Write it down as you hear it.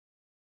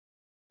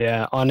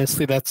Yeah,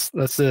 honestly, that's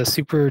a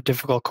super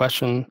difficult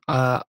question.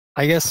 I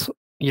guess,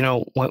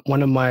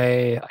 one of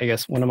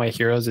my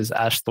heroes is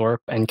Ash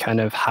Thorpe, and kind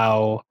of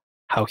how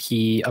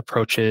he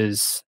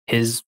approaches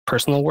his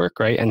personal work,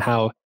 right? And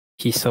how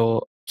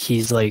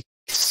he's like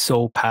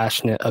so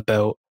passionate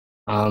about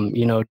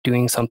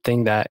doing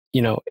something that,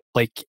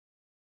 like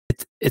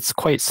it's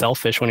quite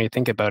selfish when you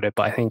think about it,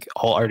 but I think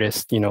all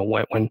artists,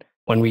 when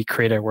we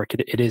create our work,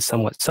 it is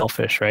somewhat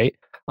selfish, right?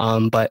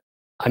 But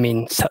I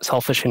mean,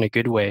 selfish in a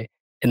good way,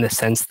 in the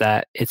sense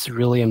that it's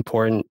really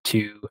important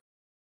to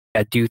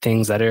do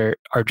things that are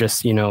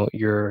just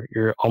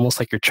your almost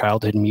like your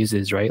childhood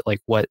muses, right?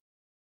 Like what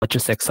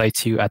just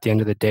excites you at the end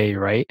of the day,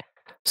 right?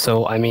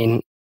 So I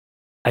mean,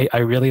 I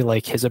really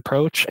like his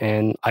approach,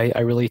 and I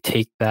really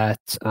take that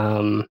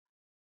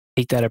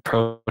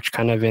approach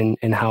kind of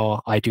in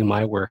how I do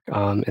my work,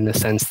 in the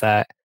sense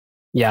that,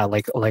 yeah,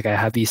 like I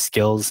have these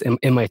skills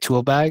in my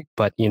tool bag,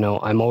 but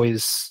I'm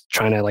always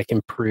trying to like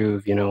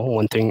improve,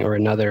 one thing or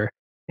another.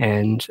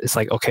 And it's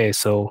like, okay,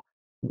 so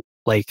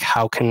like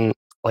how can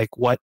like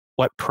what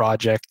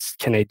projects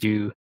can I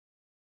do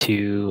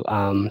to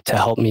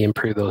help me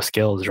improve those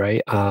skills,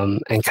 right?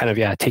 And kind of,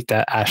 yeah, take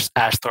that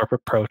Ash Thorpe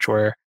approach,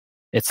 where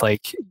it's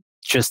like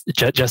just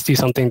do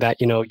something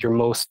that you're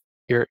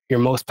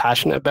most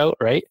passionate about,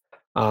 right?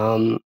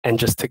 And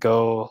just to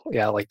go,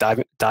 yeah, like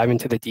dive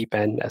into the deep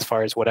end as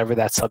far as whatever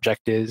that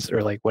subject is,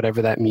 or like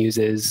whatever that muse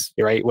is,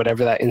 right?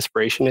 Whatever that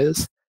inspiration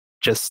is,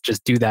 just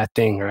do that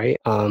thing, right?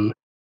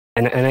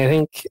 And I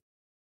think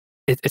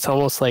it's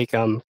almost like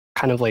kind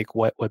of like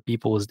what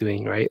Beeple was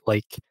doing, right?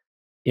 Like,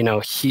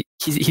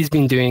 he's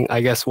been doing,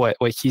 I guess, what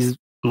he's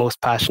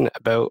most passionate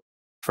about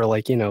for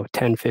like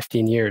 10,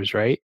 15 years,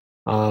 right?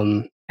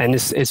 And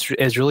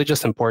it's really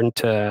just important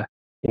to,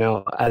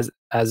 as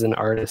an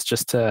artist,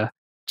 just to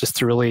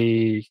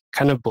really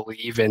kind of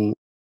believe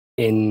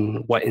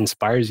in what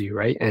inspires you,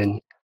 right?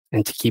 And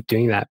to keep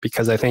doing that,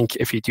 because I think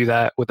if you do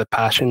that with a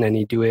passion, and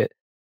you do it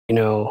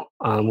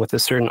with a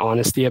certain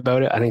honesty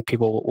about it, I think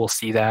people will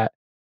see that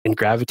and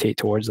gravitate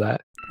towards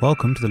that.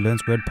 Welcome to the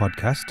Learnsquared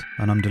Podcast,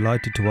 and I'm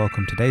delighted to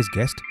welcome today's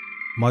guest,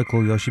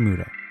 Michael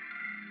Yoshimura.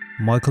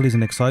 Michael is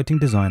an exciting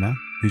designer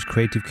whose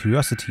creative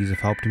curiosities have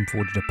helped him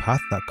forge a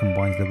path that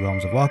combines the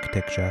realms of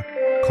architecture,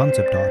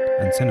 concept art,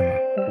 and cinema.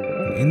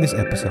 And in this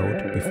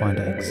episode, we find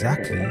out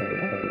exactly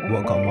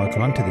what got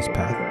Michael onto this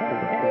path,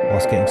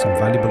 whilst getting some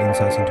valuable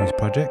insights into his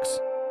projects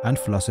and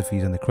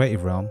philosophies in the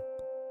creative realm,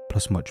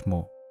 plus much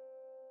more.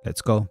 Let's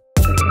go.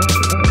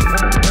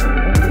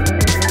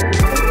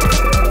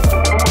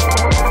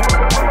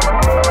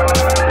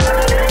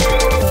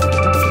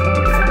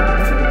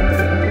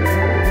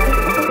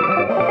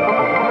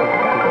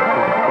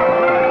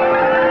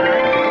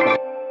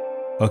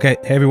 Okay,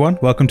 hey everyone,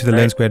 welcome to the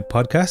Learnsquared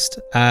Podcast,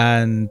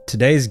 and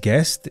today's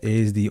guest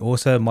is the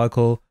author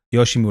Michael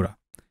Yoshimura.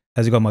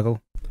 How's it going, Michael?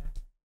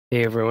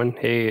 Hey everyone,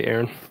 hey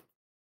Aaron.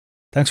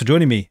 Thanks for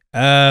joining me.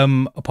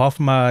 Apart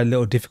from my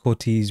little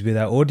difficulties with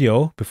our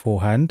audio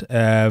beforehand,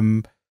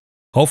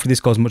 hopefully this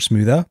goes much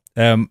smoother.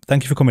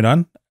 Thank you for coming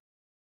on.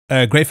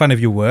 Great fan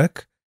of your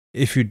work.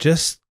 If you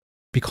just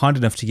be kind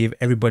enough to give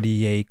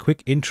everybody a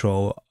quick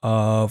intro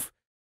of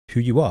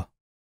who you are.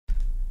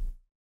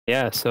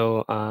 Yeah,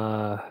 so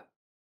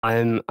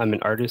I'm an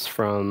artist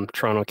from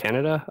Toronto,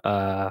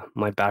 Canada.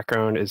 My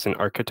background is in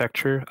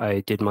architecture.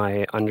 I did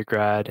my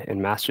undergrad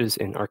and master's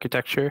in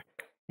architecture,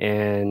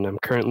 and I'm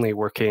currently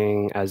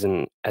working as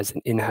an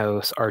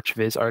in-house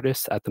ArchViz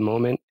artist at the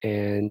moment.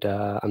 And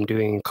I'm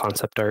doing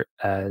concept art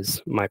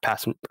as my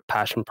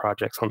passion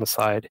projects on the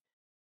side,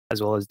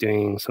 as well as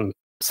doing some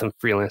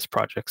freelance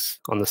projects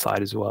on the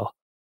side as well.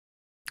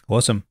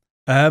 Awesome.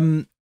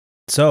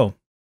 So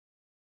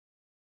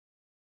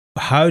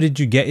how did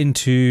you get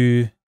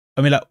into?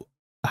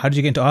 How did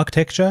you get into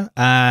architecture,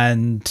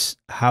 and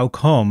how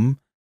come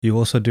you're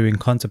also doing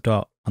concept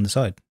art on the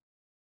side?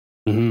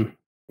 Mm-hmm.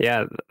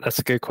 Yeah, that's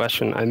a good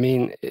question. I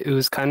mean, it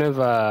was kind of,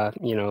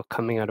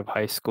 coming out of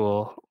high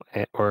school,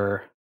 and,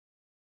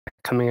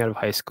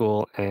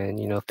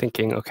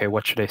 thinking, okay,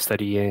 what should I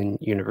study in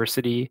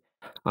university?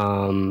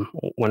 One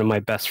of my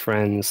best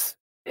friends,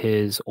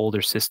 his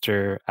older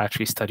sister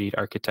actually studied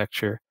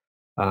architecture.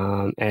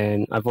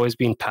 And I've always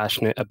been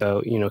passionate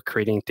about,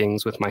 creating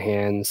things with my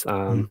hands.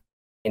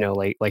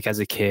 Like as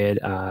a kid,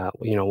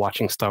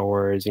 watching Star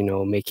Wars,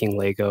 making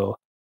Lego.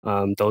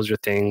 Those are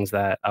things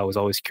that I was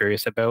always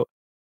curious about.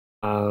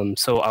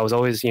 So I was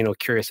always,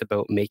 curious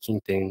about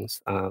making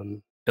things,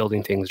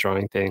 building things,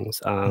 drawing things.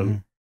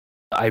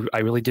 I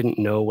really didn't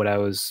know what I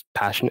was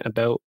passionate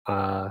about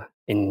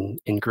in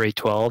grade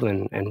 12,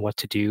 and what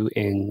to do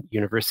in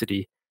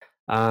university.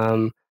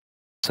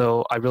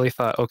 So I really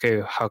thought,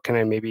 okay, how can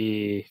I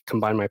maybe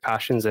combine my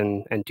passions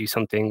and do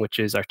something which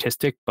is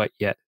artistic but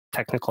yet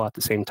technical at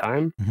the same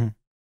time?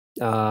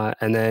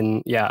 And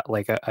then, yeah,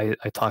 like I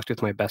talked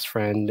with my best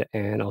friend,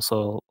 and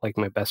also like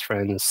my best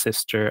friend's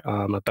sister,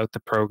 about the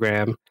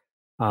program,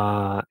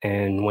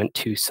 and went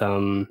to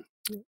some,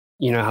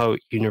 how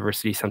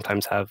universities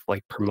sometimes have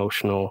like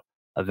promotional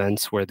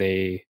events where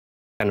they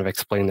kind of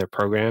explain their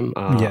program.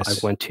 I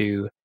Yes. went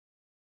to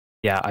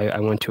yeah, I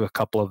went to a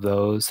couple of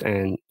those,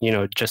 and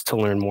just to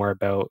learn more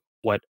about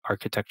what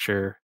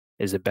architecture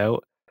is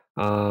about,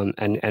 and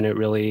it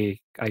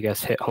really, I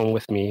guess, hit home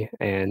with me,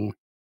 and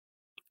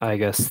I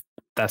guess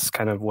that's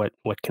kind of what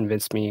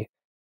convinced me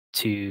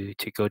to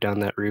go down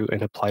that route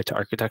and apply to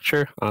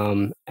architecture.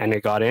 And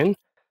it got in,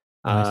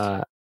 Nice.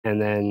 uh,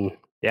 and then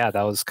yeah,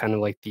 that was kind of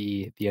like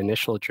the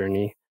initial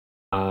journey.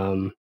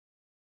 Um,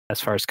 as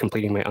far as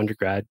completing my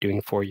undergrad,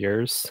 doing 4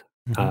 years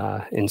Hmm.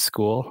 in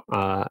school.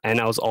 And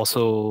I was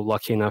also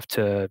lucky enough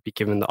to be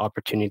given the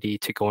opportunity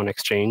to go on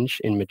exchange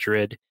in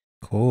Madrid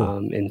Cool.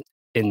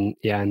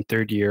 in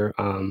third year.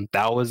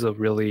 That was a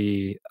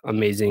really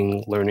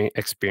amazing learning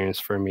experience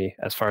for me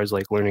as far as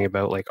like learning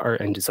about like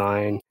art and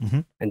design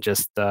Hmm. and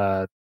just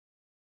the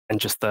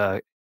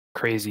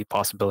crazy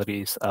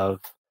possibilities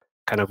of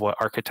kind of what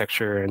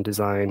architecture and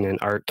design and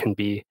art can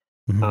be.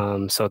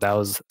 Hmm. So that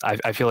was,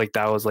 I feel like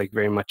that was like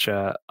very much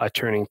a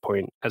turning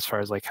point as far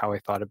as like how I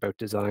thought about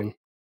design.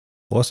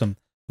 Awesome.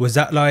 Was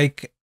that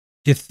like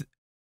your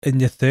in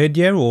your third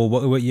year, or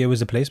what year was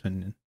the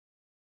placement in?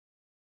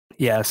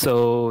 Yeah,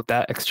 so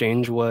that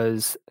exchange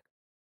was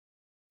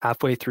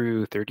halfway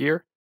through third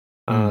year.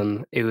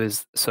 Mm. It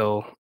was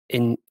so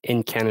in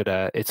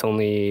Canada, it's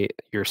only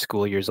your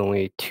school year's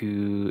only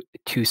two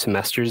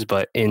semesters,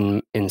 but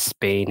in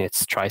Spain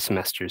it's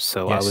tri-semesters.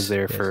 So I was Yes,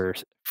 there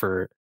yes.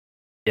 for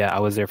yeah, I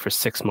was there for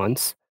 6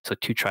 months, so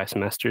two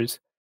tri-semesters.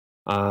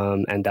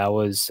 And that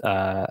was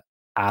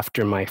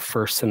after my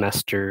first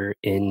semester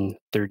in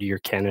third year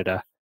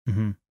Canada.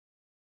 Hmm.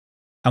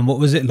 And what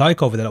was it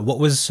like over there? Like, what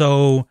was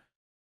so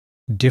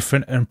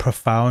different and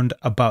profound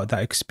about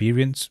that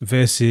experience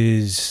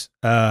versus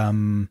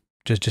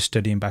just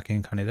studying back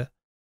in Canada?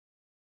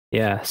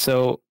 Yeah.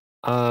 So,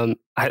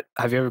 have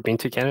you ever been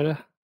to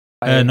Canada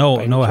by No,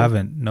 any no, I chance?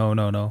 haven't. No,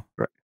 no, no.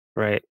 Right,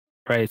 right,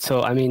 right.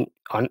 So, I mean,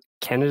 on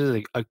Canada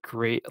is a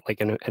great,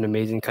 like an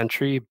amazing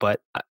country,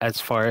 but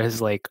as far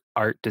as like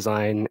art,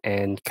 design,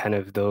 and kind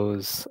of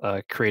those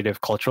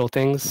creative cultural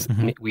things,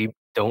 Hmm. we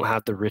don't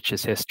have the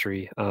richest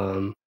history.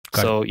 Got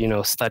it.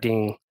 So,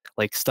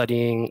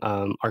 studying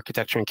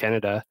architecture in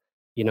Canada,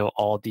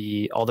 all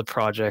the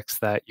projects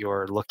that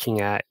you're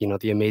looking at,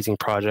 the amazing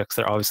projects,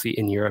 they're obviously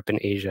in Europe and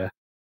Asia.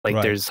 Like,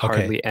 Right. there's Okay.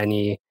 hardly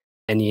any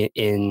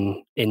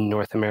in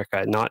North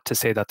America. Not to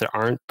say that there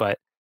aren't, but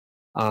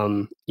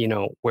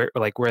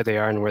where they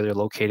are and where they're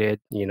located,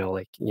 they're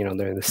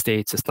in the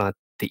States, it's not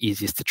the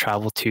easiest to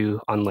travel to,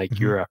 unlike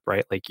Hmm. Europe,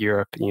 right? Like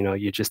Europe,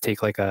 you just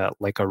take like a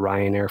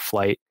Ryanair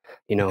flight,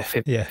 Yeah.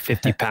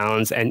 50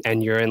 pounds,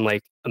 and you're in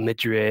like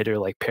Madrid or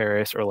like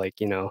Paris or like,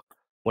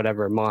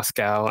 whatever,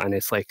 Moscow, and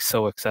it's like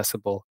so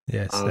accessible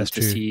Yes, that's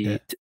to true. Yeah. see,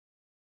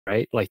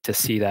 right? Like to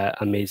see that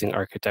amazing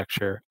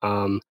architecture.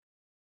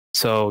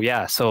 So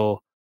yeah,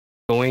 so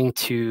going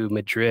to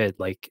Madrid,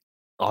 like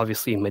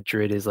obviously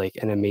Madrid is like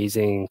an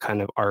amazing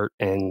kind of art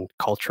and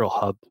cultural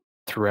hub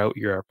throughout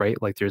Europe, right?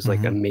 Like there's like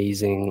Hmm.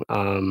 amazing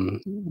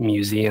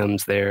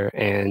museums there,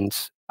 and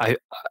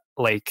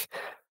like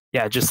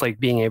yeah, just like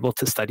being able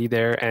to study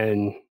there,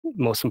 and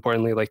most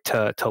importantly, like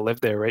to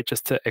live there, right?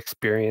 Just to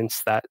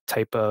experience that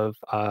type of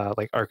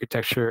like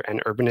architecture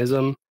and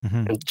urbanism,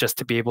 Hmm. and just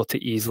to be able to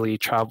easily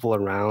travel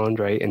around,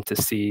 right? And to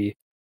see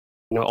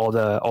all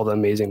the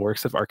amazing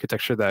works of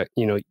architecture that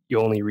you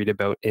only read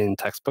about in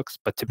textbooks,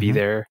 but to be Hmm.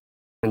 there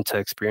and to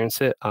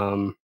experience it,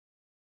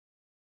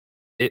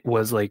 it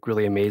was like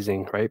really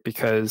amazing, right?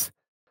 Because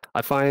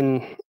I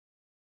find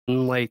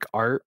like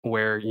art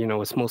where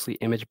it's mostly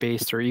image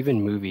based, or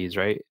even movies,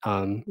 right?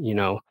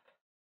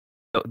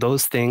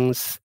 Those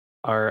things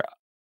are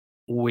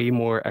way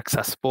more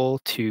accessible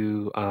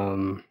to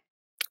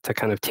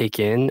kind of take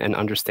in and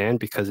understand,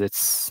 because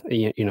it's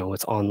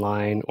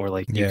online, or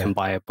like you Yeah. can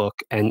buy a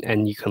book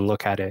and you can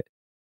look at it.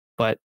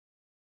 But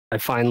I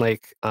find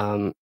like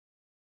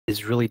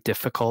is really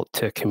difficult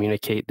to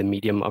communicate the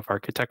medium of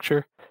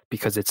architecture,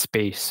 because it's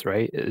space,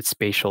 right? It's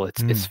spatial,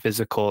 it's Mm.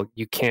 physical.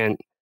 You can't,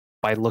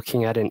 by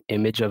looking at an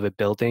image of a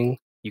building,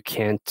 you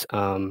can't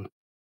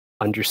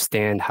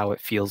understand how it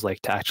feels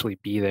like to actually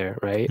be there,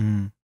 right?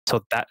 Mm.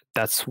 So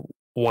that's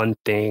one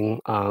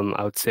thing.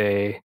 I would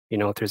say,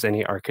 if there's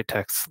any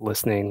architects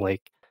listening,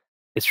 like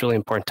it's really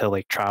important to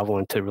like travel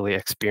and to really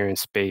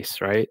experience space,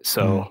 right? Mm.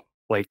 So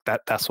like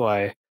that's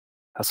why,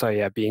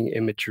 yeah, being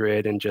in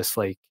Madrid and just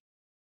like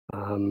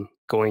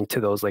going to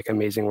those like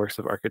amazing works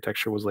of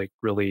architecture was like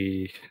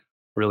really,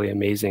 really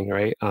amazing,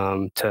 right?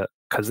 To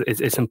Because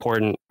it's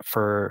important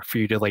for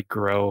you to like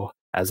grow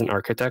as an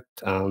architect,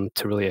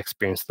 to really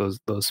experience those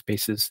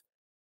spaces.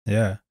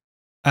 Yeah.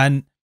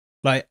 And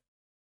like,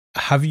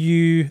 have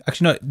you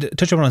actually, no,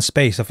 touch on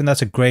space? I think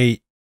that's a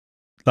great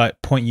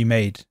like point you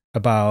made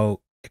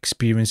about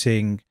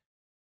experiencing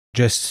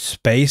just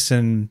space,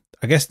 and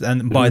I guess,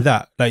 and by Hmm.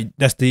 that, like,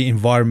 that's the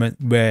environment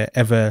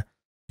wherever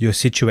you're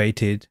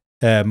situated,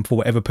 for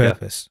whatever Yeah,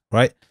 purpose,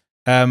 right?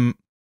 Um,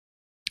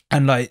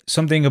 and like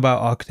something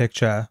about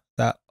architecture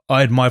that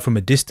I admire from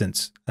a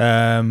distance,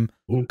 hmm,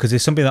 because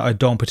it's something that I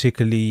don't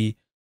particularly,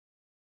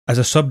 as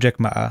a subject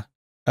matter,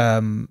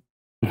 um,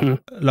 hmm,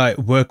 like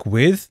work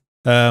with.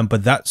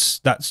 But that's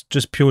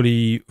just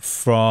purely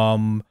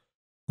from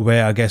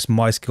where I guess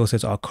my skill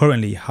sets are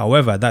currently.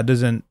 However, that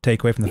doesn't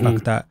take away from the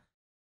fact that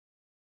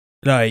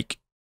like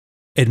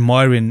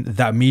admiring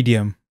that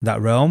medium, that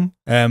realm,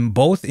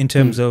 both in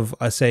terms of,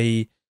 I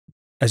say,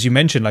 as you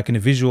mentioned, like in a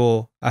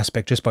visual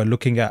aspect, just by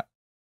looking at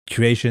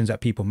creations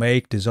that people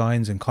make,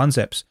 designs and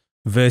concepts,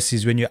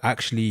 versus when you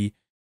actually,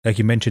 like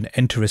you mentioned,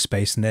 enter a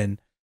space and then,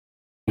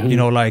 you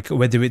know, like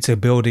whether it's a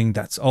building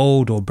that's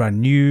old or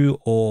brand new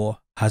or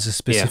has a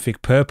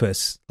specific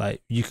purpose,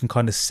 like you can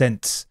kind of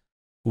sense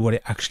what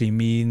it actually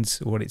means,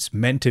 what it's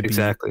meant to be,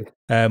 Exactly.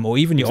 or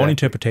even your own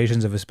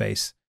interpretations of a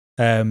space.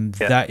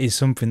 That is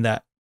something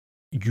that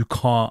you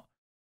can't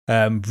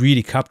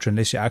really capture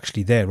unless you're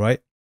actually there,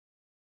 right?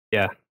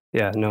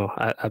 Yeah, no,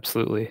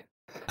 absolutely.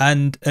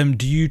 And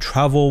do you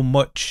travel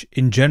much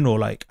in general?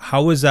 Like,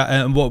 how is that?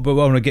 And what I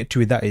want to get to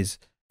with that is,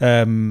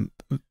 that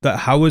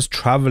how is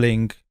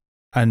traveling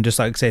and just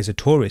like say as a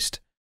tourist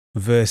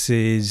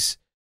versus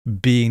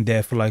being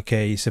there for like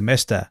a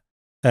semester,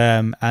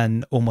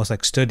 and almost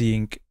like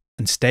studying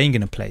and staying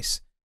in a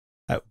place?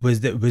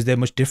 Was there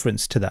much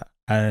difference to that?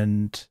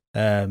 And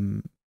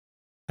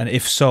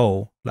if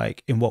so,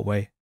 like in what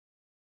way?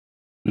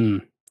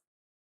 Mm.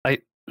 I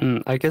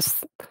I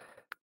guess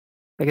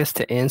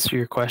to answer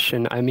your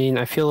question, I mean,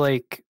 I feel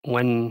like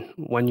when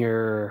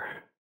you're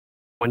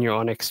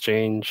on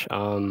exchange,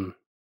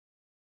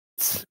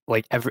 it's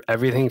like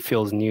everything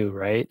feels new,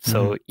 right? Mm-hmm.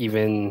 So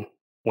even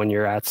when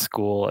you're at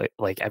school,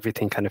 like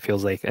everything kind of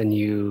feels like a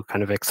new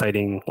kind of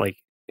exciting, like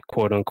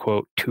quote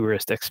unquote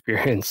tourist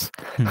experience,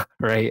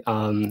 right?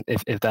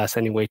 If that's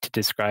any way to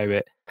describe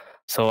it.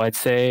 So I'd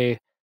say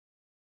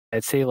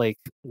like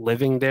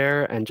living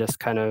there and just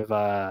kind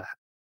of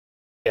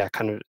yeah,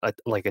 kind of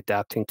like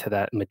adapting to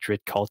that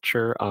Madrid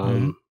culture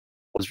Mm-hmm.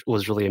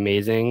 was really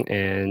amazing.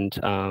 And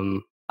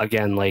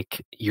again,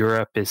 like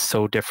Europe is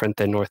so different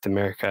than North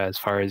America as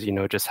far as you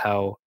know, just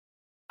how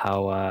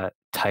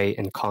tight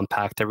and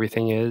compact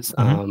everything is.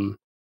 Mm-hmm.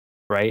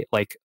 Right?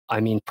 Like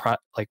I mean,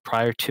 like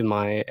prior to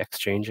my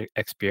exchange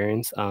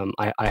experience,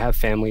 I have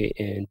family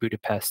in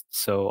Budapest,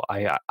 so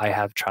I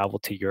have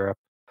traveled to Europe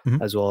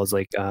Mm-hmm. as well as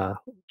like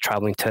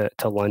traveling to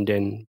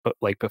London, but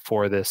like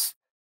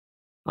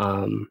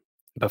um,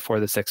 before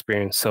this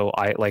experience. So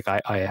I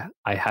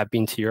have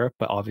been to Europe,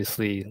 but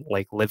obviously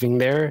like living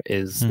there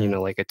is, you Mm-hmm.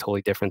 know, like a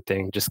totally different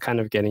thing. Just kind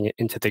of getting it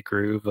into the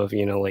groove of,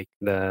 you know, like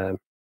the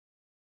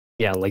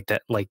yeah, like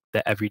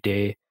the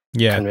everyday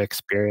Yeah. kind of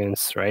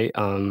experience, right?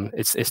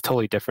 It's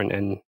totally different.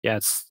 And yeah,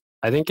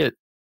 I think it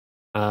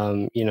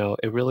you know,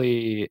 it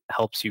really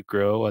helps you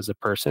grow as a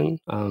person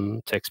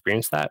to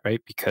experience that,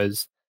 right?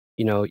 Because,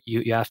 you know,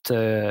 you have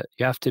to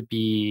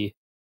be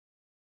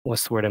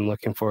what's the word I'm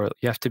looking for?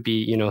 You have to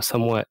be, you know,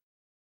 somewhat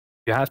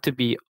you have to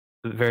be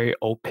very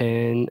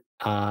open,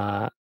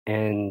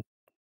 and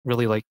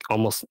really, like,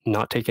 almost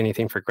not take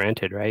anything for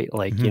granted, right?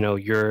 Like, you Mm-hmm. know,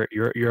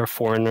 you're a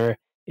foreigner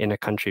in a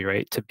country,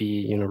 right? To be,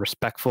 you know,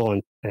 respectful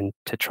and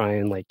to try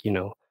and, like, you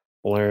know,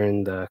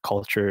 learn the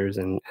cultures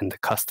and the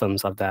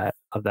customs of that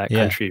Yeah.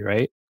 country,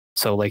 right?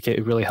 So, like,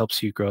 it really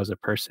helps you grow as a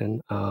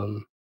person,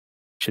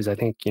 which is, I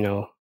think, you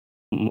know,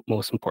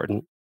 most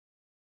important.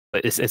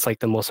 But it's, like,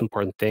 the most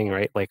important thing,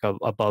 right? Like,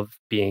 above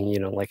being, you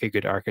know, like, a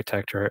good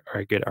architect or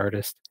a good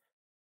artist.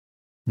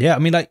 Yeah, I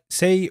mean, like,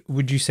 say,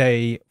 would you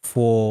say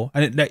for,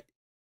 and like,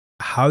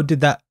 how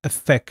did that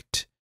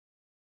affect,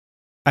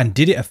 and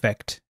did it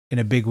affect in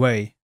a big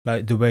way,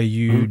 like the way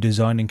you Mhm.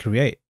 design and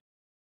create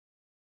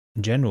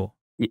in general?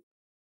 Y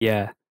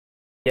Yeah.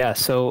 Yeah,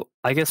 so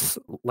I guess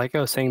like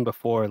I was saying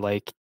before,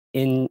 like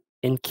in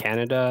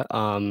Canada,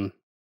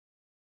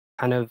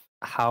 kind of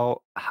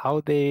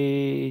how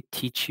they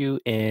teach you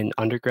in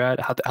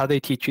undergrad, how they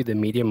teach you the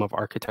medium of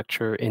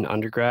architecture in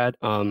undergrad,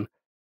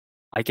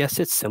 I guess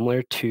it's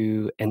similar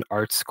to an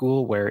art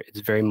school where it's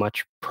very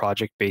much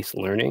project-based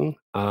learning.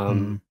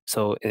 Mm-hmm.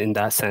 So in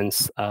that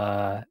sense,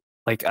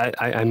 like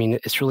I mean,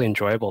 it's really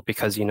enjoyable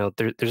because you know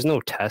there's no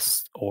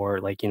tests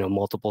or like you know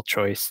multiple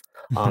choice.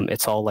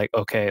 It's all like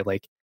okay,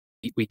 like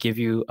we give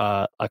you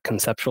a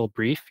conceptual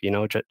brief, you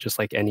know, just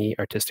like any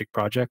artistic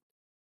project.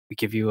 We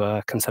give you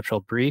a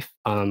conceptual brief.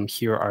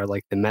 Here are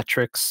like the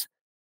metrics.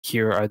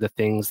 Here are the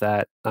things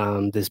that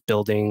this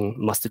building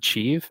must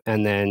achieve,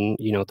 and then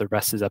you know the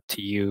rest is up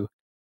to you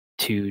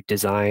to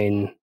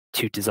design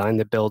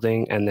the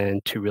building and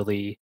then to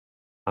really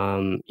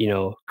you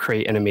know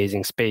create an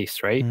amazing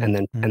space, right?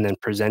 Mm-hmm. And then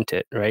present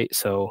it, right?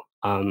 So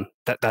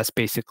that's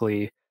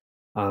basically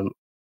um,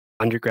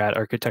 undergrad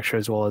architecture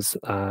as well as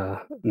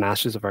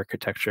masters of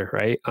architecture,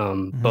 right?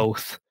 Mm-hmm.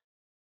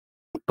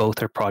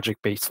 Both are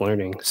project based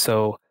learning.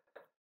 So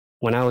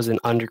when I was in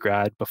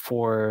undergrad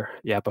before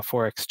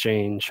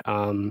exchange,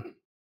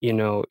 you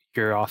know,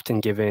 you're often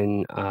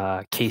given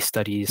case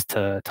studies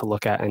to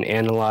look at and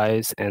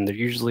analyze, and they're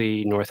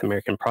usually North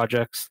American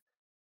projects,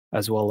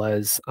 as well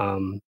as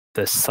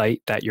the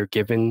site that you're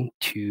given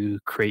to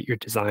create your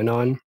design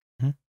on.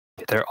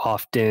 They're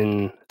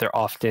often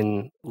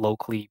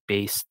locally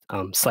based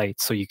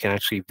sites, so you can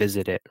actually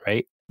visit it,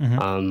 right?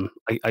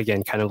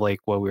 Again, kind of like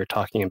what we were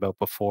talking about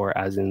before,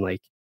 as in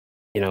like,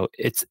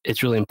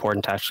 it's really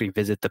important to actually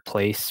visit the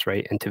place,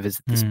 right? And to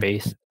visit the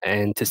space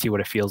and to see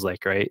what it feels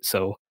like, right?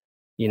 So,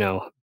 you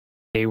know,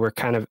 they were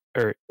kind of,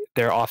 or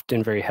they're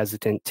often very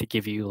hesitant to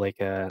give you like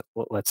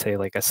let's say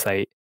like a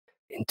site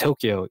in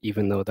Tokyo,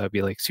 even though that'd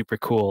be like super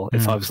cool.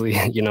 It's obviously,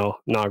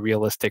 not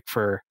realistic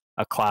for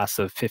a class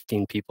of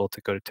 15 people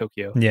to go to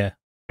Tokyo, Yeah.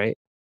 right?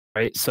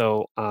 Right.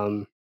 So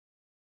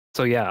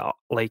yeah,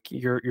 like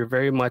you're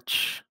very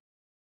much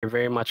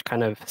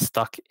kind of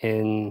stuck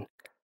in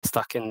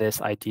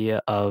this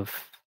idea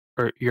of,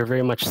 or you're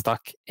very much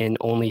stuck in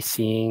only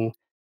seeing,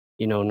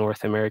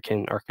 North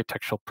American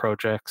architectural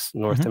projects,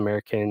 North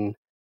American,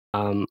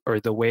 or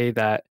the way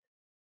that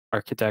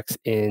architects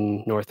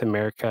in North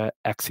America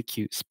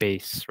execute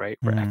space, right,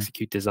 or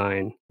execute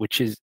design,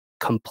 which is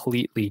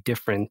completely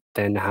different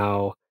than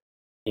how,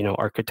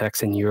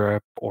 architects in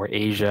Europe or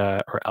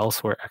Asia or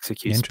elsewhere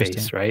execute Interesting.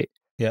 space, right?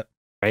 Yep.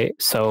 Right.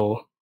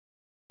 So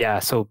yeah,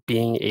 so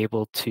being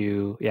able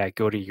to,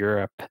 go to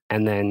Europe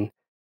and then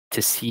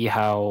to see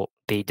how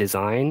they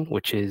design,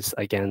 which is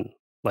again,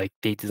 like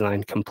they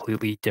design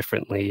completely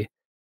differently,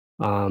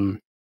 um,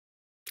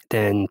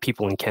 than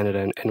people in Canada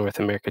and North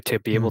America, to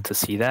be able to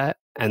see that,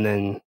 and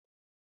then,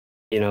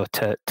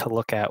 to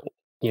look at,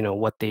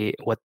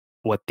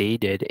 what they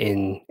did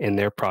in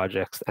their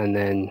projects, and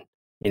then,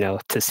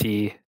 to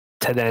see,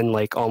 to then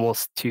like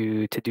almost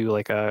to do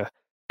like a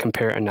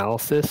compare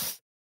analysis.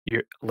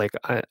 You're like,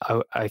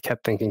 I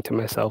kept thinking to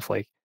myself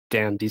like,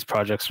 damn, these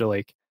projects are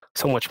like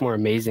so much more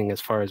amazing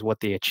as far as what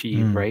they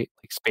achieve, right?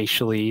 Like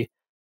spatially,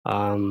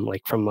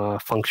 like from a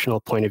functional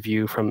point of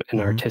view, from an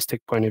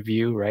artistic point of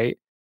view, right?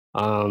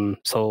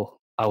 So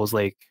I was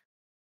like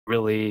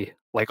really,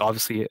 like,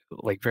 obviously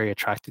like very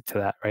attracted to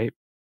that, right?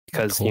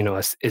 Because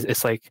Cool.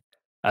 it's like,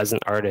 as an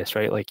artist,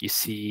 right, like you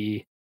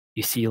see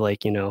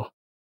like,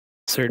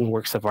 certain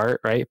works of art,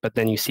 right, but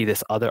then you see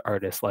this other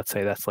artist, let's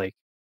say, that's like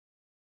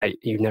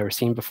you've never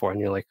seen before, and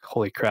you're like,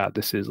 holy crap,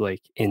 this is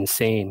like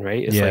insane,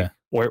 right? It's like,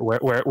 Yeah.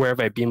 where have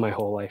I been my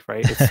whole life,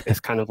 right? It's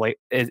kind of like,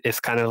 it's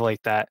kind of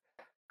like that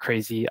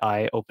crazy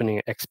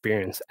eye-opening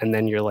experience, and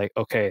then you're like,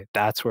 okay,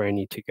 that's where I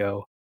need to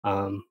go,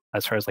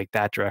 as far as like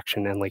that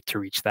direction, and like to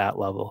reach that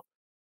level,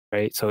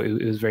 right? So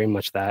it was very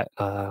much that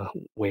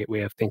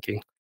way of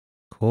thinking.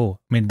 Cool.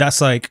 I mean, that's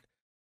like,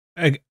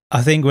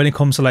 I think when it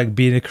comes to like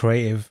being a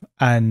creative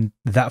and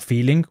that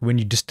feeling when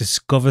you just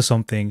discover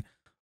something,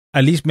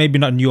 at least maybe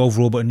not new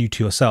overall, but new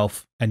to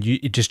yourself, and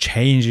it just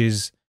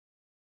changes.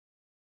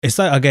 It's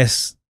like, I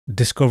guess,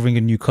 discovering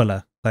a new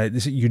color. Like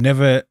this, you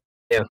never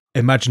Yeah.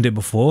 imagined it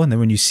before, and then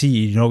when you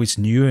see it, you know it's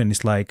new, and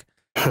it's like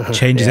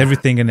changes Yeah.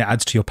 everything, and it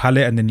adds to your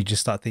palette, and then you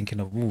just start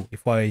thinking of, ooh,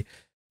 if I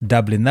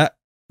dabble in that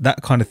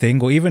kind of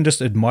thing, or even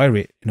just admire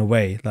it in a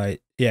way.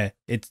 Like, yeah,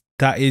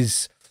 that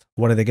is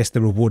one of the, I guess,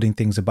 the rewarding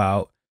things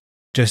about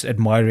just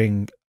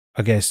admiring,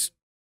 I guess,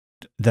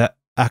 the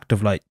act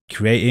of like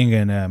creating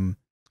and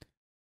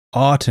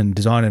art and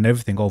design and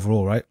everything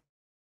overall, right?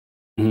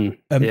 Mhm.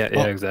 Um, Yeah,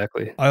 yeah,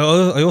 exactly. I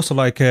also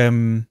like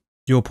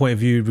your point of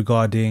view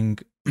regarding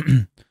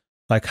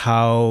like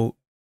how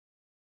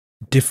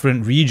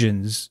different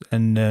regions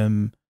and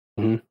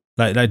Mhm.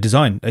 like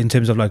design in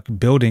terms of like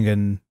building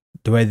and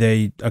the way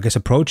they, I guess,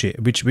 approach it.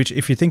 Which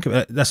if you think of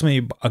it, that's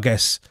something, I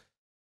guess,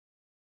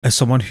 as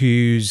someone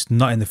who's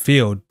not in the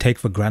field, take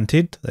for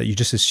granted, that you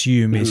just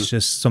assume it's Mhm.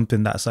 just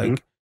something that's Mhm.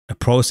 like a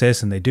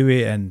process and they do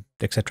it and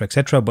etc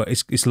etc. But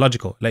it's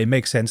logical. Like it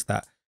makes sense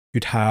that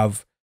you'd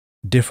have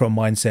different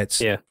mindsets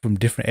Yeah. from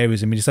different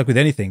areas. I mean, it's like with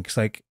anything. It's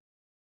like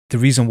the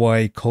reason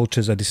why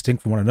cultures are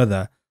distinct from one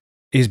another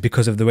is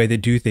because of the way they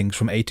do things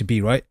from A to B,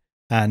 right?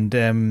 And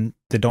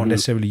they don't Mhm.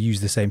 necessarily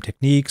use the same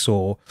techniques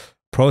or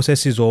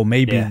processes, or Yeah.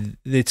 maybe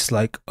it's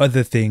like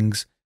other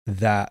things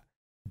that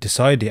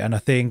decide it. And I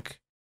think,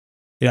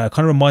 it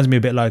kind of reminds me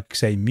a bit like,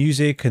 say,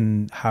 music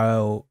and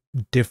how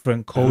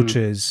different Mhm.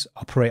 cultures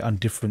operate on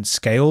different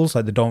scales.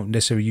 Like they don't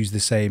necessarily use the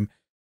same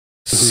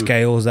Mhm.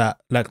 scales that,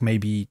 like,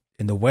 maybe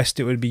in the West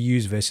it would be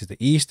used versus the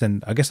East.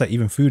 And I guess like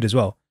even food as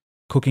well,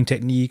 cooking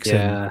techniques.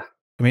 And Yeah.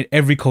 I mean,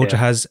 every culture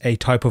Yeah. has a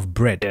type of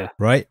bread, Yeah.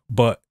 right?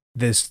 But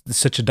there's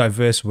such a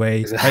diverse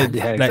way. Exactly.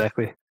 Yeah,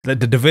 exactly. Like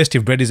the diversity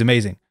of bread is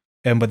amazing.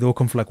 But they all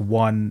come from like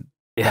one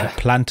Yeah. like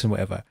plant and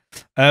whatever.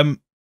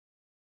 Um,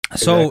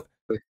 so Exactly.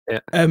 Yeah.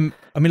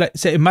 I mean, like,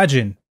 say,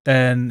 imagine,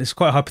 and it's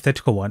quite a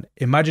hypothetical one.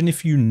 Imagine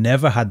if you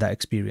never had that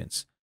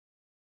experience.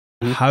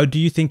 Mhm. How do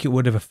you think it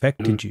would have Mhm.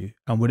 affected you?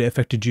 And would it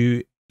affected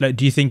you? Like,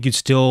 do you think you'd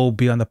still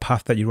be on the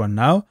path that you're on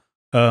now?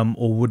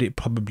 Or would it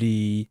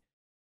probably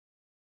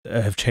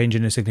have changed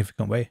in a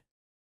significant way?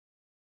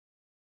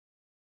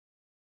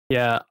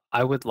 Yeah,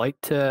 I would like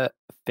to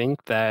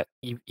think that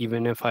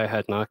even if I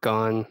had not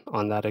gone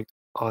on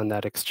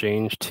that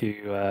exchange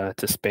to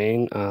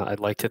Spain, I'd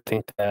like to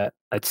think that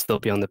I'd still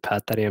be on the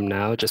path that I am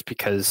now, just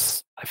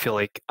because I feel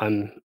like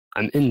I'm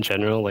in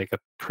general like a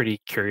pretty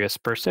curious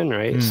person,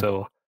 right? Mm,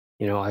 So,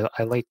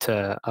 I like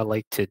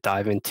to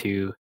dive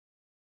into,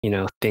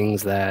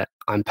 things that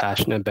I'm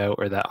passionate about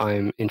or that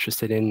I'm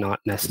interested in, not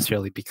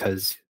necessarily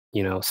because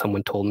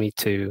someone told me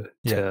to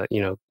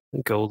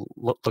go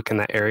look in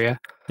that area.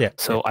 Yeah.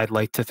 So I'd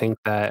like to think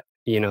that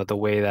the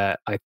way that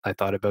I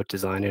thought about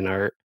design and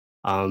art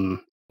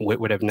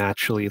would have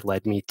naturally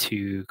led me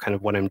to kind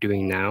of what I'm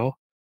doing now.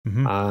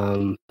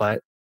 Mm-hmm.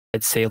 But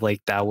I'd say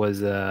like that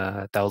was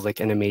like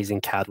an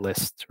amazing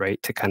catalyst,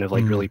 right, to kind of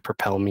like really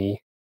propel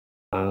me,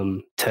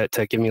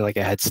 to give me like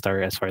a head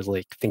start as far as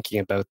like thinking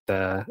about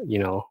the,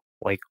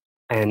 like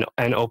and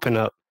open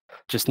up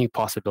just new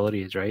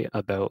possibilities, right,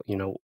 about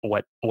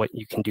what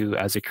you can do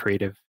as a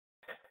creative.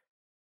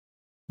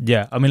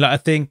 Yeah, I mean, like, I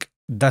think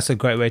that's a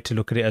great way to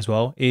look at it as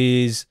well,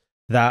 is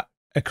that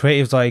a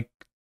creative's like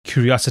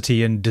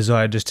curiosity and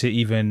desire just to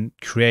even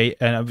create.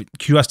 And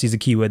curiosity is the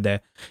key word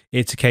there.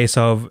 It's a case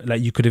of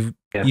like you could have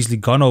Yeah. easily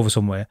gone over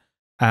somewhere,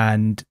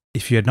 and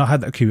if you had not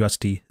had that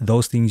curiosity,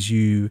 those things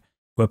you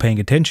were paying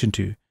attention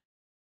to,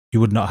 you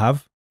would not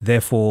have.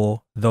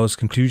 Therefore, those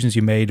conclusions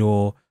you made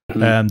or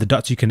Mhm. the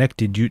dots you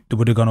connected, you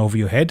would have gone over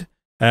your head.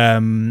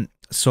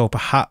 So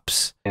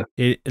perhaps Yeah.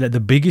 like, the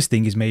biggest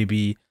thing is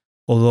maybe,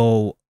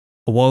 although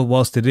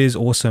whilst it is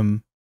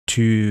awesome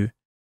to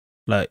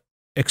like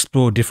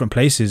explore different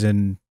places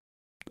and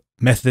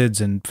methods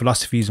and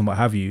philosophies and what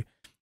have you,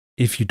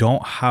 if you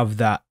don't have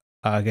that,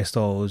 I guess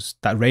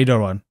that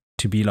radar on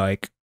to be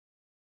like,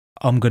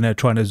 I'm gonna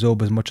try and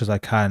absorb as much as I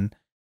can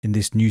in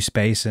this new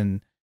space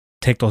and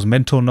take those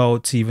mental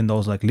notes, even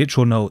those like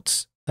literal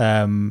notes.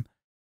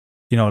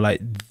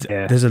 Like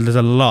Yeah. there's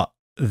a lot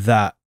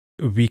that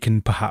we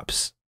can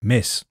perhaps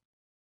miss,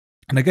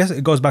 and I guess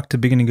it goes back to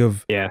the beginning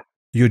of Yeah.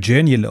 your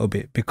journey a little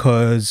bit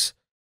because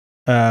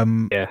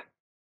Yeah.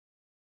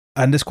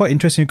 and it's quite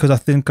interesting because I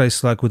think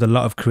it's like with a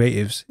lot of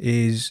creatives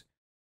is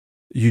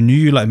you knew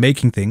you like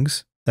making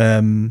things.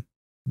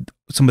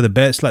 Some of the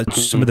best, like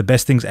some of the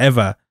best things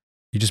ever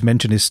you just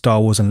mentioned is Star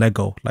Wars and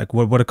Lego. Like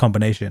what a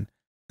combination.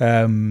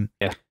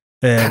 Yeah.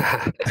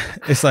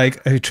 It's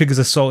like it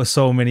triggers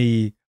so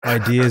many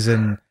ideas,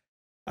 and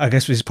I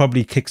guess it's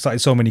probably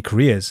kickstarted so many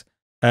careers.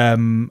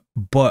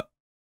 But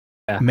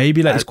Yeah.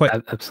 maybe like it's quite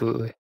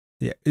Absolutely.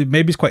 yeah,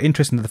 maybe it's quite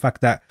interesting the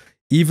fact that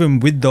even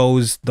with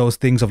those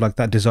things of like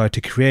that desire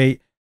to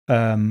create,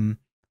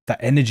 that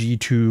energy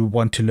to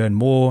want to learn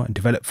more and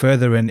develop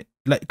further, and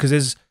like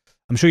because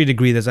I'm sure you'd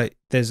agree there's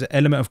an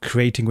element of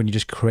creating when you're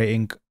just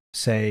creating,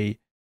 say,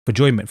 for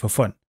enjoyment, for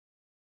fun.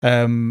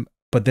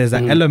 But there's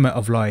that Mhm. element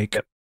of like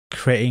Yep.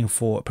 creating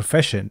for a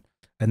profession,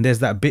 and there's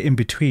that bit in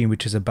between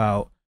which is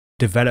about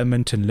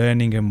development and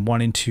learning and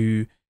wanting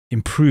to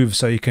improve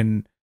so you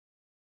can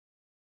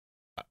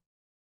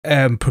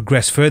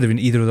progress further in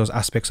either of those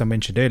aspects I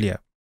mentioned earlier.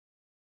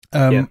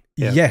 Yeah.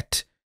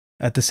 Yet,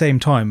 at the same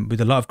time,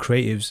 with a lot of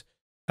creatives,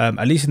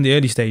 at least in the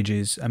early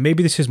stages, and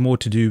maybe this is more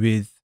to do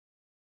with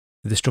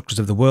the structures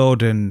of the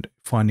world and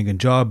finding a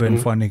job and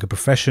Mhm. finding a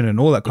profession and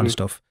all that kind of Mhm.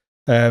 stuff.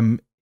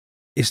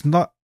 It's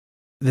not,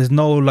 there's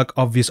no like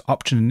obvious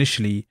option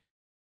initially,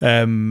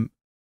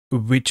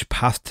 which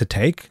path to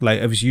take.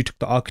 Like obviously you took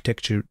the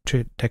architecture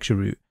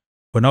route.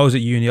 When I was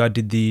at uni, I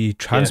did the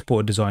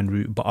transport design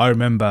route, but I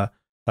remember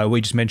like what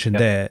you just mentioned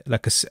Yep. there,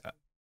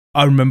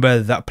 I remember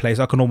that place.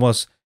 I can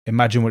almost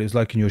imagine what it was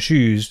like in your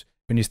shoes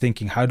when you're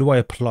thinking, how do I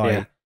apply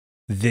Yeah.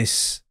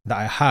 this that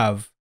I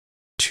have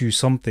to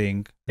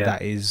something Yeah.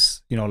 that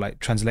is, like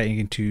translating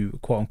into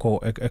quote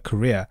unquote a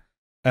career.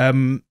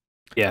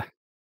 Yeah.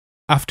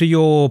 After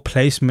your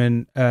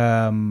placement,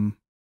 was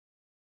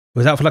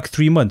that for like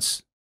 3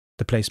 months,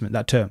 the placement,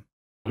 that term?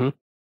 Mhm.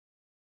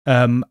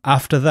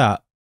 After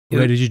that,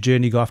 where It did your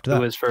journey go after it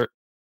that? was for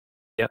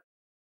Yep.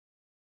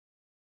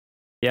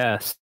 Yeah.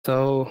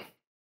 So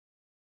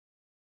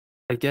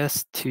I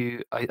guess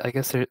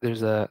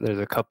there's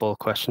a couple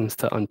questions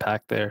to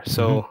unpack there. Mm-hmm.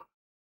 So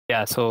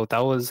yeah,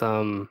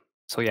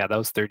 that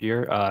was third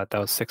year. That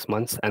was 6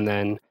 months, and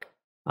then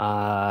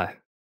uh,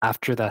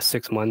 after that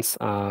 6 months,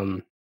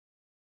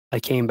 I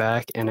came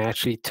back and I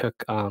actually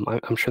took.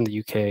 I'm sure in the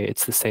UK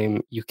it's the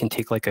same. You can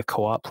take like a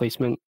co-op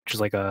placement, which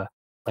is like a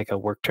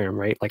work term,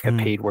 right? Like a Mm.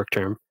 paid work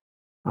term.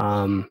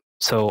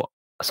 So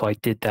I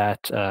did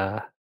that.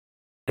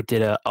 I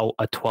did a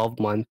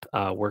 12-month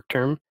work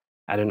term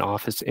at an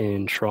office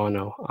in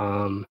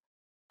Toronto.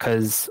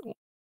 Because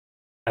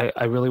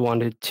I really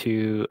wanted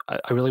to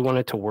I really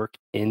wanted to work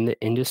in the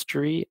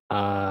industry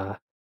kind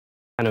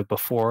of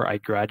before I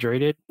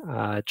graduated,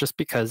 just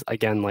because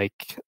again,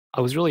 like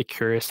I was really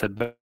curious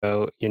about,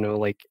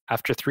 like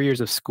after 3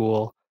 years of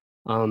school,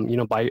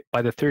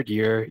 by the third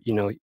year,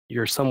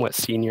 you're somewhat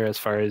senior as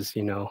far as,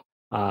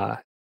 uh,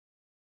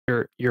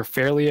 you're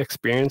fairly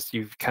experienced.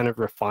 You've kind of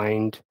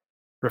refined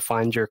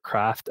your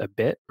craft a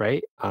bit,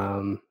 right?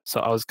 So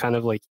I was kind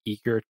of like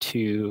eager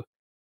to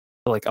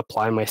like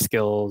apply my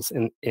skills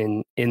in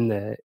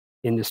the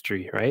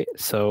industry, right?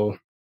 So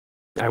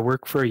I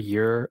worked for a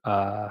year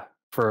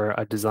for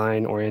a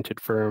design oriented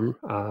firm.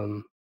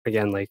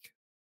 Again, like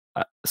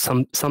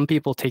some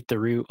people take the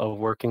route of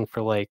working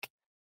for like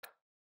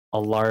a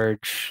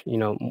large,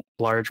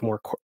 large more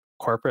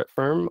corporate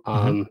firm.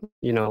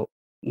 Mm-hmm.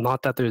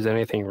 Not that there's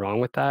anything wrong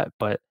with that,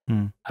 but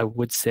Mm. I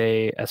would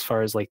say as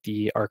far as like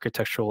the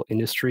architectural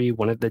industry,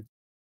 one of the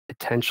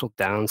potential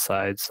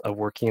downsides of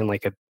working in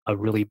like a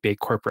really big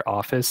corporate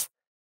office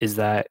is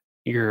that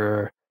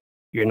you're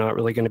not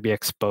really going to be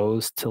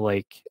exposed to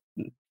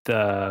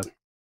the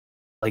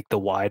the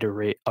wide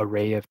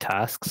array of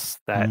tasks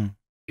that Mm.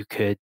 you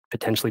could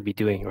potentially be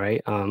doing,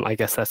 right? I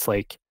guess that's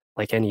like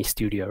any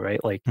studio,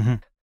 right? Like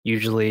Mhm.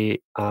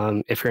 usually,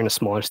 if you're in a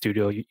smaller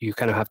studio, you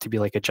kind of have to be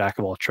like a jack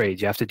of all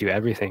trades. You have to do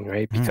everything,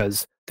 right? Mhm.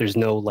 Because there's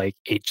no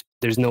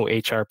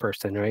HR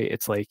person, right?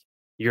 It's like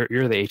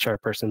you're the HR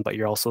person, but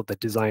you're also the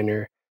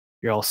designer.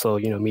 You're also,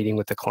 meeting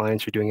with the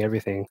clients, you're doing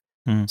everything.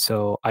 Mm.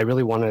 So I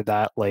really wanted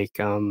that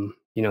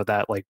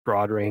that like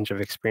broad range of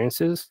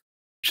experiences,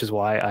 which is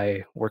why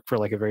I work for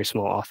like a very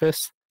small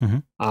office.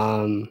 Mhm.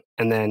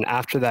 And then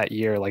after that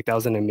year, like that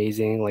was an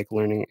amazing like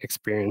learning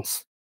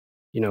experience,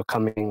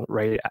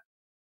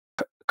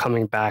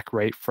 coming back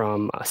right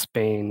from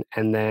Spain,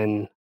 and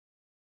then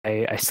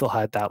I still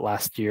had that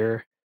last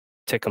year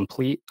to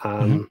complete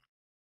Mhm.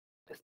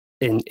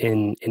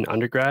 in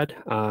undergrad,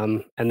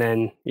 and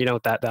then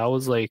that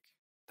was like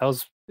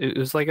it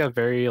was like a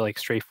very like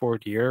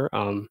straightforward year.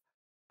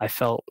 I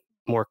felt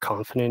more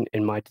confident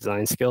in my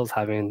design skills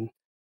having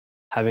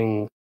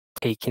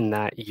taken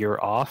that year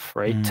off,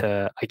 right, Mm.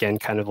 to again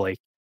kind of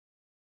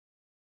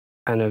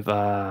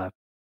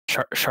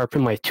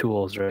sharpen my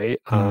tools, right?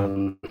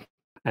 Mm.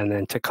 And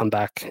then to come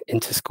back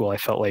into school, I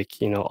felt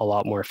like a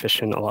lot more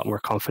efficient, a lot more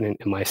confident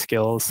in my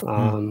skills.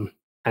 Mm.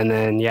 And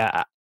then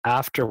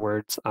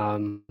afterwards,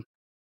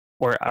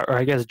 or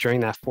I guess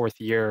during that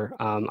fourth year,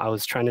 I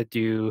was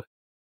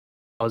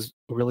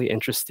really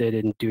interested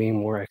in doing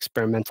more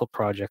experimental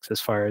projects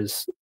as far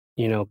as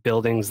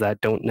buildings that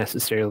don't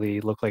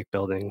necessarily look like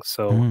buildings.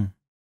 So Mm.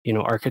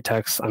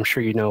 architects, I'm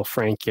sure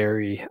Frank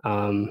Gehry.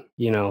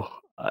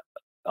 A,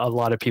 a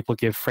lot of people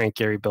give Frank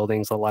Gehry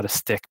buildings a lot of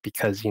stick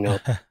because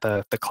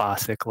the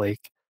classic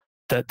like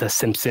the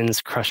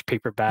Simpsons crushed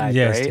paper bag,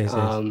 Yes, right? yes,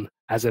 yes.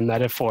 As a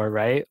metaphor,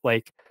 right?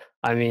 Like,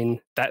 I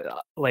mean that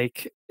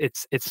like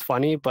it's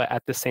funny, but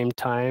at the same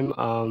time,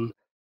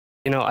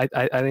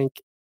 I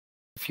think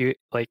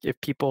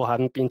if people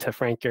haven't been to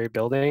Frank Gehry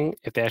building,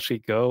 if they actually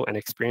go and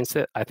experience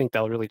it, I think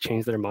that'll really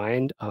change their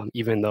mind.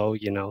 Even though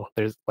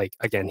there's like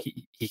again,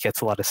 he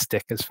gets a lot of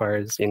stick as far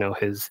as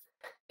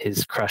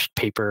his crushed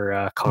paper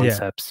Yeah.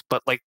 concepts,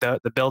 but like the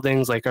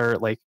buildings like are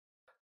like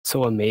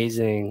so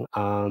amazing.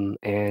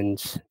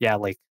 And yeah,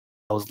 like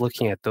I was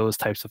looking at those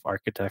types of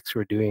architects who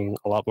are doing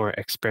a lot more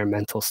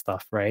experimental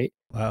stuff, right?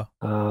 Wow.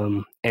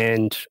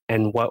 And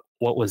what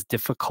was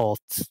difficult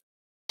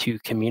to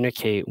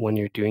communicate when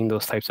you're doing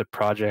those types of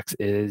projects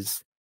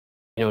is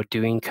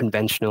doing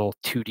conventional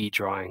 2D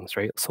drawings,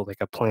 right? So like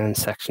a plan,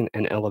 section,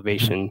 and Mhm.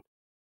 elevation,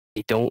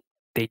 they don't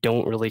they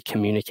don't really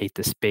communicate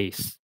the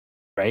space,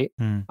 right?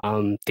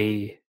 Mm.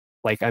 They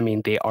like I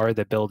mean they are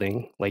the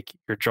building. Like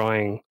you're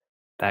drawing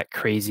that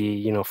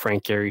crazy,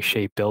 Frank Gehry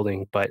shaped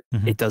building, but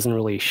Mhm. it doesn't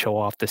really show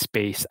off the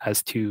space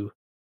as to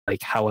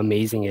like how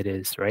amazing it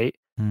is, right?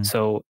 Mm.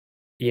 So,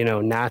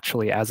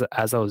 naturally as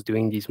I was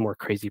doing these more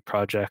crazy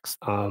projects,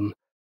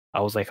 I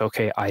was like,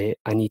 okay, I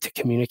need to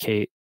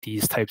communicate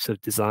these types of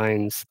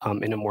designs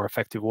in a more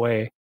effective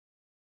way,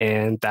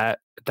 and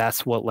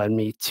that's what led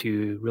me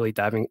to really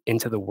diving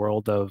into the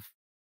world of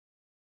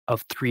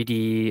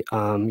 3D,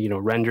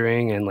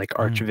 rendering and like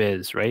Mm.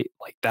 ArchViz, right?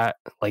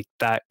 Like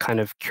that kind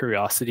of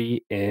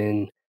curiosity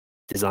in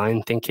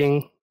design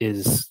thinking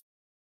is,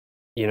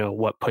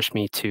 what pushed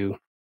me to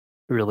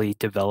really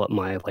develop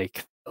my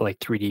like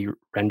 3D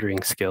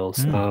rendering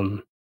skills.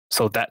 Mm.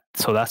 So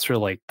that's where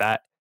like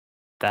that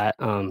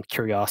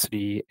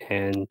curiosity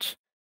and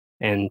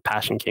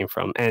passion came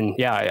from. And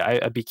yeah,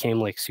 I became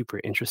like super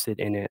interested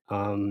in it,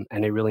 and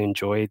I really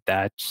enjoyed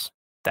that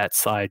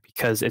side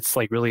because it's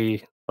like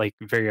really like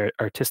very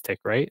artistic,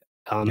 right?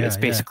 Yeah, yeah.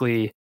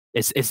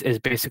 It's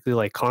basically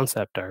like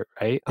concept art,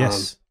 right?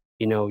 Yes.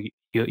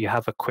 You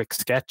have a quick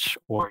sketch,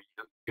 or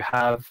you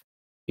have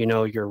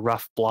your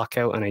rough block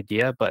out an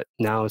idea, but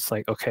now it's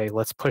like, okay,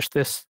 let's push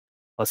this,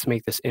 let's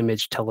make this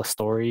image tell a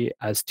story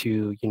as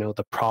to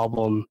the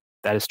problem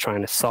that is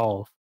trying to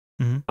solve.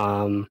 Mhm.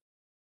 um,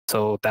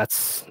 so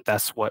that's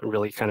what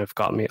really kind of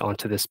got me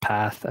onto this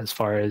path as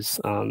far as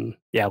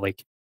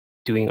like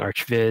doing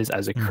ArchViz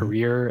as a Mhm.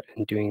 career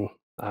and doing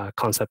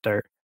concept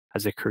art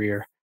as a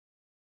career.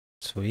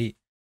 Sweet.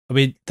 I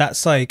mean,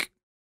 that's like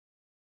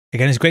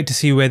again, it's great to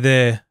see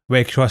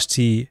where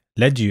curiosity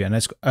led you, and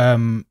it's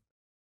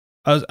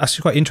I was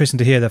actually quite interesting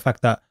to hear the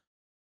fact that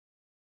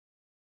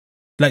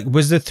like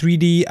was the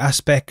 3D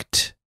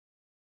aspect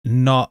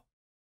not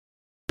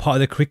part of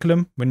the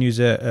curriculum when you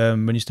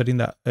studying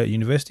that at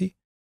university,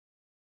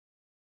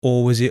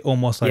 or was it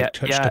almost Yeah, like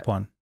touched yeah,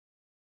 upon?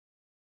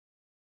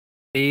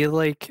 they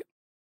like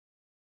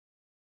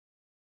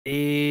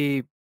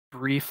they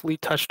briefly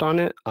touched on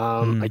it.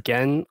 Mm.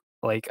 Again,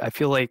 like I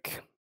feel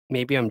like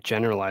maybe I'm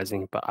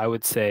generalizing, but I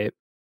would say,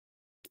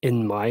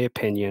 in my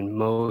opinion,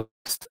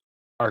 most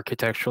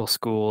architectural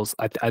schools,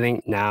 I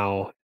think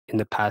now in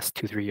the past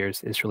 2, 3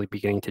 years, is really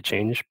beginning to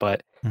change.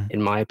 But Mm.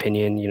 in my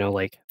opinion,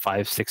 like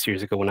 5, 6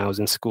 years ago when I was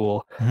in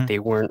school, Mhm. they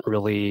weren't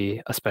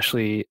really,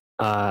 especially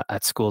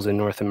at schools in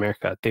North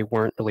America. They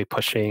weren't really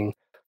pushing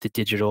the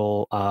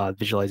digital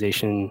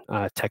visualization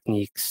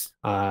techniques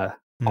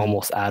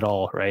almost at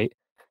all, right?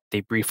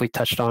 They briefly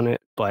touched on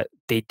it, but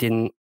they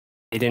didn't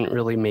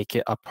really make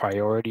it a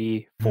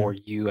priority for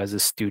you as a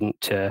student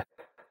to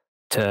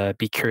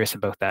be curious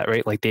about that,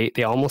 right? Like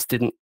they almost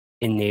didn't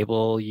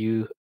enable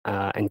you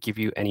and give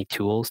you any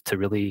tools to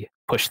really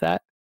push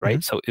that,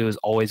 right? So it was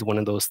always one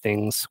of those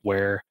things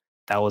where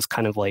that was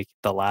kind of like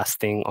the last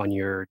thing on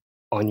your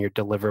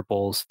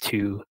deliverables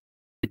to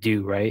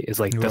do, right? Is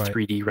like the Right.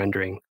 3D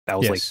rendering. That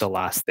was like Yes. the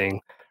last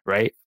thing,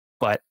 right?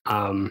 But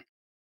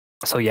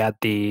so yeah,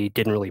 they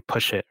didn't really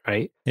push it,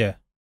 right? Yeah.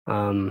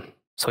 Um,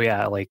 so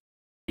yeah, like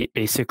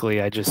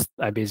basically I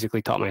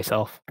basically taught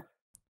myself.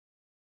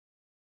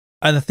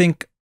 And I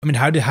think, I mean,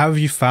 how have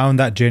you found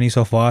that journey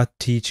so far,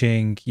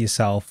 teaching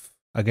yourself,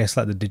 I guess,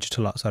 like the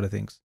digital art side of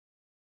things?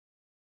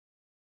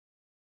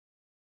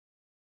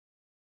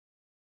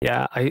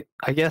 Yeah, I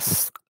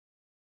guess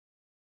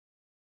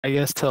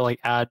to like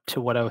add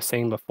to what I was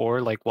saying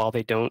before, like while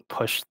they don't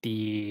push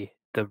the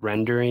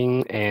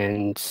rendering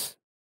and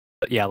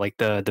yeah, like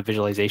the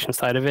visualization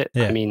side of it, I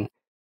Yeah. mean,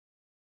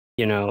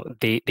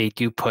 they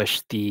do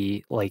push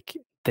the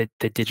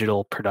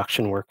digital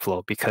production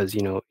workflow because,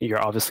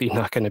 you're obviously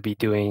not going to be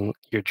doing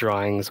your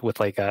drawings with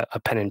like a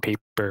pen and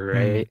paper,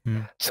 right?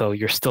 Mm-hmm. So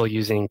you're still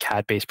using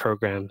CAD-based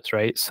programs,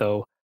 right?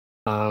 So,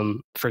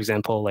 for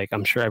example, like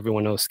I'm sure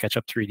everyone knows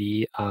SketchUp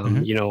 3D.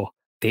 Mm-hmm.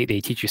 They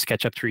teach you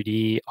SketchUp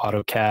 3D,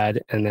 AutoCAD,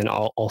 and then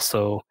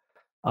also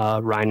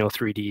Rhino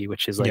 3D,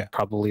 which is like Yeah.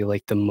 probably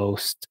like the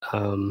most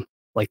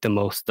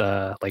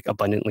like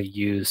abundantly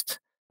used,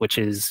 which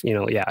is,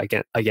 yeah,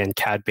 again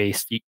CAD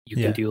based. You can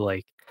Yeah. do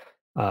like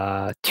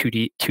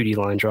 2D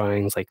line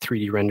drawings, like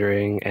 3D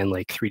rendering and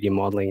like 3D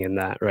modeling in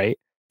that, right?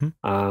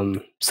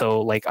 Mhm.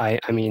 So like I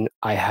mean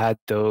I had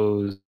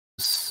those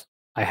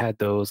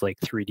like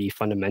 3D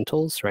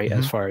fundamentals, right?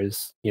 As Mhm. far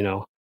as,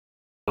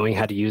 knowing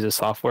how to use the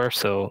software.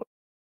 So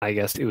I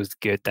guess it was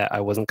good that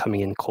I wasn't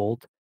coming in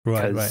cold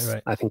Right, right, because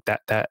right. I think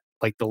that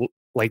like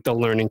the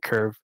learning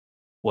curve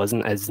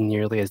wasn't as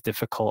nearly as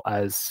difficult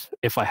as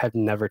if I had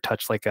never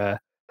touched like a,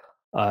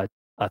 a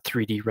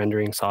 3D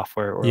rendering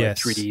software or like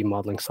Yes. 3D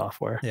modeling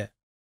software. Yeah.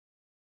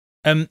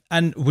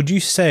 And would you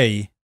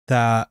say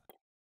that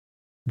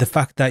the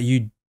fact that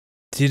you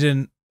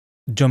didn't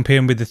jump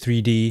in with the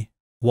 3D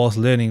whilst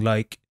learning,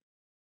 like,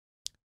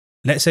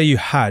 let's say you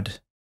had,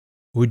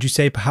 would you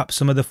say perhaps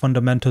some of the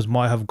fundamentals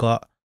might have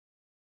got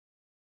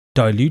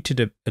diluted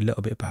a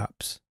little bit,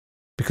 perhaps?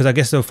 Because I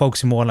guess they were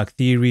focusing more on like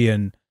theory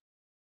and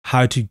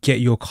how to get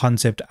your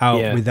concept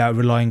out Yeah, without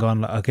relying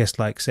on, like, I guess,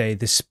 like, say,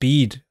 the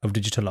speed of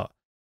digital art.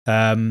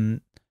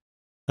 Um,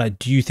 Like,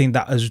 do you think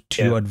that is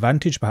to yeah, your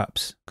advantage,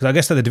 perhaps? Because I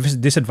guess that the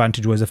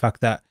disadvantage was the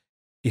fact that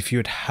if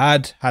you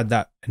had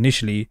that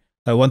initially,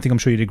 one thing I'm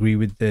sure you'd agree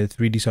with the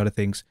 3D side of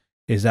things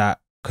is that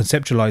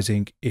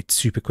conceptualizing it's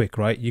super quick,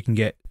 right? You can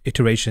get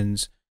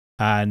iterations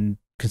and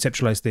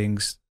conceptualize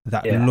things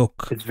that yeah.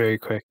 look It's very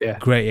quick. Yeah.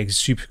 great, it's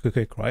super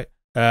quick, right?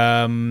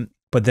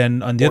 But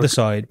then on the Or other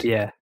side,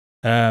 yeah,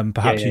 yeah,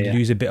 perhaps yeah, you'd yeah.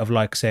 lose a bit of,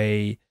 like,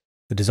 say,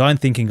 the design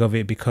thinking of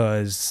it,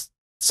 because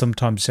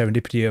sometimes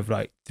serendipity of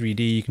like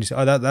 3D, you can just say,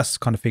 oh, that's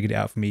kind of figured it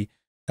out for me.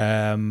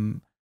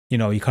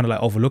 You kind of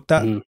like overlook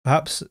that, Mhm.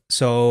 perhaps.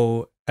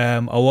 So I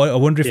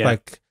wonder if, Yeah,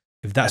 like,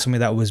 if that's yeah. something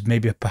that was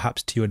maybe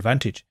perhaps to your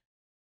advantage.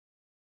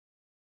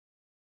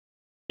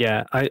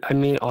 Yeah, I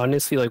mean,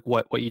 honestly, like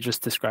what you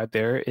just described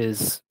there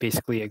is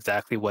basically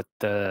exactly what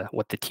the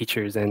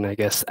teachers and I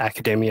guess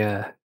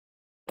academia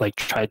like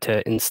tried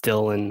to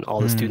instill in all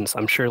the Mm, students.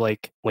 I'm sure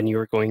like when you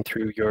were going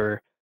through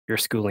your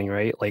schooling,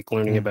 right? Like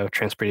learning mm, about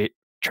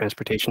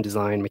transportation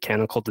design,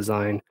 mechanical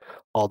design,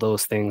 all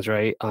those things,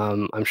 right?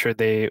 I'm sure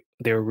they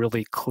were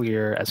really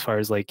clear as far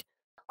as like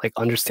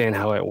understand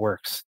how it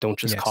works. Don't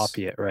just yes,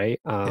 copy it, right?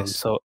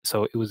 yes,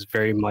 So it was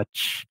very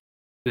much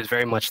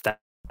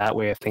that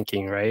way of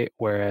thinking, right?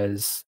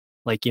 Whereas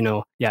like,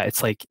 yeah,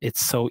 it's like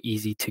it's so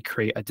easy to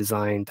create a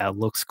design that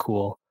looks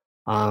cool.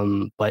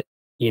 But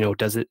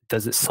does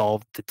it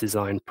solve the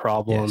design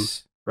problem,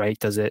 yes. right?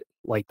 Does it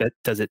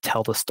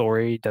tell the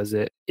story? Does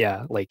it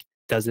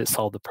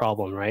solve the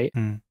problem, right?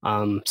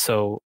 Mm,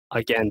 So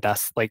again,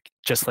 that's like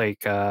just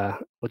like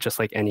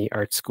any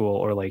art school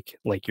or like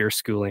your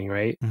schooling,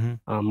 right?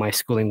 mm-hmm, My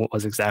schooling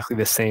was exactly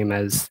the same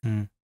as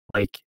mm,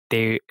 like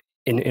they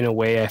in a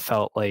way I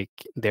felt like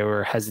they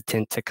were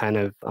hesitant to kind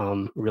of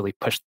really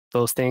push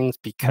those things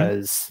mm-hmm,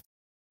 because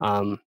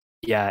um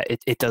yeah,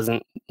 it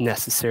doesn't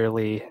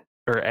necessarily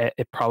or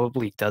it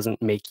probably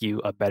doesn't make you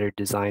a better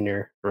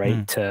designer, right?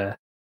 mm, To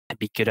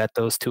be good at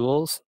those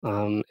tools.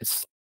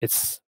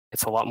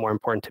 It's a lot more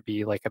important to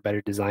be like a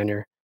better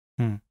designer.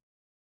 mm.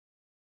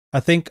 I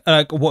think,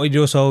 like, what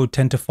you also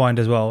tend to find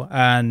as well,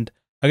 and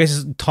I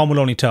guess time will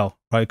only tell,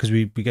 right? Because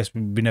we guess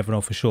we never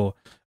know for sure.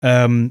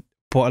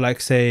 But like,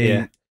 Yeah.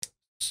 say,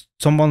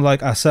 someone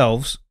like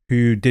ourselves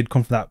who did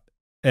come from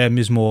that,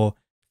 is more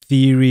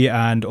theory,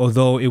 and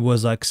although it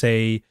was like,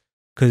 say,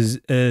 because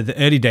the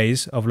early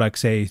days of, like,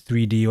 say,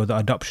 3D or the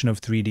adoption of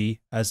 3D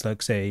as,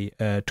 like, say,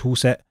 a tool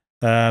set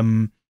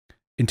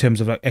in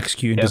terms of like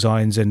executing Yeah.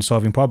 designs and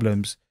solving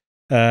problems.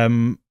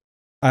 Um,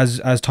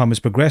 as time has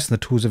progressed and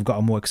the tools have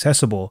gotten more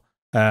accessible,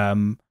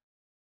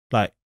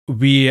 like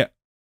we,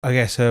 I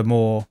guess, are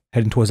more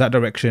heading towards that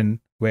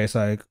direction where it's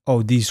like,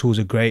 oh, these tools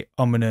are great.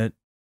 I'm gonna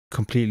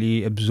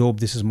completely absorb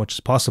this as much as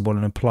possible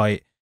and apply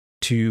it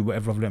to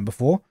whatever I've learned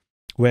before.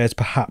 Whereas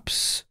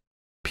perhaps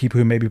people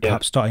who may be Yeah.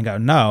 perhaps starting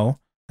out now,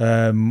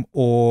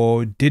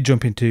 or did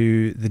jump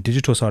into the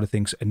digital side of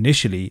things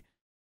initially,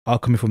 are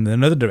coming from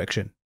another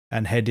direction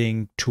and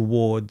heading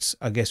towards,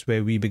 I guess,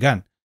 where we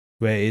began,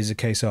 where it is a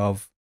case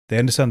of they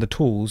understand the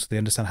tools, they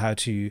understand how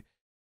to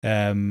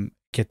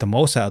get the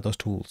most out of those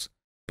tools,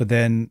 but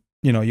then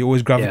you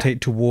always Yeah. gravitate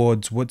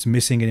towards what's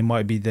missing, and it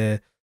might be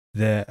the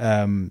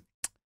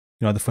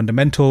the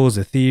fundamentals,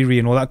 the theory,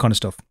 and all that kind of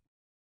stuff.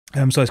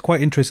 So it's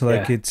quite interesting.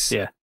 Like Yeah.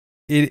 Yeah.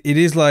 it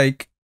is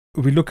like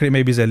we look at it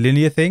maybe as a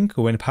linear thing,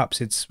 when perhaps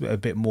it's a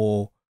bit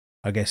more,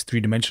 I guess,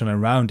 3-dimensional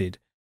and rounded,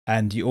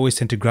 and you always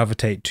tend to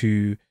gravitate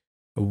to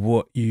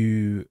what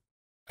you,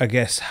 I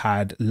guess,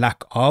 had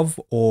lack of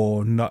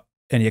or not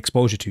any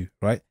exposure to,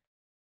 right?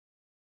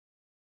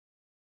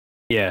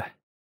 Yeah.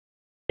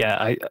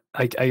 Yeah,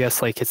 I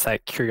guess like it's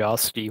that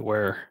curiosity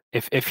where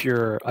if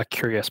you're a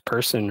curious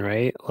person,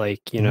 right? Like,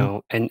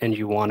 Mm-hmm. and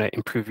you want to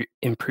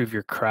improve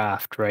your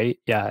craft, right?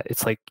 Yeah,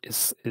 it's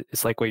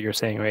like what you're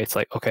saying, right? It's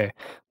like, okay,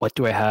 what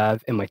do I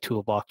have in my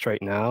toolbox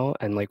right now?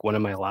 And like what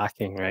am I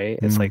lacking, right?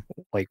 It's Mm,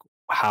 like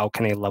how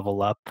can I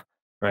level up,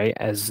 right?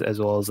 As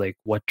well as like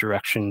what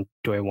direction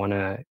do I want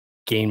to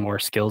gain more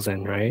skills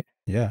in, right?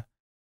 yeah.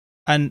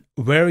 And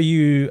where are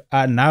you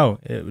at now,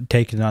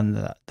 taking on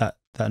that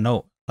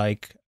note?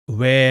 Like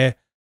where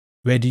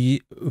do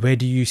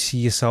you see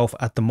yourself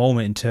at the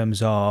moment in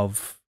terms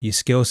of your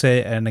skill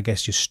set and I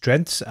guess your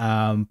strengths?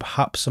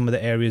 Perhaps some of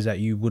the areas that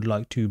you would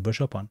like to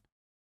brush up on.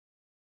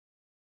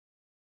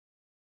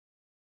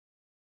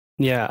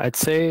 Yeah, I'd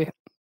say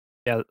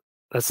yeah,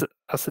 that's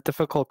a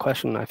difficult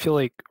question. I feel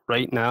like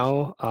right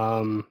now,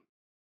 I've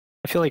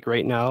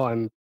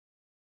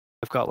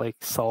got like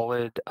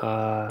solid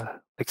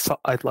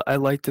I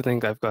like to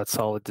think I've got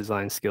solid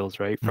design skills,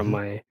 right?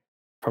 Mm-hmm.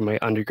 From my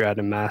undergrad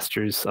and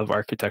masters of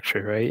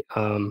architecture, right?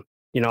 I'm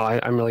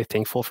really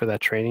thankful for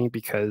that training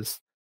because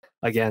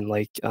again,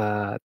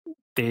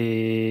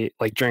 they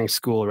like during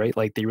school, right?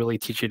 Like they really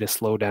teach you to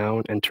slow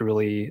down and to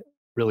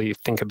really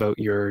think about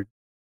your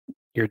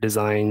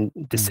design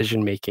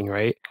decision making,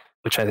 right?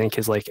 Which I think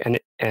is like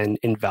an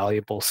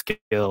invaluable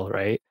skill,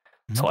 right?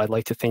 Mm-hmm. So I'd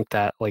like to think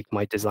that like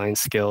my design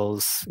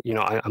skills,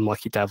 I'm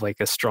lucky to have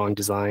like a strong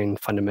design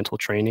fundamental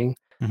training.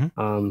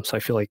 Mm-hmm. So I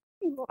feel like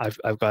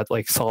I've got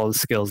like solid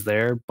skills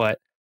there. But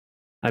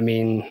I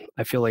mean,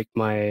 I feel like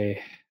my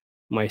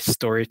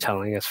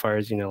storytelling as far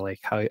as like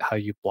how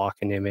you block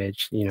an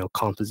image,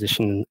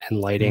 composition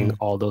and lighting, Mm-hmm.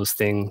 all those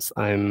things,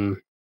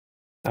 I'm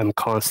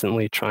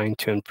constantly trying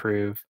to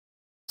improve.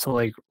 So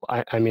like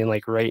I mean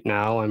like right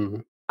now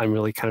I'm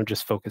really kind of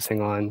just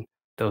focusing on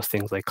those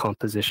things like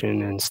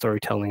composition and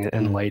storytelling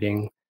and Mm-hmm.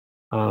 lighting.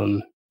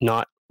 Um,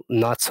 not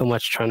not so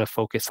much trying to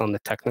focus on the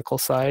technical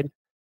side,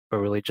 but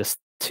really just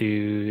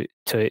to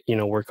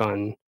work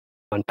on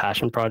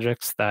passion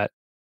projects that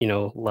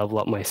level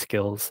up my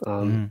skills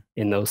Mm-hmm.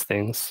 in those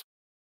things.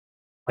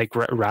 Like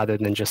rather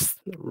than just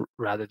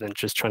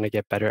trying to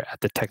get better at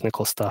the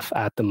technical stuff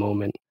at the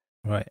moment.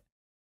 Right.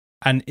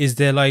 And is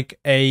there like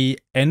a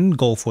end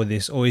goal for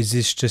this, or is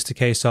this just a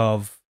case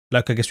of,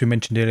 like I guess we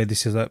mentioned earlier,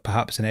 this is like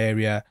perhaps an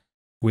area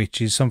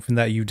which is something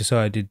that you've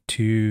decided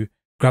to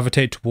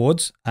gravitate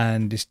towards,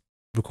 and it's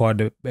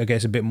required, I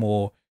guess, a bit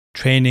more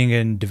training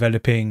and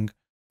developing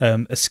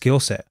a skill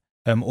set,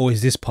 or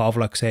is this part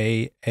of, like,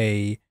 say,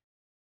 a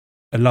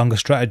longer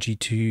strategy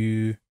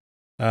to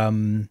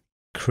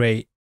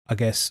create, I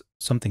guess,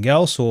 something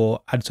else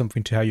or add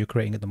something to how you're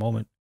creating at the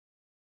moment?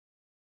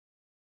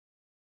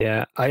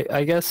 Yeah,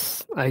 I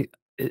guess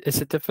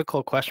it's a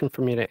difficult question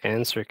for me to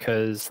answer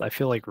because I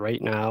feel like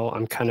right now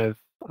I'm kind of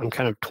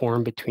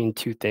torn between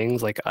two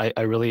things. Like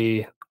I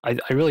really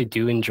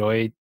do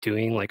enjoy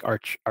doing like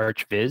arch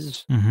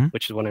viz, Mm-hmm.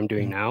 which is what I'm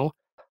doing now.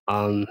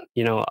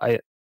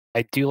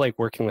 I do like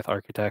working with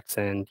architects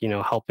and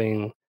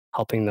helping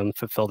them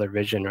fulfill their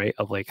vision, right?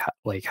 Of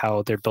like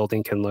how their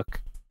building can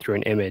look through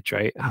an image,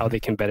 right? How Mm-hmm. they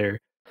can better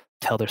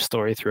tell their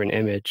story through an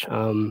image.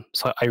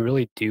 So I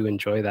really do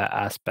enjoy that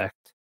aspect.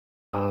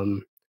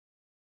 um,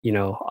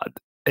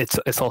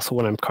 it's also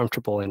what I'm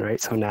comfortable in,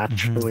 right? So Mm-hmm.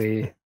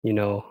 naturally,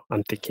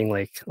 I'm thinking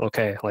like,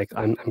 okay, like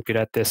I'm good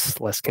at this.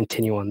 Let's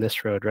continue on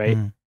this road, right?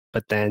 Mm-hmm.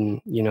 But then,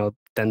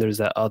 then there's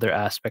that other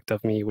aspect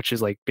of me, which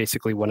is like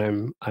basically what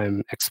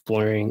I'm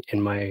exploring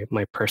in my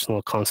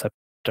personal concept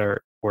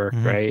art work,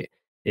 Mm-hmm. right?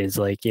 Is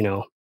like,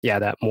 yeah,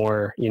 that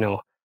more,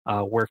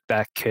 work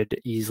that could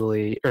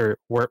easily or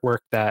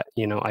work that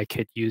I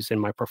could use in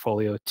my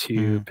portfolio to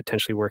Mm-hmm.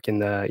 potentially work in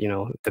the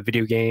the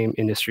video game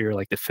industry or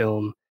like the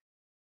film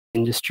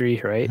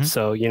industry, right?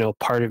 Mm-hmm. So,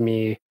 part of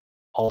me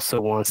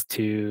also wants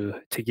to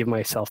give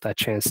myself that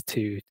chance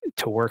to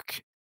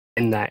work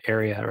in that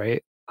area,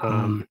 right?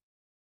 Mm-hmm.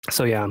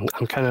 So yeah,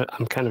 I'm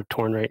kind of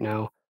torn right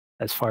now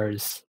as far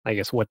as I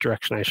guess what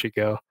direction I should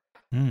go.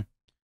 Mm.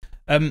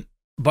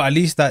 But at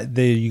least that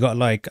you got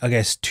like, I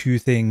guess, two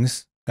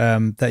things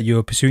that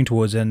you're pursuing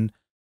towards, and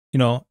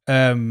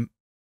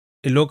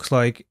it looks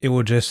like it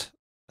will just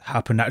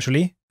happen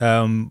naturally,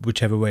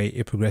 whichever way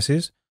it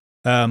progresses.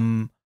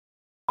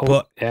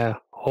 But Yeah,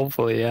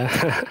 hopefully,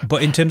 yeah.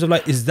 but in terms of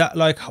like, is that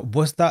like,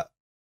 what's that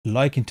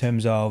like in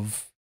terms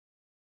of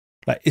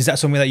like, is that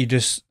something that you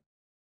just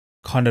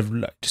kind of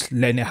like just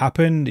letting it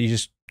happen? You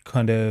just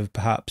kind of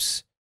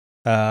perhaps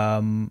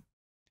a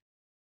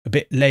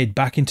bit laid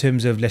back in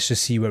terms of let's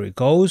just see where it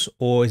goes,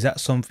 or is that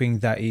something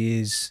that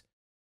is,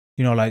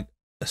 like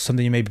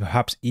something you may be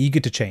perhaps eager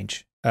to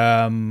change?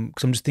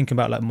 Because I'm just thinking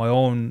about like my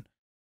own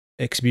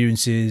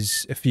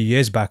experiences a few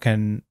years back,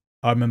 and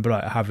I remember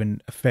like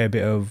having a fair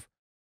bit of,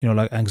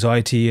 like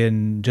anxiety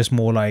and just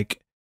more like,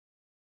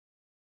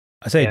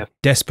 I say Yeah.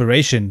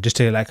 desperation just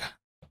to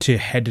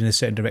head in a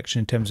certain direction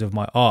in terms of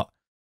my art.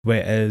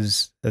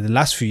 Whereas the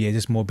last few years,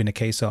 it's more been a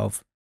case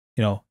of,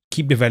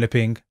 keep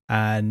developing,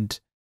 and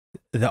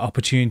the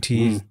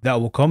opportunities that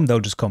will come, they'll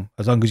just come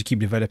as long as you keep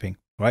developing,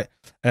 right?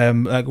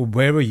 Like,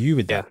 where are you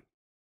with that?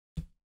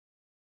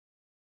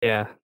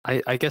 Yeah.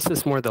 I guess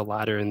it's more the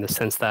latter, in the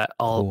sense that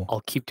Cool.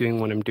 I'll keep doing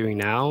what I'm doing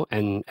now,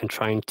 and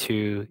trying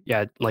to,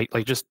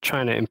 like just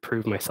trying to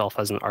improve myself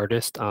as an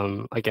artist.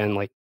 Again,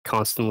 like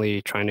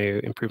constantly trying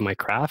to improve my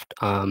craft.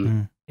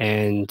 And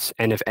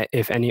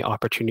if any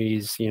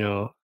opportunities,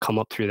 come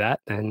up through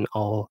that, then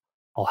I'll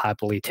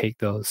happily take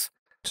those.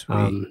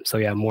 Sweet. So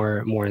yeah,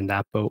 more in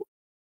that boat.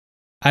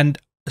 And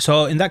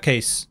so in that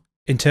case,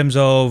 in terms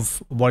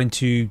of wanting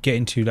to get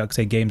into, like,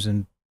 say, games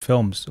and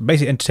films,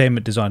 basically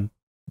entertainment design,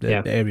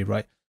 the area,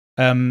 right?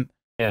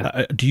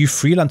 Do you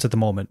freelance at the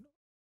moment?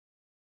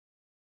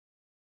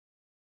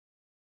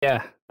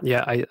 Yeah,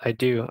 I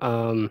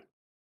do.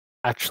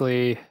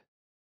 Actually,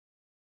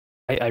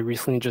 I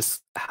recently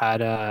just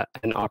had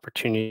an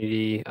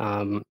opportunity.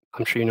 I'm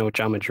sure you know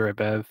Jama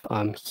Jurabev.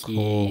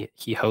 Cool.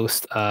 He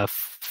hosts a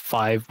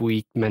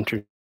 5-week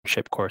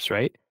mentorship course,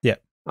 right? Yeah.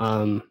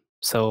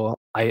 So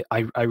I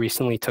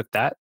recently took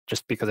that,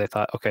 just because I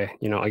thought, okay,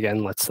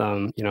 again, let's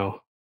I'm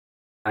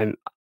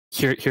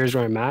here's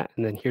where I'm at,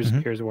 and then here's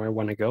where I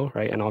want to go,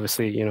 right? And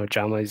obviously,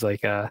 Jama is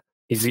like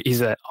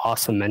he's an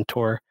awesome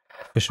mentor,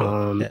 For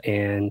sure.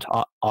 and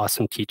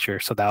awesome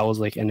teacher. So that was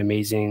like an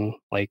amazing,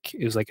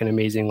 it was like an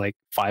amazing, like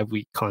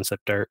 5-week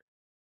concept art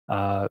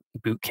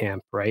boot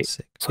camp, right?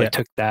 Sick. So I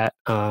took that.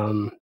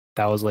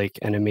 That was like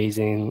an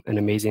amazing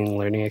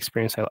learning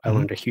experience. I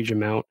learned a huge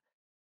amount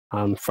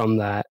from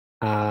that.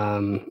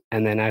 And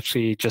then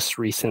actually just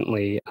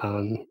recently,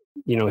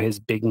 his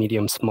big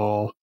medium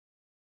small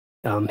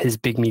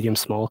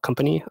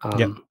company,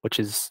 which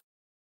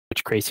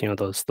creates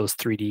those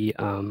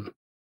 3D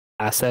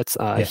assets.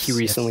 He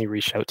recently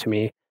reached out to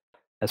me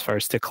as far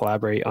as to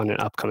collaborate on an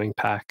upcoming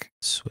pack.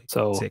 Sweet.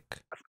 So Sick.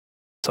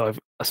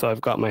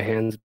 I've got my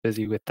hands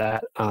busy with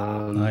that,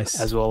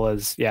 Nice. as well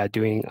as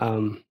doing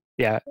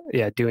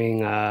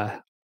doing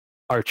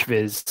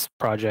ArchViz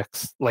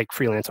projects, like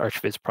freelance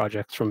ArchViz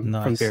projects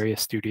from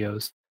various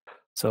studios.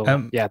 So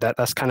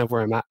that's kind of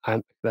where I'm at.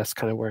 That's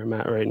kind of where I'm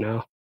at right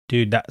now.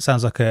 Dude, that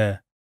sounds like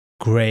a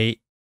great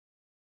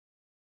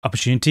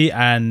opportunity,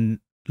 and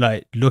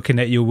like looking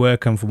at your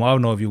work, and from what I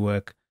know of your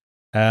work,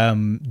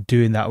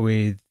 doing that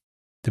with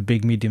the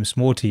big, medium,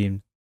 small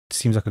team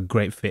seems like a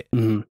great fit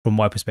from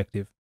my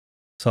perspective.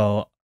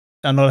 So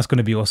I know that's going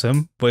to be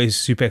awesome, but it's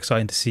super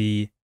exciting to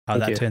see how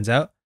that turns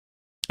out.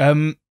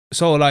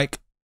 So like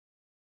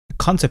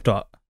concept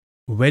art,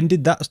 when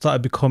did that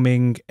start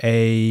becoming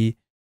a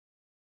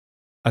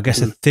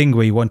thing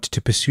where you wanted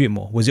to pursue it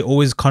more? Was it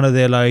always kind of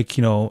there, like,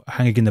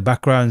 hanging in the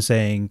background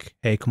saying,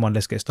 hey, come on,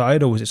 let's get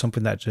started? Or was it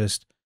something that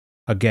just,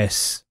 I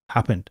guess,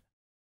 happened?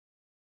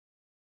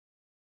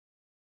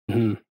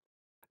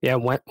 Yeah,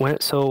 when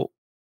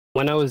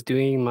I was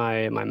doing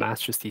my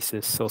master's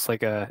thesis, so it's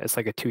like a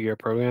 2-year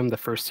program. The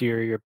first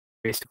year you're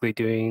basically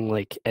doing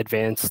like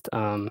advanced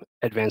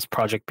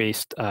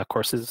project-based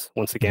courses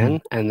once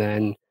again, and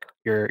then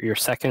your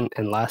second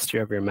and last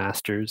year of your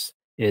master's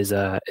is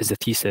a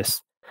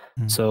thesis.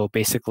 So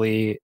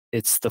basically,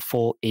 it's the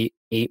full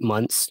eight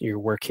months you're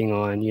working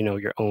on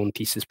your own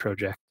thesis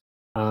project.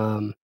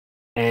 And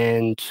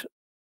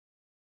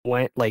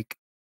when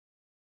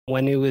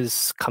it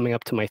was coming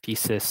up to my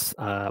thesis,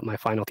 my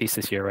final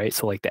thesis year, right?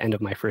 So like the end of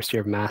my first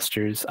year of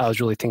master's, I was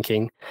really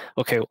thinking,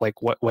 okay,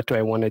 like what do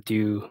I want to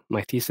do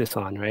my thesis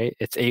on, right?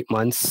 It's 8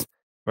 months,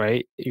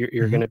 right?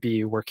 You're going to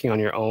be working on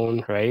your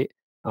own, right?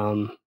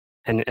 And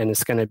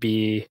it's going to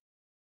be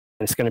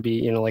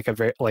like a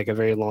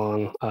very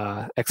long,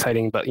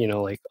 exciting, but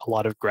like a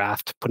lot of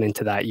graft put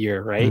into that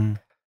year, right?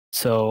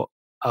 So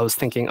I was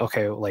thinking,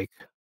 okay,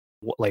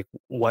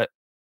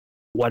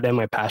 what am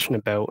I passionate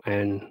about,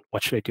 and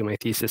what should I do my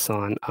thesis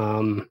on?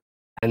 And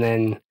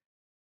then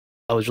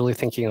I was really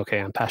thinking, okay,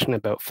 I'm passionate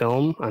about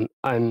film.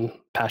 I'm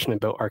passionate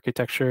about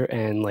architecture,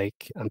 and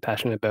like I'm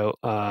passionate about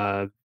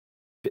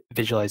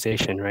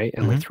visualization, right?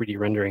 And like 3D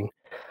rendering.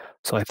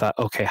 So I thought,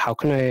 okay, how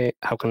can I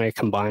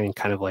combine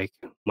kind of like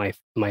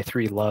my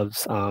three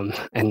loves,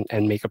 and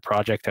make a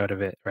project out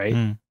of it, right?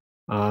 Mm.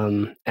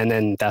 And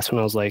then that's when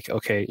I was like,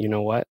 okay, you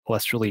know what?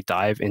 Let's really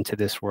dive into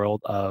this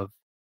world of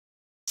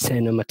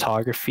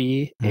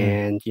cinematography Mm.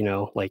 and,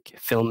 like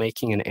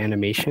filmmaking and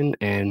animation,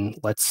 and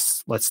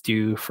let's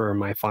do for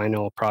my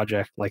final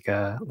project like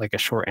a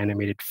short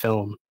animated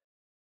film,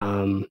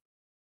 um,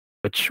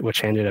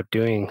 which I ended up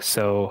doing.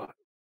 So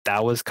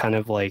that was kind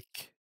of like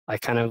I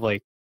kind of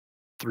like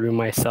threw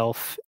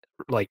myself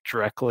like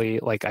directly,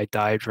 like I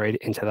dived right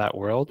into that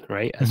world,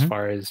 right? As Mm-hmm.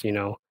 far as,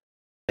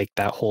 like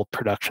that whole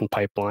production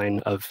pipeline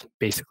of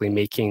basically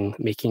making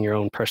your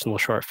own personal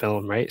short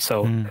film, right?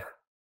 So, Mm.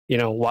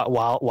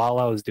 while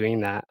I was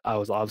doing that, I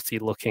was obviously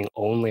looking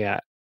only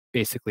at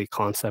basically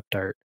concept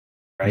art,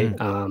 right?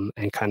 Mm.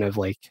 And kind of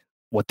like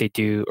what they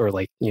do, or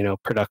like,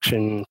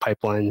 production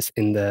pipelines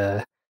in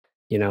the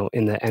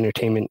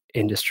entertainment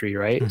industry,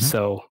 right? Mm-hmm.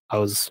 So I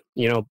was,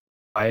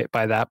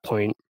 by that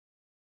point,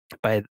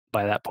 by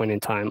that point in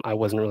time, I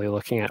wasn't really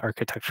looking at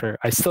architecture.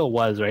 I still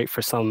was, right,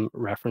 for some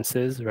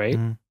references, right?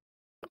 Mm.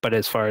 But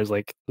as far as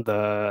like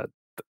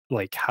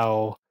like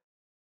how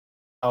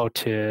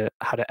to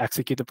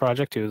execute the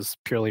project, it was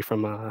purely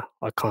from a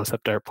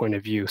concept art point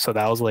of view. So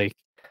that was like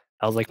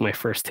my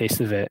first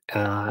taste of it,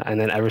 and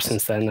then ever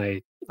since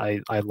then,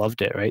 I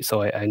loved it, right?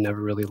 So I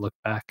never really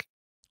looked back.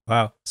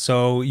 Wow.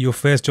 So your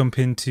first jump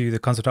into the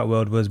concept art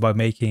world was by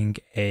making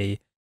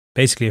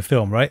basically a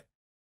film, right?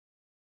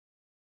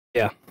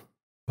 Yeah,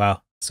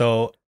 Wow.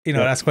 So, yeah,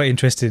 that's quite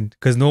interesting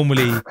because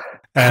normally,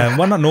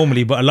 well, not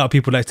normally, but a lot of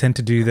people like tend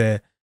to do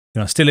their,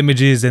 still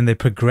images and they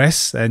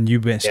progress, and you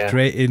went yeah,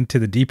 straight into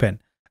the deep end.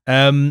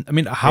 I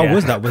mean, how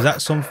was yeah. that? Was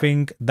that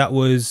something that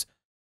was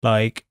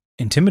like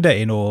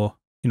intimidating, or,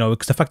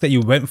 because the fact that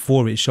you went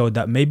for it showed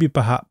that maybe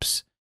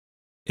perhaps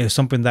it was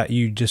something that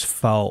you just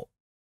felt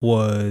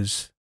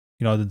was,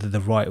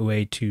 the right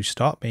way to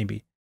start,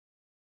 maybe.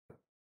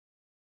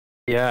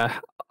 Yeah,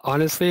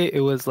 honestly,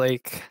 it was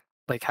like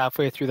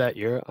halfway through that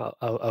year, I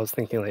was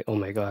thinking like, oh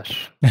my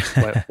gosh,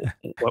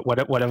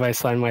 what what have I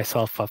signed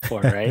myself up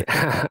for, right?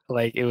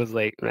 Like it was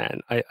like,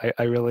 man,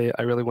 I really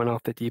went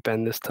off the deep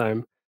end this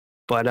time.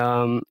 But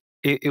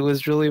it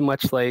was really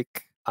much like,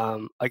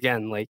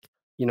 again, like,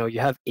 you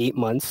have 8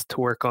 months to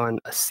work on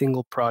a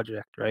single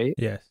project, right?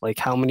 Yes. Like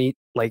how many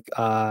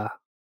and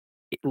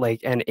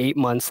 8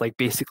 months, like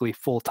basically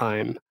full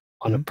time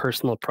on a Mm-hmm.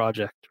 personal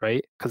project,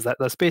 right? Because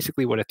that's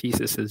basically what a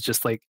thesis is,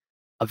 just like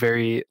a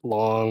very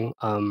long,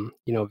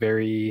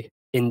 very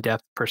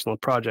in-depth personal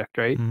project,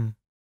 right? Mm.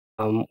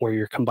 Where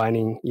you're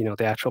combining,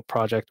 the actual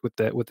project with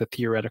the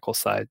theoretical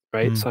side,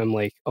 right? Mm. So I'm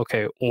like,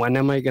 okay, when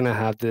am I gonna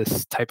have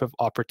this type of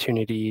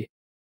opportunity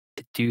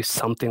to do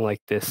something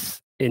like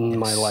this in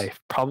my Yes. life?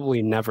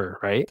 Probably never,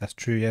 right? That's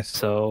true. Yes.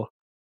 So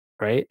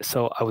right?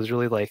 So I was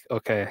really like,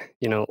 okay,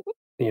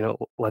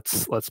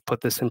 let's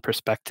put this in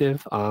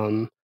perspective,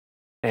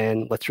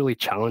 and let's really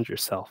challenge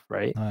yourself,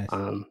 right? Nice.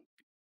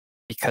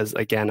 Because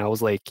again, I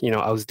was like,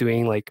 I was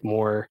doing like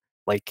more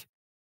like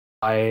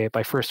by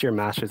first year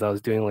masters, I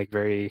was doing like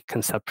very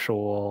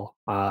conceptual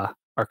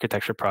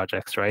architecture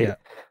projects, right? Yeah.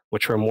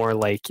 Which were more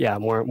like, yeah,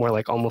 more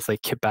like almost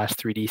like kit bash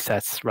 3D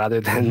sets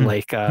rather than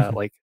Mhm.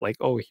 like,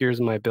 oh, here's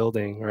my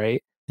building,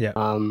 right? Yeah.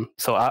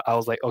 So I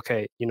was like,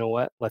 okay, you know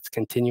what? Let's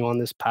continue on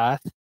this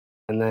path,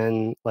 and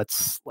then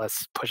let's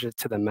push it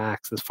to the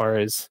max as far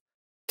as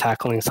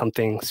tackling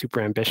something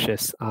super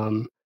ambitious,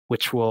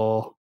 which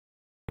will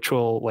which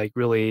will like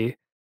really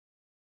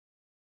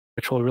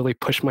which will really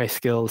push my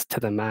skills to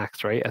the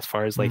max, right? As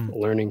far as like Mm.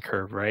 learning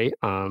curve, right?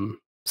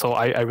 So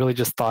I really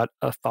just thought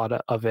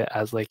of it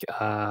as like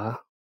a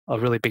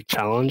really big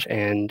challenge,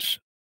 and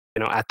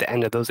at the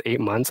end of those 8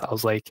 months, I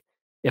was like,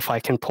 if I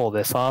can pull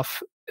this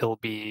off, it'll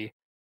be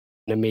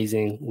an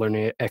amazing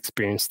learning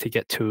experience to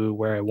get to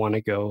where I want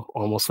to go,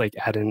 almost like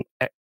at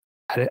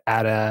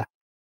a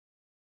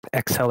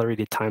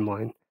accelerated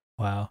timeline.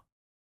 Wow.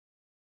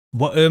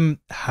 What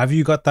have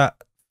you got that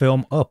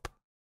film up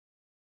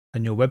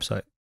on your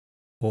website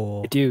I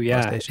or do,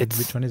 yeah. ArtStation?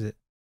 Which one is it?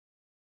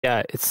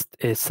 It's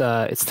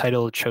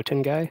titled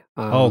Choten Guy.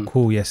 Oh,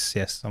 cool. Yes,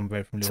 yes. I'm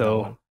very familiar with that So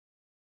one.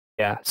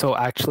 Yeah, so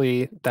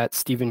actually that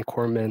Stephen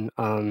Corman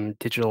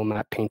digital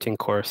map painting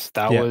course,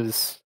 that Yeah.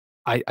 was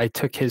I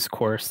took his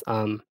course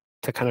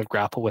to kind of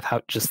grapple with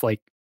how just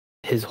like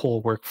his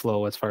whole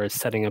workflow as far as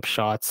setting up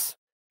shots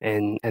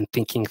and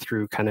thinking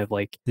through kind of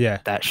like Yeah.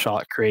 that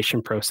shot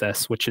creation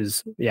process, which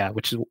is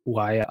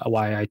why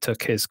I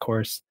took his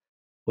course,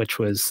 which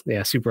was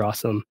super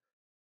awesome.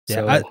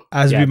 Yeah. So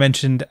As we yeah,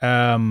 mentioned,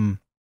 when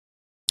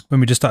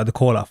we just started the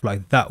call off,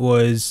 like that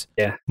was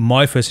yeah,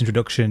 my first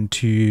introduction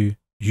to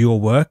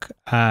your work.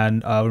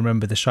 And I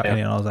remember the shot yeah, in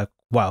it and I was like,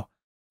 wow.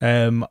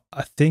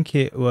 I think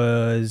it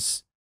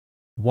was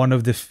one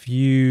of the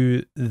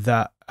few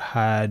that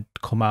had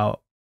come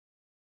out,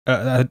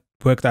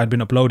 work that had been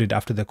uploaded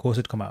after the course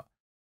had come out.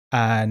 oh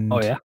And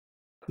yeah,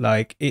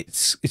 like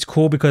it's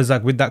cool because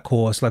like with that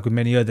course, like with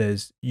many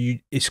others,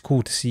 it's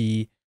cool to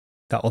see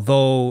that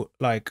although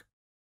like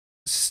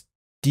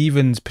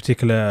Steven's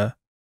particular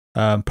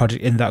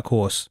project in that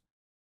course,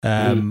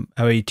 mhm,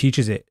 how he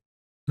teaches it,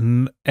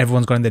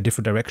 everyone's gone in their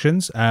different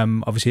directions.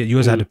 Obviously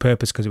yours had a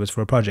purpose because it was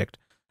for a project.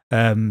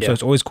 So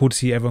it's always cool to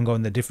see everyone go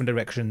in their different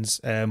directions,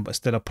 but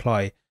still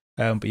apply.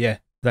 But yeah,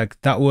 like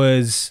I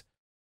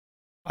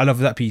love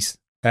that piece.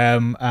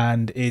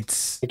 And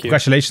it's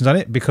congratulations on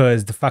it,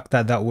 because the fact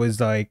that that was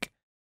like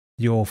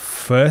your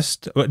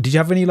first, did you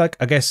have any like,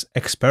 I guess,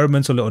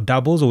 experiments or little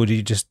dabbles, or did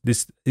you just,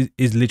 this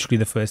is literally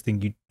the first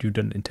thing you've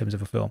done in terms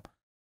of a film?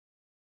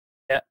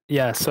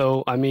 Yeah.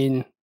 So I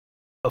mean,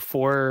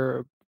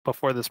 before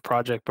this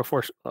project,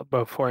 before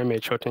I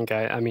made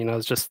Shotengai, I mean, I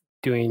was just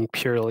doing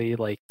purely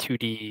like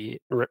 2D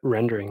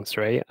renderings,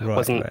 right? I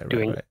wasn't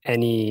doing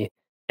any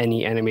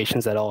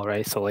animations at all,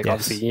 right? So like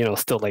obviously, you know,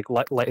 still like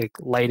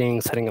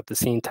lighting, setting up the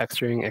scene,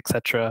 texturing,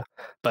 etc.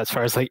 But as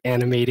far as like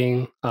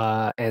animating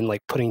and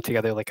like putting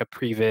together like a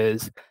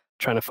previs,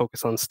 trying to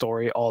focus on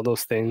story, all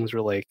those things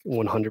were like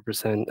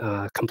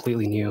 100%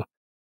 completely new.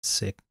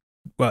 Sick.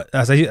 Well,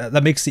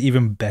 that makes it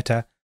even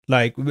better.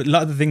 Like a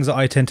lot of the things that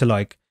I tend to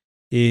like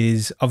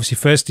is obviously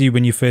firstly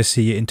when you first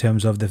see it in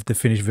terms of the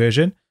finished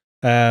version,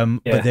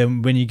 but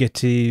then when you get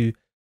to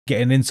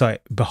get an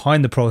insight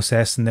behind the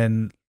process, and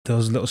then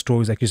those little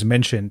stories like you just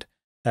mentioned,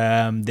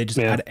 they just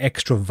add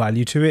extra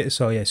value to it.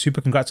 So yeah,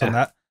 super congrats on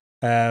that.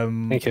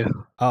 Thank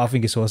you. I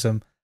think it's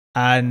awesome.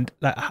 And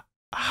like,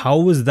 how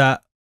was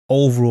that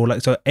overall?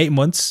 Like, so 8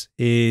 months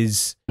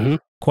is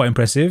quite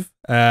impressive.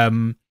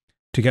 To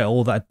get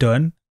all that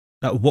done.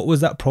 Like, what was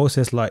that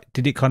process like?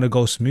 Did it kind of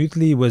go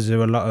smoothly? Was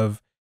there a lot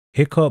of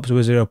hiccups?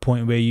 Was there a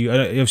point where you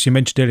obviously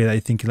mentioned earlier that you're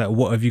thinking like,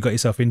 what have you got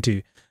yourself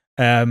into?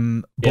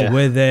 But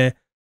were there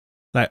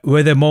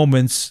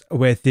moments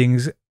where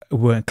things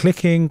weren't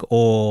clicking,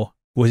 or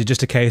was it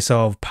just a case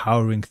of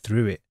powering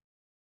through it?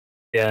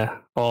 Yeah.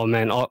 Oh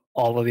man, all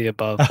of the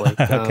above. Like,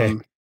 okay.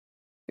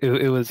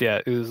 It was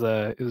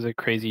a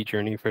crazy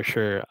journey for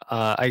sure.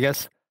 I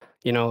guess,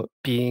 you know,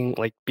 being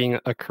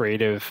a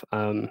creative,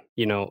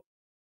 you know,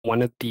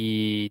 one of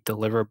the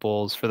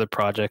deliverables for the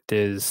project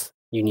is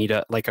you need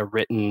a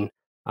written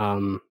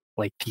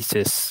like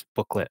thesis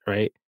booklet,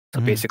 right? So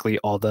basically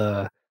all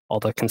the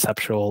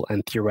conceptual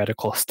and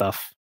theoretical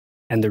stuff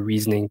and the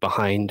reasoning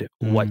behind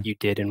what you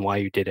did and why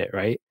you did it,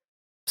 right?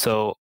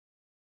 So,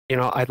 you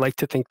know, I'd like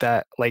to think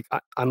that like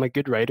I'm a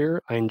good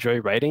writer. I enjoy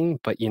writing,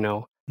 but you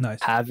know,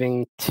 nice.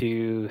 having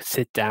to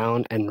sit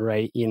down and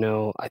write, you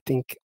know, I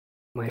think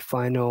my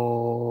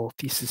final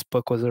thesis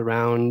book was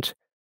around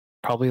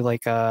probably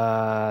like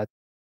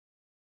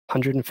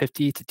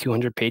 150 to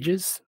 200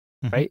 pages,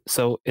 right?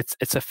 So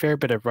it's a fair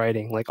bit of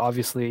writing. Like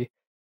obviously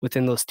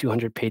within those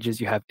 200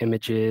 pages you have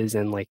images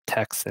and like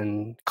text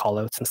and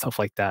callouts and stuff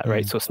like that,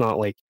 right? So it's not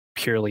like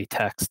purely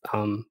text,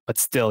 but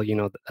still, you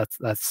know,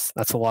 that's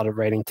a lot of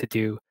writing to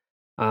do.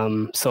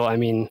 So I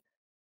mean,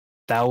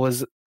 that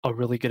was a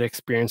really good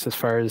experience as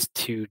far as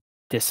to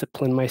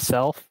discipline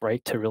myself,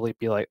 right? To really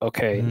be like,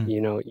 okay,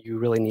 you know, you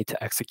really need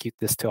to execute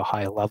this to a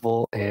high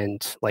level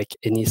and like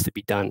it needs to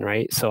be done,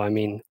 right? So I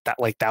mean, that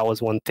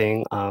was one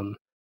thing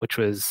which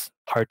was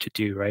hard to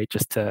do, right?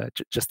 Just to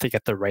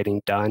get the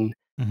writing done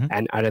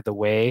and out of the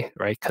way,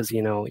 right? Because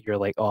you know, you're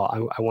like, oh,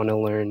 I want to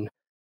learn,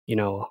 you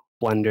know,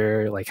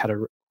 Blender, like how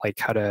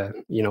to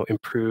you know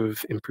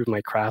improve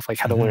my craft, like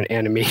how to learn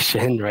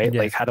animation, right?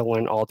 Like how to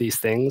learn all these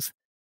things,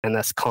 and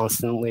that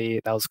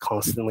was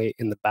constantly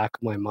in the back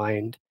of my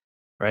mind,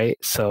 right?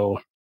 So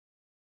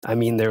I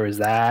mean, there was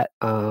that.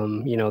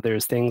 You know,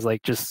 there's things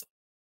like just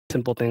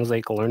simple things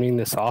like learning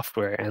the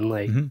software and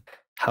like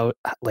how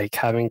like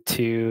having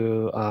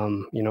to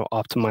you know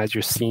optimize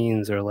your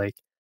scenes, or like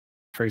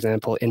for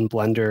example in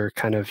Blender,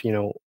 kind of you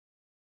know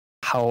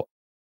how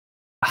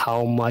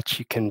much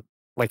you can,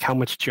 like how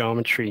much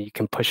geometry you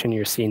can push in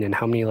your scene and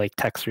how many like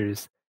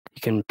textures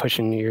you can push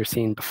into your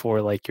scene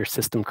before like your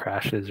system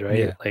crashes,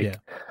 right? Like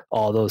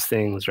all those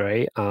things,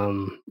 right?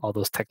 All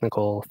those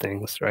technical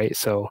things, right?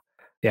 So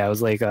yeah, it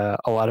was like a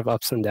lot of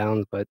ups and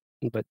downs, but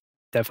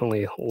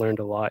definitely learned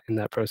a lot in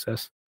that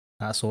process.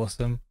 That's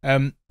awesome.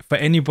 For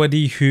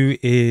anybody who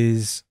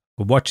is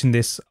watching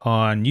this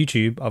on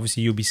YouTube,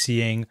 obviously you'll be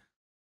seeing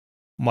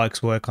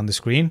Mike's work on the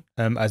screen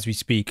as we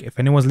speak. If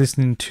anyone's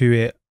listening to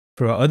it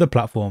for our other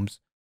platforms,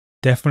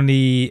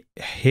 definitely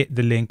hit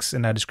the links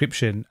in our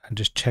description and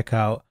just check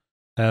out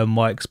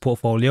Mike's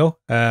portfolio,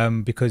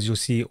 because you'll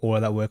see all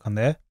of that work on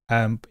there.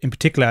 In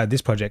particular,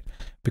 this project,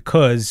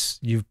 because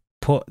you've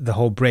put the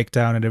whole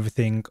breakdown and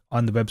everything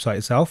on the website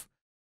itself.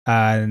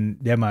 And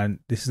yeah, man,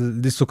 this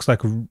looks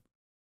like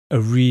a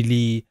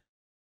really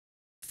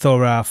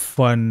thorough,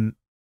 fun,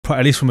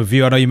 at least from a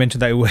view. I know you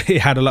mentioned that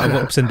it had a lot of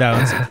ups and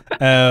downs.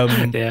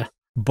 Yeah.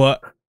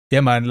 But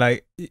yeah, man,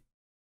 like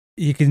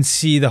you can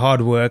see the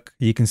hard work,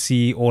 you can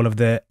see all of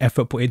the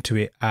effort put into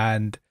it,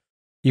 and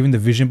even the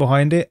vision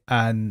behind it.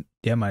 And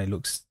yeah, man, it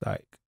looks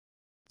like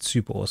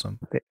super awesome.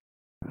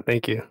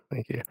 Thank you.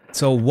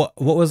 So what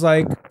was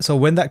like? So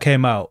when that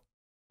came out,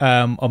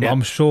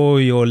 I'm sure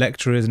your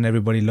lecturers and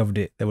everybody loved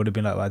it. They would have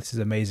been like, "Wow, this is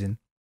amazing."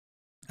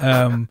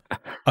 I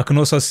can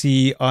also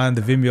see on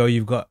the Vimeo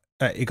you've got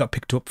it got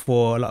picked up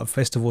for a lot of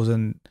festivals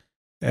and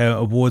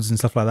awards and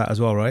stuff like that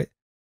as well, right?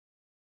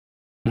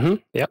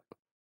 Yep.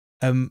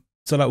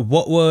 So like,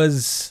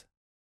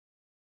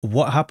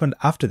 what happened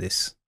after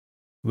this?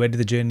 Where did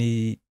the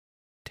journey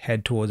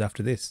head towards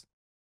after this?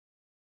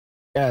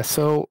 Yeah,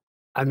 so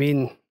I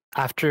mean,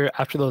 after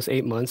those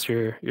 8 months,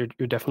 you're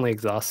definitely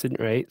exhausted,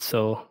 right?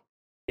 So,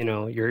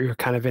 you're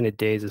kind of in a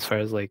daze as far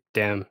as like,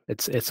 damn,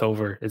 it's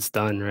over, it's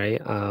done, right?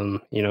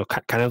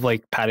 Kind of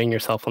like patting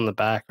yourself on the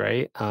back,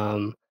 right?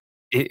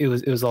 It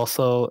was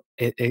also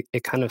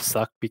it kind of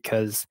sucked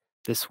because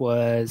this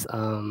was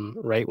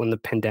right when the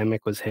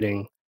pandemic was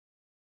hitting,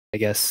 I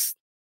guess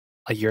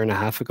a year and a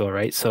half ago,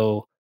 right?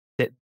 So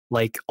it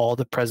like all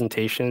the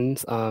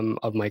presentations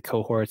of my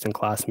cohorts and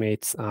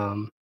classmates,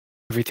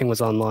 everything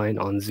was online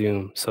on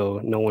Zoom, so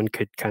no one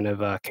could kind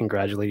of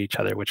congratulate each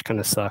other, which kind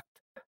of sucked.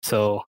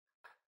 So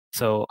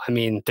so I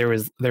mean, there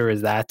was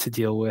that to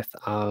deal with.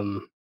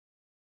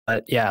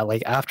 But yeah,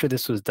 like after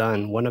this was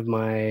done, one of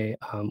my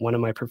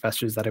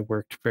professors that I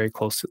worked very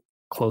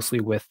closely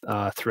with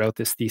throughout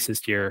this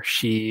thesis year,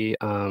 she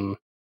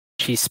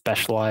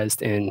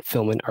specialized in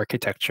film and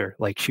architecture.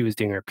 Like she was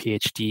doing her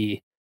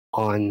PhD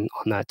on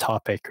that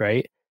topic,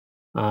 right?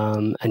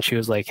 And she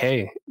was like,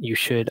 "Hey, you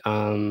should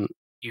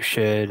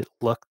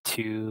look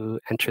to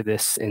enter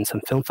this in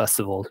some film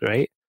festivals,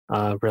 right?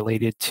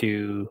 Related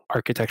to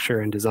architecture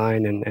and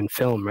design and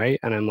film, right?"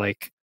 And I'm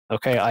like,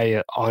 "Okay,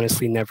 I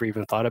honestly never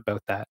even thought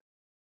about that."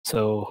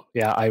 So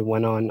yeah,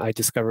 I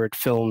discovered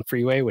Film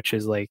Freeway, which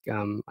is like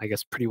I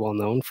guess pretty well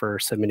known for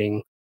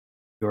submitting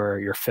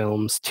your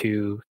films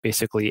to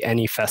basically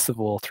any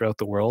festival throughout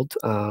the world.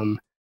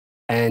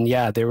 And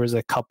yeah, there's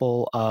a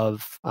couple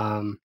of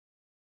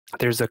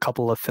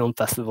film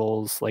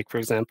festivals, like for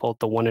example,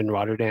 the one in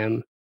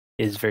Rotterdam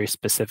is very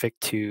specific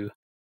to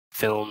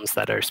films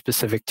that are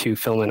specific to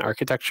film and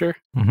architecture.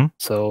 Mm-hmm.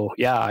 So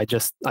yeah, I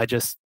just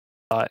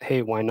thought,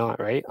 hey, why not,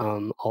 right?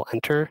 I'll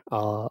enter.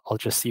 I'll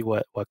just see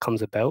what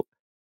comes about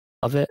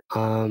of it.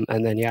 And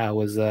then yeah, I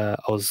was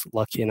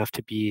lucky enough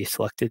to be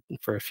selected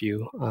for a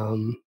few.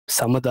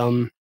 Some of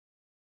them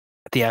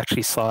they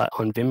actually saw it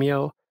on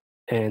Vimeo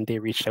and they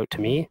reached out to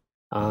me.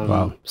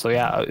 Wow. So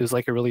yeah, it was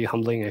like a really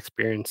humbling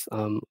experience.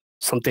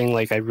 Something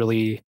like I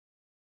really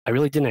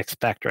didn't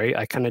expect, right?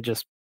 I kind of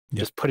just Yeah.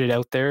 just put it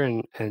out there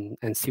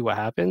and see what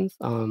happens.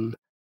 And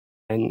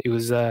it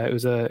was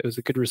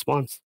a good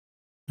response.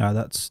 Now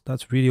that's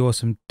really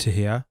awesome to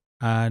hear,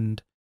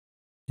 and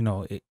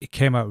it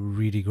came out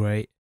really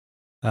great.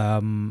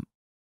 Um,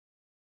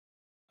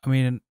 I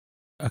mean,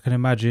 I can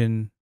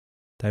imagine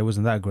that it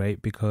wasn't that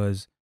great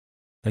because,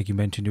 like you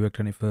mentioned, you worked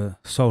on it for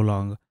so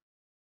long,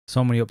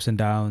 so many ups and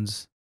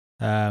downs,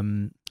 so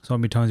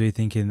many times where you're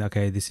thinking,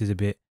 okay, it's a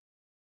bit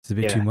too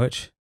Yeah,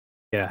 much.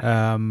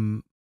 yeah.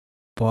 Um,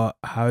 but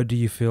how do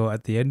you feel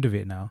at the end of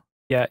it now?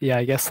 Yeah, yeah,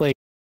 I guess like,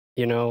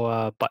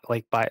 but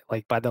like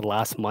by the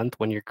last month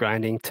when you're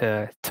grinding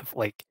to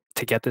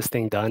get this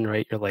thing done,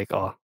 right? You're like,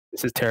 oh,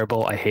 this is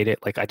terrible. I hate it.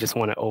 Like I just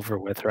want it over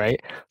with, right?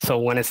 So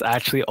when it's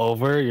actually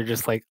over, you're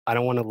just like, I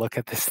don't want to look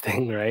at this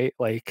thing, right?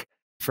 Like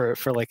for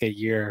like a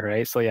year,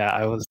 right? So yeah,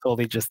 I was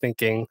totally just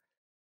thinking,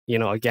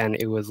 again,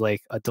 it was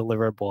like a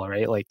deliverable,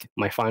 right? Like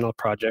my final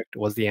project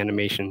was the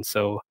animation.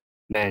 So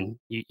man,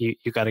 you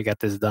got to get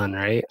this done,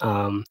 right?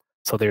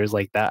 So there's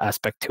like that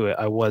aspect to it.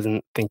 I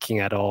wasn't thinking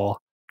at all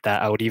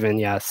that I would even,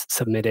 yes,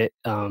 submit it.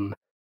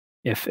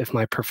 If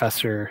my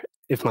professor,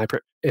 if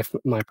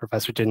my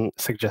professor didn't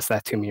suggest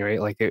that to me, right?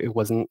 Like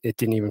it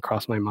didn't even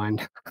cross my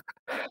mind.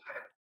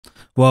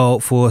 Well,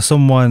 for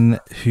someone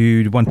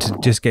who wanted to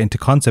just get into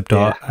concept Yeah.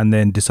 art and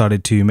then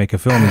decided to make a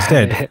film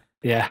instead,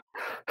 Yeah.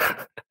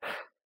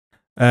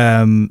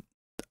 um,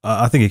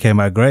 I think it came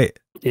out great.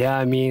 Yeah,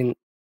 I mean,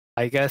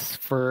 I guess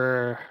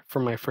for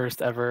my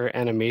first ever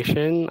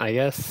animation, I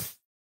guess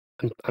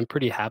I'm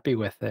pretty happy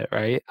with it,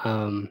 right?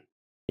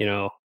 You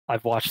know,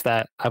 I've watched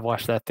that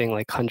thing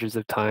like hundreds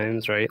of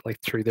times, right? Like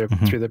through the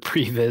Hmm. through the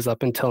previs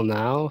up until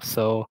now.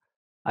 So,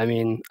 I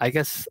mean, I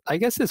guess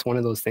it's one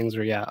of those things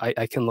where yeah,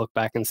 I can look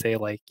back and say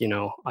like,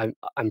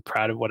 I'm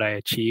proud of what I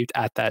achieved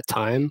at that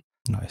time,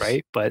 Nice.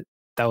 right? But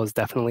that was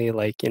definitely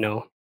like,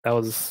 that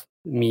was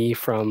me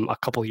from a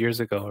couple years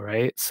ago,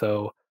 right?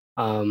 So,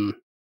 um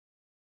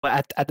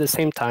but at the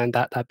same time,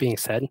 that being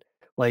said,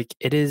 like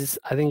I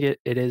think it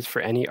is for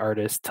any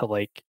artist to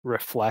like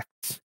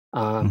reflect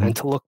Hmm. and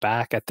to look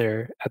back at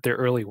their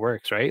early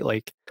works, right?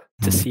 Like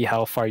to Hmm. see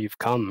how far you've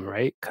come,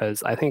 right?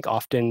 Because I think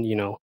often,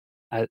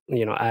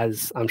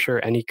 as I'm sure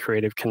any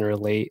creative can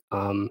relate,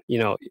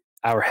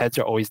 our heads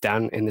are always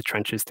down in the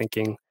trenches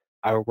thinking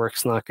our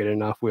work's not good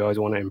enough. We always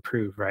want to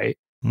improve, right?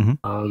 Hmm.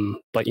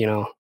 But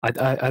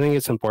I think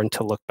it's important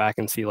to look back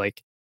and see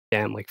like,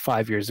 damn, like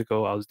 5 years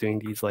ago I was doing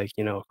these like,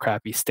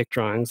 crappy stick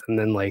drawings, and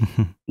then like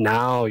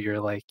now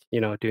you're like,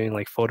 doing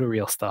like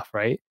photoreal stuff,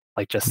 right?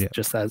 Like just Yeah.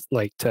 just as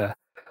like to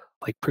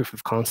like proof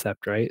of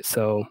concept, right?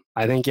 So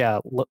I think yeah,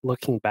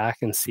 looking back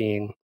and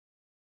seeing,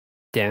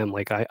 damn,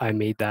 like I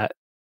made that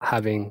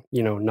having,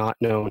 not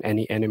known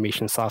any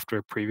animation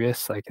software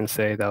previous, I can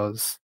say that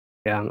was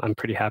yeah, I'm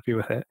pretty happy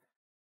with it.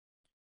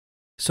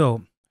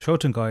 So,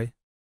 Shoten Guy,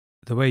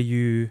 the way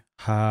you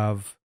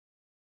have,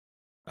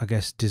 I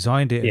guess,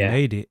 designed it and Yeah.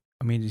 made it,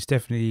 I mean, it's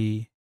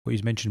definitely what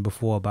you mentioned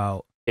before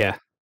about Yeah.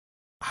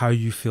 how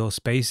you feel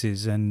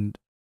spaces and,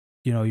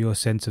 your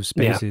sense of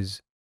Yeah.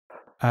 spaces.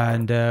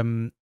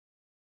 And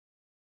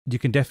you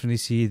can definitely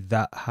see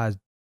that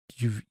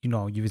you've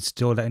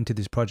instilled that into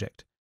this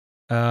project.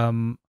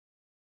 Um,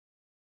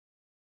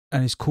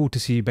 and it's cool to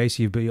see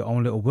basically you've built your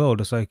own little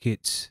world. It's like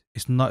it's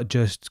not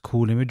just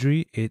cool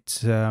imagery.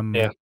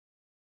 Yeah.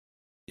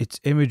 It's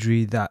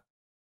imagery that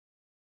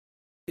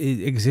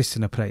it exists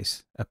in a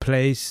place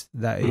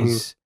that Hmm.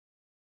 is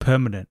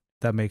permanent.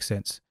 That makes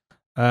sense.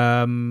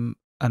 And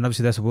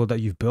obviously that's a world that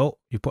you've built.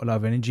 You put a lot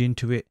of energy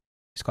into it.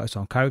 It's got its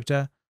own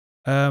character.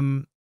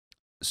 Um,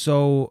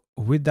 so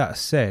with that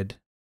said,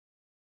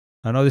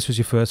 I know this was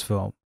your first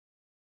film.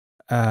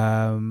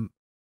 Um,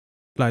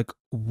 like,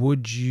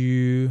 would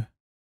you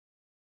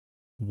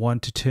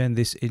want to turn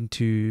this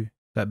into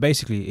like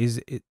basically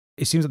is it?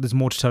 It seems like there's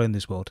more to tell in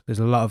this world. There's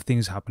a lot of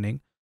things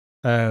happening.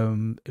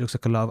 It looks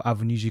like a lot of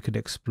avenues you could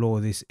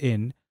explore this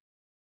in.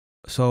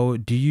 So,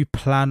 do you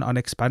plan on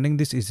expanding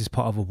this? Is this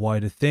part of a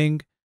wider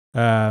thing?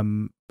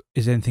 Um,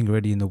 is anything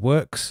already in the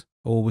works,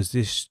 or was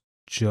this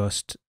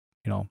just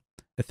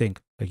a thing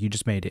like you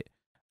just made it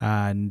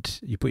and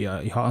you put your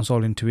heart and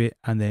soul into it,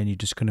 and then you're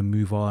just gonna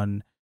move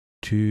on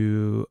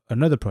to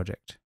another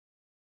project?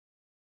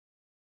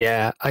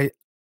 Yeah. I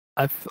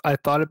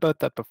thought about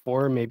that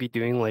before, maybe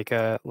doing like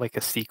a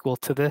sequel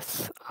to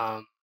this.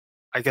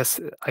 I guess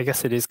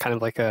it is kind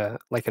of like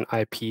an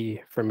IP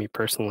for me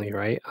personally,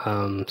 right?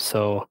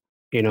 So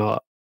you know,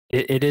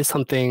 it is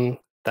something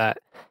that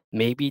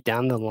maybe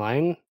down the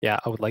line, yeah,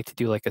 I would like to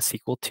do like a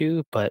sequel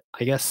to, but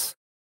I guess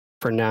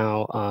for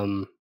now,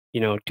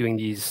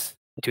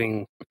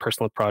 doing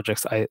personal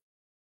projects, I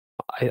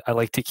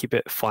like to keep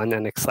it fun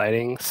and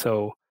exciting.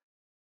 So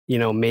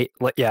yeah,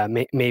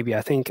 maybe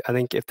I think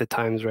if the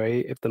time's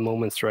right, if the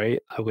moment's right,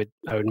 I would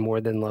more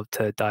than love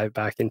to dive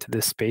back into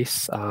this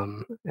space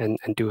and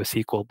do a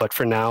sequel. But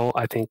for now,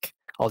 I think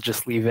I'll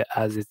just leave it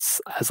as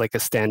as like a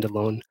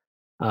standalone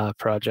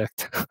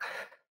project.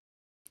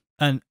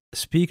 And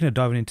speaking of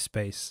diving into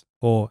space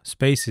or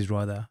spaces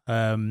rather,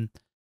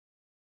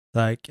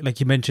 like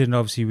you mentioned,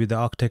 obviously with the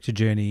architecture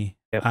journey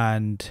Yep.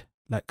 and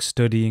like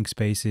studying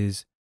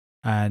spaces,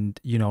 and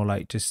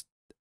like just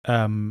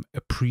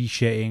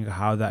appreciating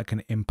how that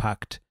can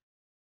impact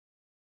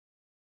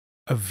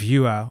a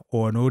viewer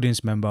or an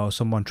audience member or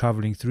someone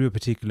traveling through a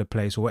particular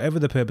place or whatever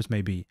the purpose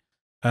may be.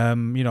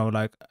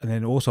 Like, and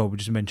then also we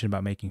just mentioned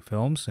about making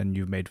films, and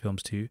you've made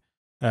films too,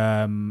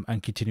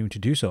 and continuing to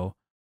do so.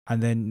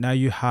 And then now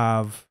you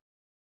have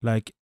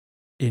like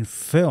in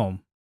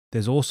film,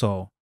 there's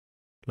also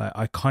like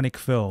iconic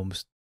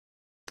films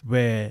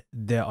where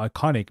they're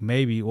iconic,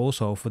 maybe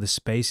also for the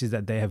spaces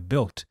that they have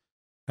built.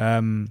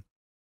 Um,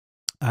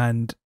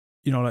 and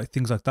like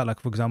things like that. Like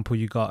for example,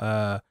 you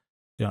got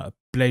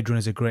Blade Runner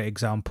is a great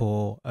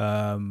example.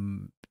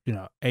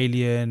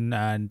 Alien,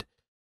 and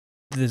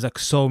there's like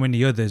so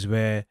many others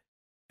where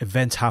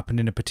events happen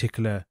in a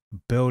particular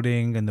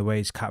building, and the way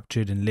it's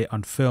captured and lit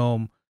on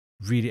film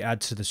really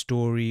adds to the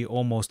story,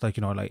 almost like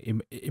like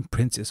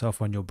imprints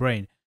itself on your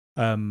brain.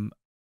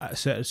 At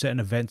certain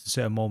events,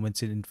 certain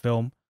moments in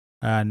film,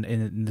 and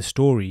in the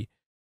story,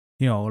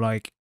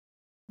 like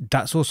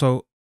that's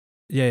also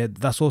yeah,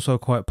 that's also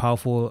quite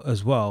powerful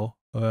as well.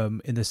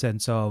 In the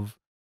sense of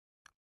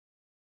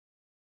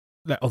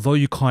like, although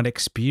you can't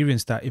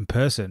experience that in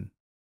person,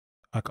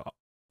 like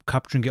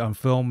capturing it on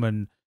film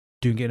and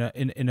doing it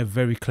in a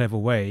very clever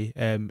way,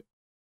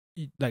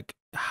 like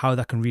how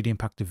that can really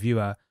impact the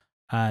viewer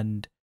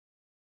and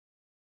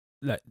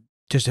like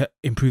just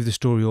improve the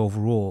story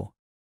overall.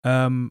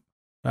 Um,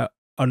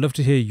 I'd love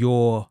to hear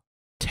your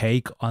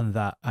take on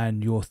that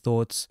and your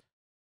thoughts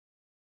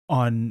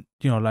on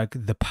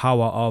like the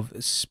power of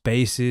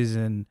spaces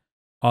and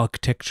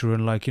architecture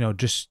and like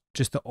just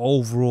the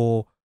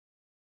overall,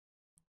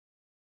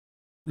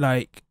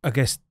 like I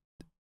guess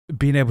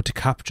being able to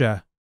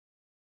capture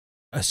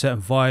a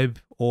certain vibe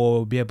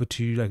or be able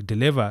to like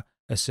deliver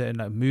a certain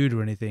like mood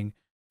or anything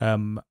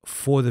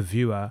for the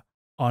viewer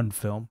on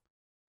film.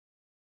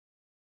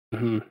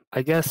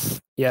 I guess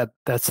yeah,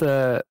 that's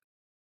an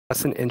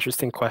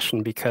interesting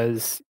question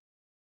because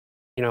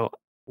you know,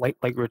 like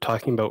we were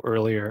talking about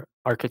earlier,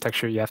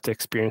 architecture you have to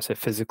experience it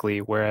physically,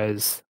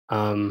 whereas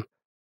when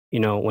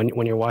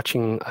you're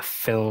watching a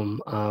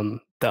film,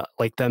 the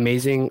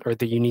amazing or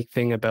the unique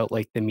thing about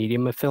like the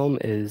medium of film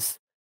is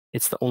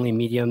it's the only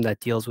medium that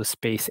deals with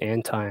space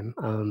and time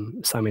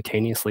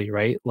simultaneously,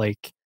 right?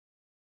 Like,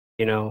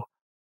 you know,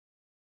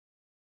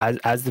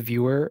 as the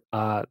viewer,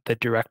 the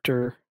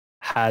director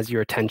has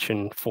your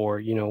attention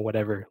for,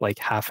 whatever, like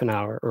half an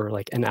hour or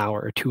like an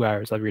hour or 2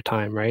 hours of your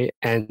time, right?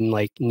 And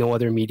like no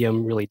other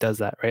medium really does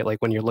that, right?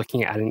 Like when you're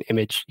looking at an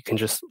image, you can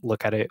just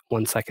look at it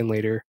 1 second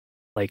later,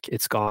 like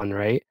it's gone,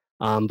 right?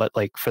 But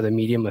like for the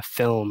medium of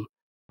film,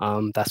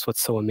 that's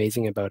what's so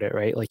amazing about it,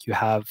 right? Like you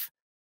have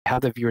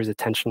the viewer's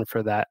attention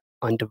for that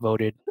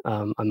undevoted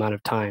amount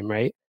of time,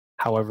 right?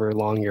 However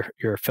long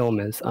your film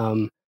is.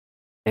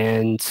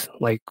 And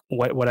like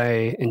what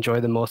I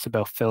enjoy the most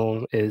about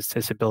film is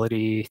its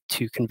ability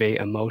to convey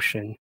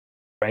emotion,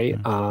 right?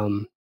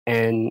 Mm.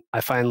 And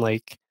I find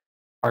like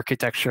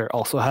architecture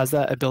also has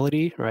that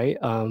ability, right?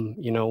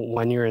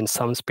 When you're in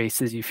some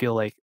spaces, you feel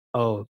like,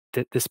 oh,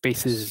 this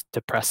space Yes. is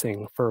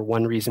depressing for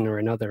one reason or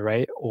another,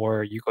 right?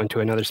 Or you go into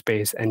another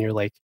space and you're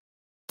like,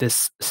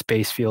 this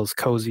space feels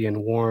cozy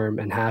and warm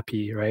and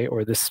happy, right?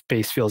 Or this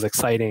space feels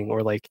exciting.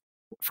 Or like,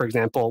 for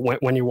example,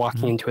 when you're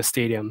walking Mhm. into a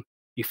stadium,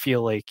 you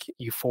feel like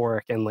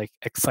euphoric and like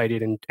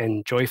excited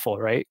and joyful,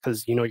 right?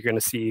 Because you know you're going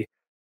to see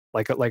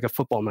like a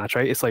football match,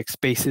 right? It's like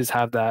spaces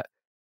have that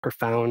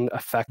profound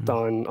effect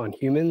Mm. on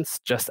humans,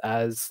 just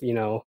as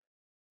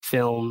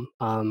film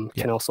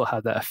Yeah. can also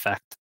have that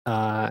effect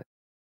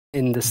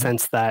in the Mhm.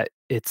 sense that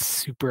it's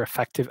super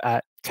effective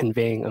at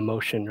conveying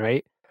emotion,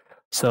 right?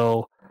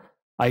 So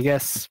I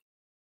guess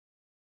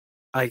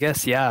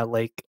yeah,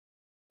 like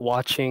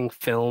watching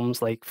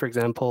films, like for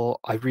example,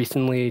 I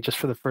recently, just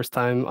for the first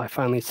time, I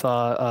finally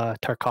saw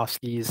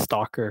Tarkovsky's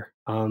Stalker,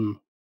 and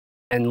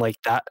like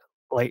that,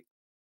 like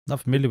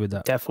Not familiar with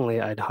that.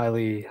 definitely, I'd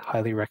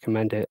highly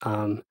recommend it.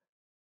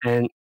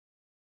 And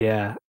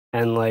yeah,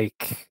 and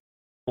like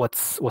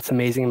what's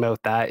amazing about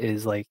that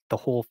is like the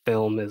whole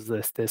film is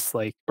this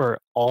like, or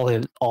all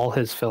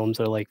his films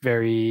are like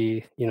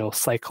very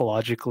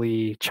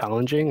psychologically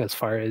challenging as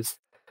far as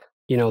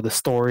the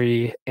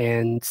story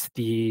and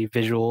the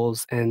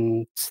visuals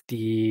and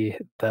the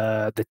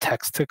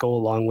text to go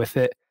along with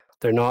it.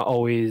 They're not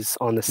always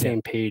on the Yeah.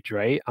 same page,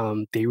 right?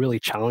 They really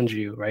challenge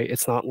you, right?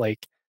 It's not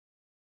like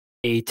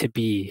A to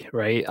B,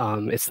 right?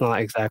 It's not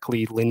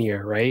exactly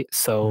linear, right? Mhm.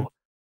 So,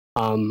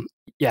 um,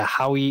 yeah,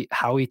 how he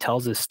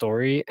tells his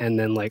story, and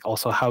then like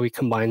also how he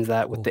combines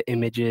that with Cool. the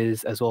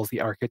images as well as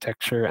the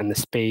architecture and the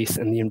space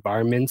and the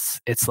environments.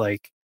 It's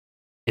like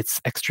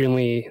it's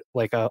extremely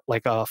like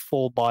a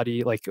full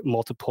body, like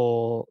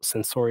multiple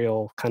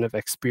sensorial kind of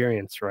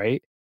experience,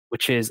 right?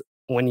 Which is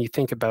when you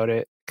think about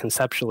it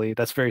conceptually,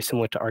 that's very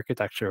similar to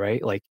architecture,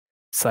 right? Like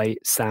sight,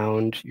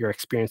 sound, you're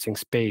experiencing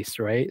space,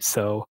 right?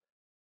 So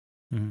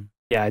Mhm.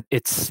 yeah,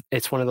 it's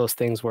one of those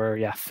things where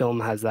yeah, film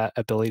has that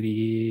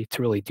ability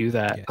to really do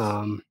that. Yes.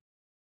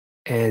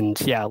 And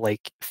yeah,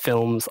 like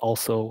films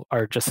also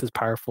are just as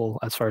powerful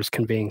as far as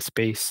conveying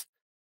space,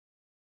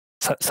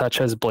 such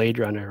as Blade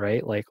Runner,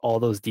 right? Like all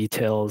those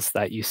details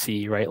that you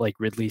see, right? Like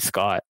Ridley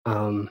Scott,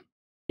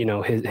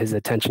 his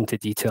attention to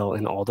detail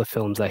in all the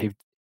films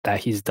that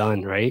he's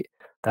done, right?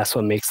 That's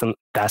what makes them.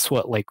 That's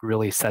what like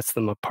really sets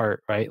them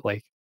apart, right?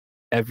 Like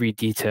every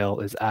detail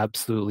is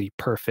absolutely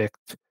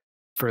perfect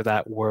for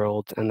that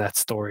world and that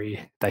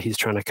story that he's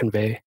trying to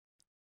convey.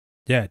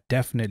 Yeah,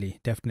 definitely,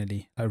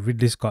 definitely.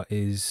 Ridley Scott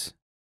is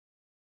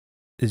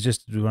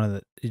just one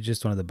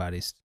of the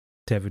baddest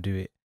to ever do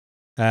it.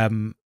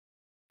 Um,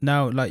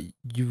 Now, like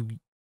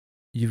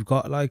you've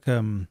got like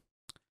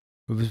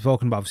we've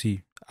spoken about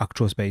obviously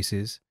actual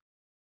spaces.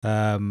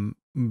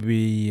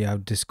 We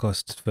have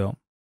discussed film.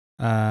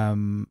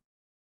 Um,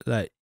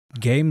 like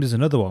games is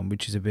another one,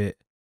 which is a bit,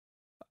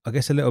 I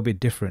guess, a little bit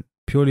different,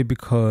 purely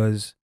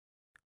because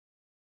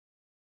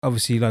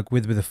obviously, like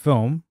with a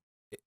film,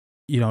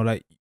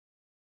 like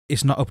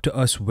it's not up to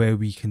us where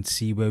we can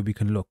see, where we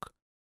can look.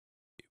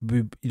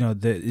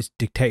 It's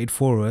dictated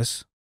for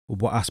us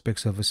what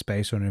aspects of a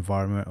space or an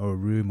environment or a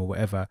room or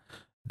whatever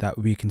that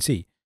we can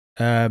see.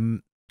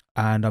 Um,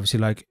 and obviously,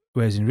 like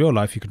whereas in real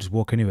life, you can just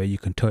walk anywhere, you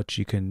can touch,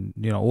 you can,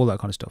 all that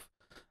kind of stuff.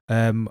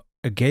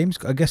 A game's,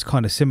 I guess,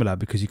 kind of similar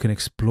because you can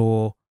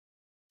explore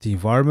the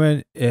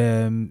environment.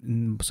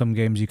 In some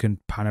games you can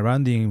pan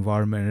around the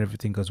environment and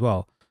everything as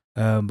well.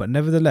 But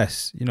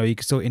nevertheless, you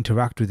can still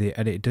interact with it,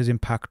 and it does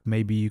impact,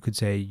 maybe you could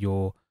say,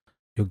 your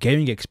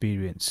gaming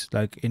experience,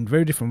 like in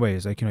very different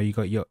ways. Like you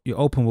got your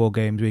open world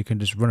games where you can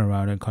just run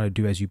around and kind of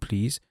do as you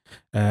please.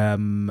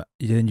 Then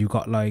you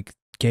got like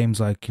games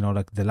like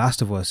like The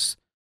Last of Us,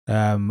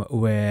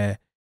 where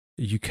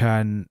you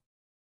can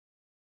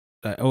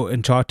or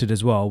Uncharted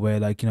as well, where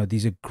like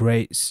these are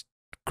great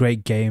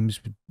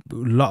games, with a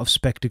lot of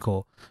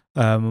spectacle,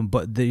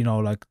 but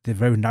like they're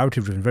very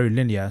narrative driven, very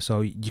linear.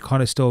 So you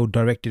kind of still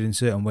directed in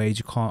certain ways.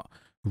 You can't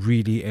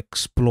really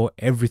explore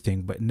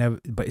everything, but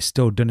it's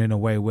still done in a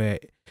way where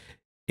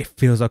it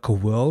feels like a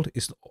world.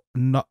 It's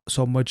not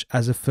so much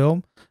as a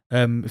film,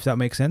 if that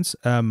makes sense.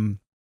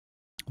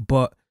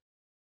 But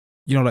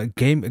like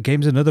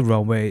game's another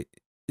realm where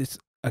it's,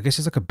 I guess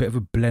it's like a bit of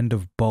a blend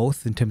of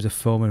both in terms of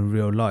film and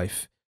real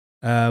life.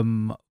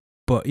 Um,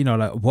 but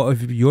like what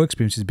have your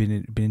experiences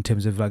been in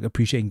terms of like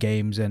appreciating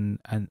games and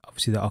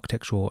obviously the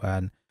architectural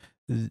and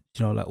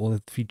like all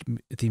the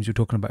themes we were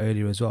talking about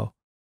earlier as well.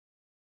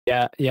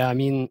 Yeah. I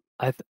mean,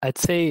 I'd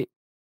say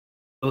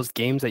those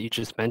games that you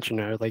just mentioned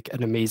are like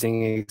an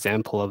amazing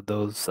example of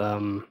those.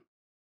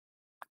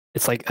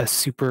 It's like a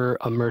super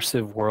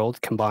immersive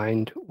world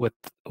combined with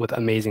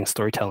amazing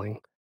storytelling,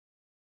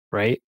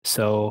 right?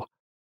 So,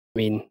 I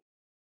mean,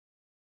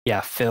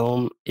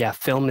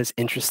 film is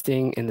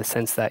interesting in the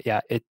sense that yeah,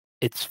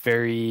 it's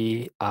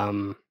very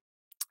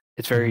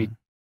Mm-hmm.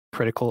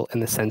 critical in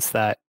the sense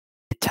that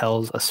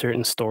tells a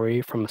certain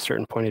story from a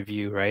certain point of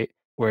view, right?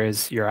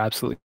 Whereas you're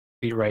absolutely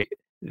right.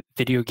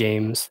 Video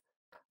games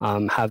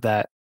have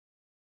that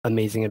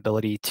amazing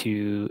ability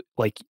to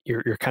like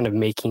you're kind of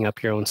making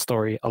up your own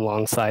story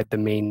alongside the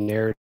main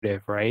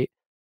narrative, right?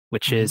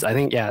 Which Mm-hmm. is, I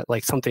think, yeah,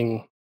 like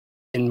something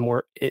in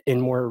more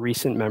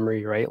recent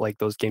memory, right? Like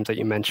those games that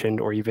you mentioned,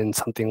 or even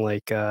something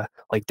like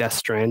Death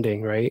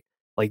Stranding, right?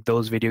 Like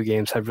those video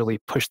games have really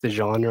pushed the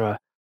genre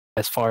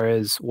as far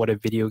as what a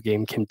video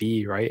game can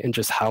be, right? And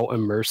just how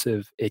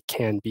immersive it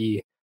can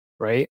be,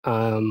 right?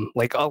 I'll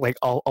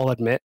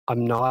admit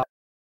I'm not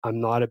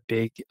a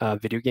big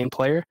video game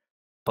player,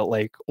 but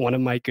like one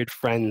of my good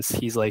friends,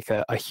 he's like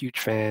a huge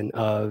fan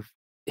of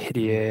Mm-hmm.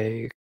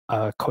 Hideo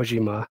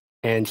Kojima,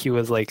 and he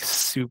was like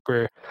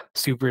super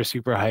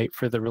hyped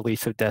for the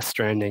release of Death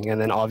Stranding.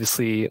 And then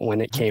obviously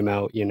when it came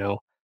out,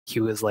 he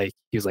was like,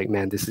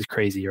 man, this is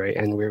crazy, right?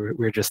 And we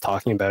were just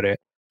talking about it.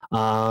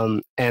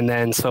 And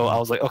then so I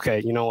was like,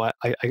 okay, you know what?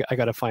 I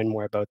got to find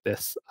more about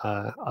this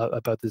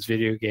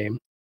video game.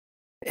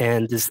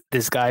 And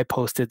this guy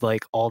posted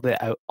like all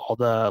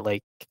the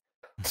like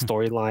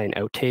storyline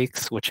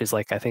outtakes, which is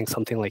like I think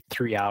something like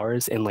 3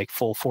 hours in like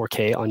full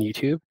 4K on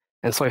YouTube.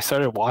 And so I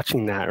started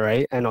watching that,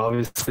 right? And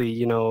obviously,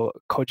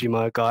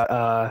 Kojima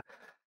got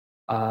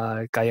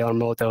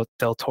Guillermo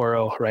del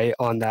Toro, right,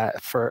 on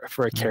that for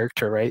a Mm-hmm.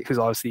 character, right, who's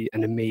obviously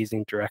an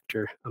amazing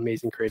director,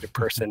 amazing creative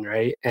person,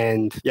 right?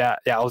 And yeah,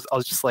 I was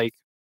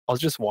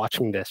just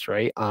watching this,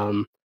 right?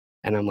 And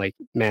I'm like,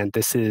 man,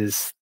 this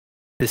is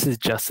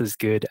just as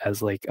good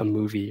as like a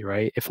movie,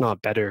 right? If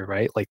not better,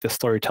 right? Like the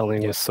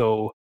storytelling Yeah. was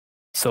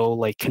so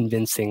like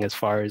convincing as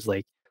far as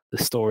like the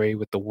story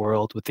with the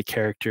world, with the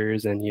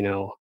characters, and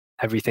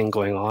everything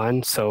going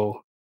on.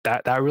 So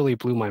that really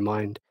blew my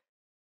mind.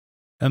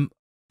 Um,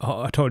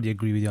 I totally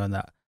agree with you on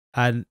that,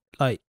 and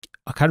like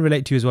I can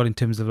relate to you as well in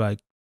terms of like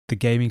the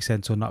gaming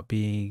sense or not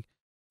being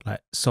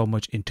like so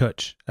much in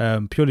touch.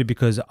 Purely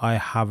because I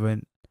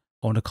haven't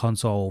owned a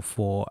console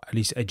for at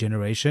least a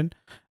generation.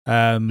 Mhm,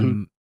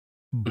 Um,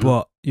 mhm,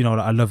 but like,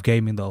 I love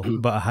gaming though.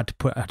 mhm. But I had to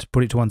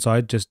put it to one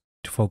side just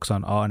to focus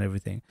on art and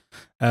everything.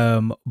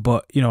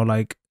 But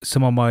like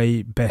some of my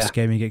Yeah. best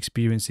gaming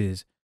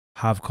experiences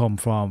have come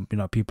from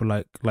people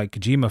like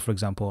Kojima, for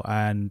example.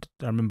 And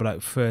I remember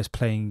like first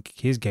playing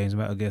his games,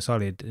 Metal Gear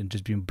Solid, and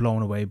just being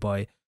blown away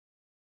by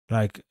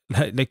like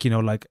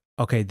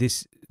okay,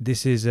 this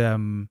is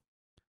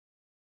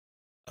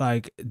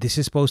like this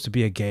is supposed to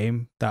be a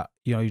game that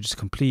you just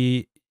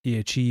complete, you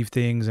achieve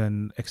things,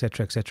 and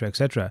etc etc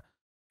etc.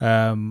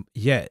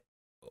 Yeah,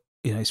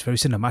 it's very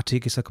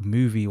cinematic. It's like a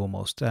movie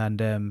almost, and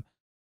then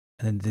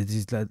there's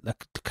these like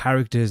the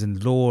characters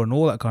and lore and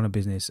all that kind of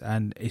business,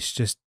 and it's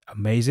just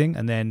amazing.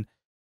 And then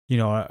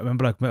I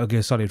remember like Metal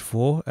Gear Solid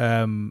 4,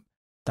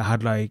 that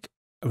had like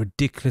a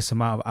ridiculous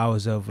amount of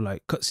hours of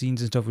like cutscenes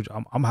and stuff, which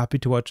I'm happy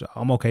to watch.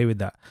 I'm okay with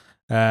that.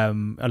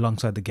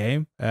 Alongside the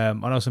game, I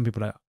know some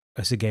people like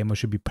it's a game I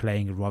should be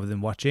playing rather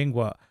than watching.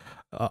 But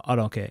I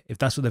don't care if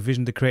that's what the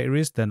vision of the creator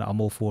is. Then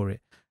I'm all for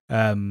it.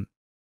 Um,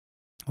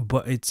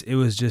 but it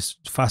was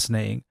just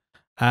fascinating,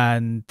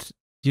 and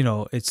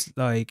it's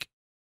like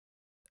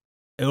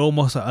it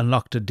almost like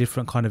unlocked a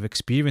different kind of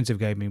experience of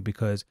gaming,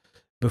 because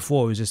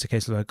before it was just a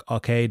case of like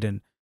arcade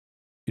and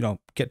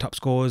get top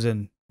scores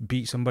and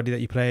beat somebody that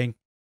you're playing,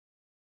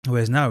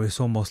 whereas now it's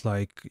almost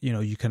like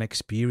you can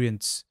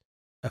experience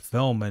a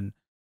film, and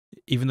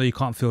even though you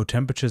can't feel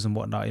temperatures and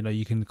whatnot,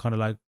 you can kind of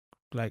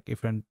like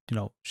if you're in,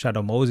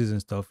 Shadow Moses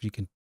and stuff, you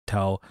can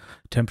tell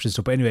temperatures.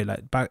 So but anyway,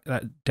 like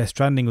Death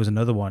Stranding was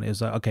another one. It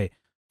was like, okay,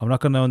 I'm not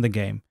gonna own the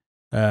game,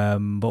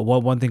 but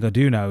one thing I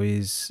do now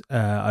is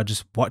I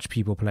just watch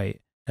people play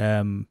it,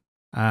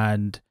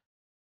 and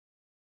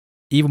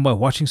even by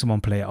watching someone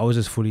play it, I was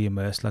just fully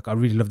immersed. Like I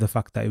really love the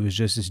fact that it was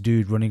just this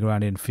dude running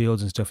around in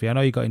fields and stuff. Yeah, I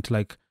know you got into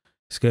like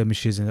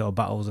skirmishes and little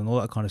battles and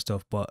all that kind of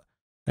stuff, but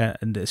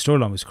and the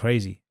storyline was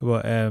crazy.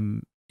 But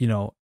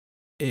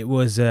it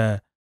was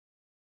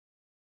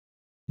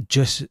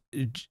just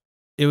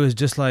it was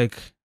just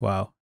like,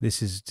 wow,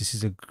 this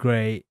is a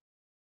great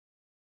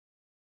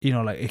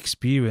like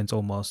experience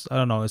almost. I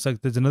don't know. It's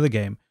like there's another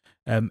game,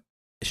 um,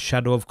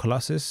 Shadow of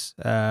Colossus.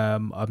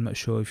 I'm not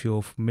sure if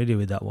you're familiar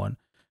with that one,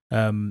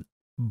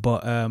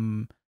 but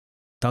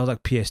that was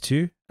like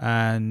PS2,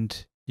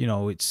 and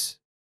it's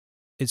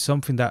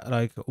something that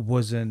like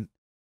wasn't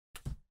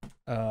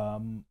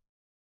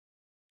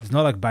it's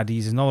not like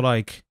baddies, it's not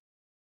like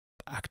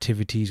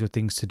activities or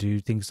things to do,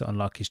 things to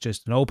unlock. It's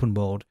just an open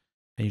world,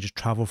 and you just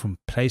travel from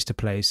place to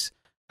place,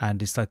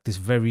 and it's like this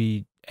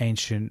very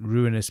ancient,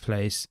 ruinous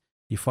place.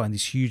 You find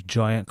these huge,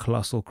 giant,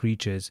 colossal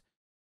creatures,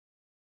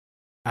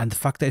 and the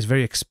fact that it's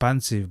very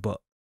expansive but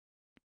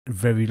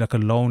very like a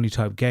lonely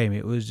type game.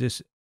 It was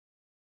just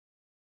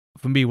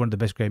for me one of the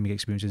best gaming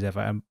experiences ever.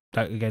 And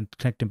like again,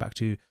 connecting back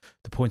to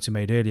the points I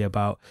made earlier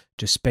about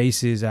just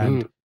spaces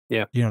and Mhm.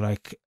 Yeah.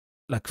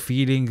 like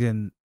feelings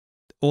and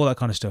all that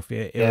kind of stuff.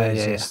 It Yeah, was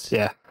yeah, yeah, just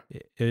yeah.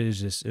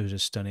 it was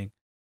just stunning.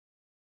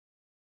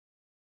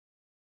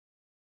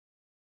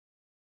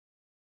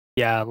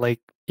 Yeah,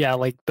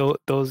 like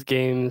those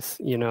games,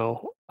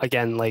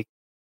 again, like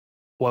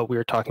what we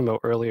were talking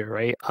about earlier,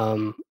 right?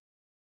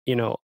 You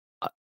know,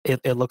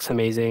 it looks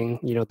amazing,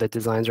 the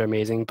designs are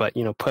amazing, but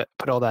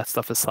put all that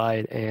stuff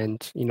aside, and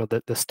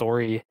the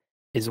story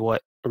is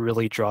what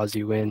really draws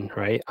you in,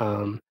 right?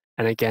 And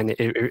again,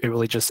 it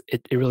really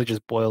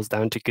just boils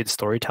down to good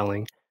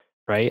storytelling,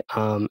 right?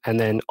 And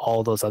then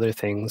all those other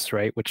things,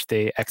 right, which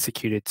they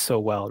executed so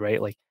well,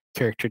 right? Like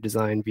character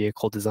design,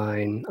 vehicle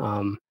design,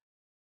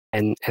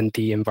 and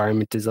the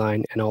environment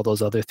design and all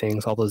those other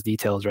things, all those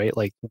details, right?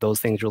 Like those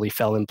things really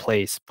fell in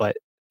place. But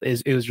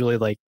it was really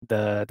like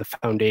the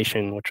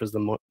foundation, which was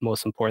the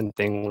most important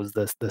thing, was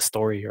the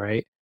story,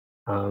 right?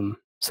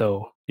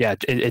 So yeah,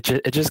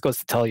 it just goes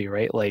to tell you,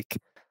 right? Like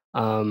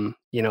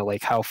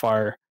like how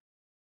far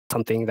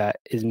something that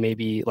is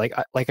maybe like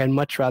I'd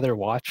much rather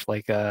watch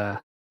like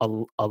a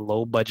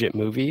low budget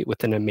movie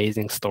with an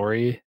amazing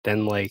story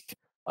than like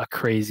a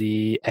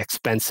crazy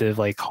expensive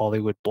like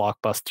Hollywood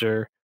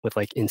blockbuster with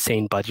like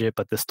insane budget,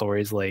 but the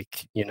story's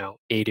like,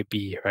 A to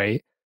B,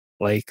 right?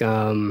 Like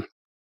I'm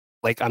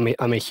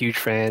a huge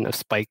fan of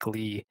Spike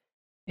Lee,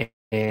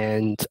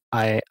 and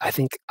I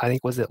think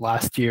was it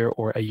last year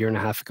or a year and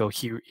a half ago,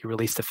 he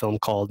released a film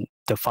called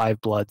The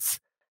Five Bloods.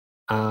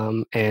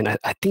 And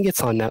I think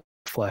it's on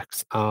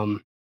Netflix.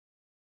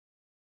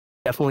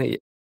 Definitely,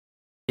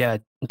 yeah,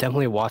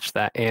 definitely watch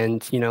that.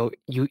 And you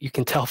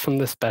can tell from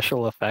the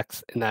special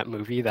effects in that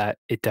movie that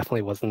it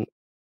definitely wasn't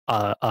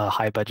a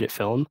high budget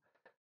film.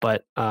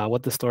 But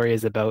what the story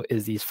is about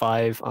is these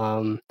five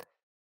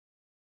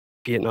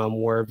Vietnam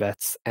War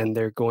vets, and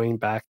they're going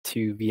back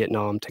to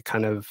Vietnam to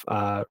kind of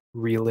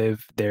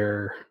relive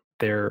their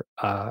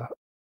uh,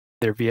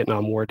 their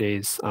Vietnam War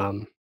days.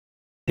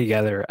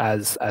 Together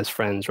as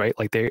friends, right?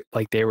 Like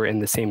they were in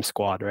the same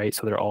squad, right?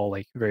 So they're all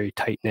like very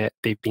tight knit.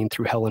 They've been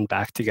through hell and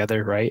back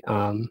together, right?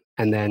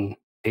 And then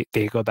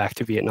they go back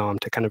to Vietnam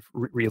to kind of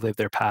relive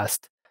their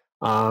past.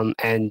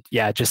 And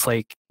yeah, just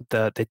like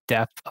the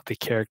depth of the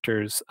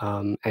characters,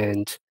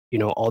 and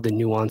all the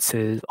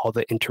nuances, all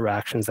the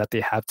interactions that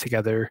they have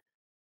together,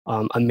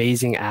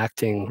 amazing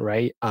acting,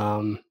 right?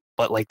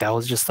 But like that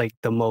was just like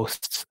the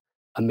most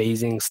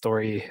amazing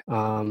story,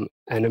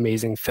 and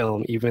amazing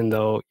film, even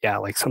though, yeah,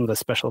 like some of the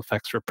special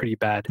effects were pretty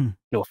bad. Hmm.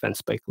 No offense,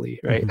 Spike Lee,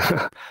 right?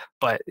 Mhm.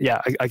 But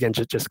yeah, again,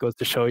 just goes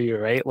to show you,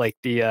 right? Like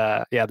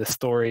the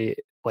story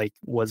like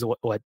was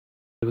what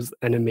it was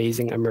an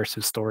amazing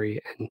immersive story,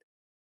 and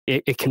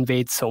it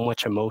conveyed so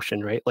much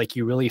emotion, right? Like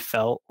you really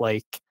felt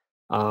like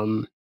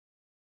um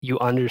you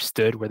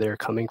understood where they're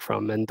coming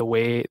from, and the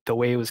way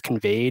it was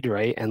conveyed,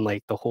 right? And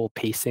like the whole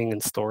pacing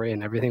and story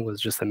and everything was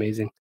just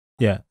amazing.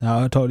 Yeah, no,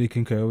 I totally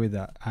concur with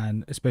that,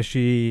 and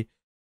especially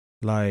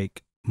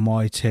like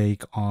my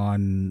take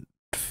on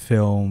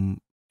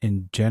film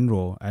in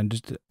general, and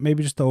just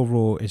maybe just the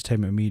overall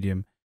entertainment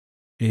medium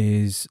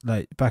is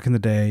like back in the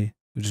day,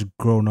 just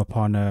growing up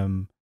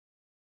on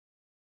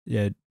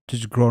yeah,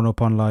 just growing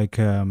up on like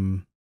Yeah,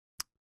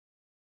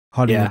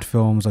 Hollywood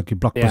films, like your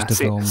yeah, blockbuster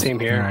same, films, same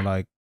here.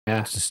 like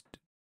Yeah, just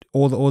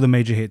all the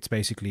major hits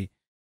basically,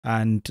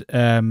 and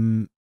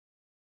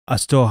I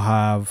still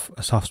have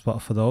a soft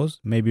spot for those.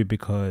 Maybe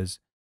because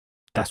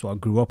yeah, that's what I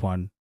grew up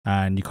on,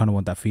 and you kind of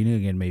want that feeling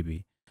again,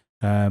 maybe.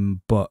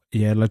 But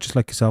yeah, like just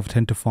like yourself, I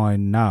tend to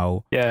find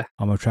now yeah,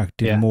 I'm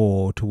attracted yeah,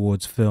 more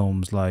towards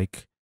films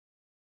like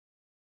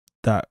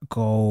that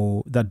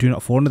do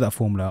not fall under that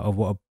formula of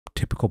what a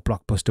typical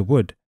blockbuster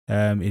would.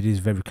 It is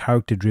very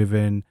character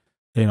driven,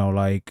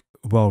 like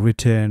well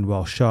written,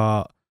 well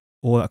shot,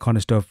 all that kind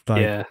of stuff.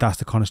 Like yeah. that's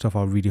the kind of stuff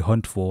I really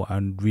hunt for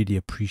and really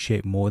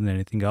appreciate more than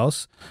anything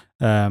else.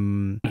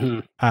 Um,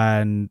 Mhm,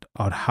 and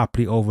I'd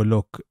happily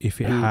overlook if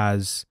it mhm.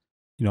 has,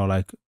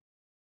 like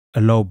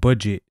a low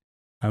budget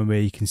and where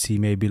you can see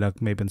maybe on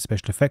the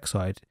special effects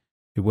side,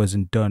 it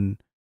wasn't done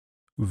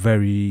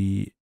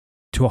very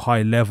to a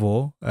high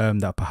level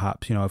that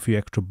perhaps a few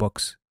extra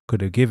bucks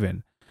could have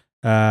given,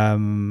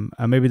 and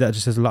maybe that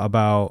just says a lot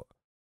about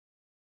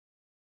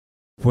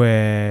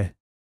where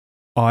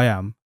I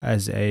am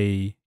as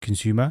a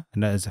consumer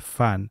and as a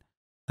fan,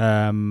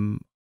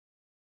 um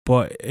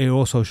but it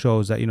also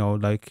shows that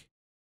like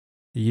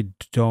you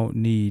don't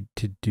need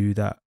to do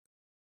that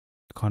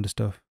kind of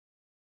stuff.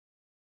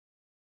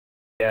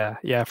 Yeah,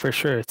 yeah, for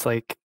sure. It's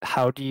like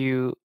how do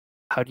you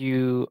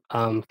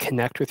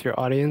connect with your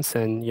audience,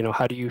 and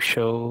how do you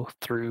show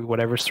through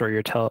whatever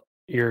story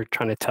you're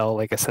trying to tell,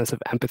 like a sense of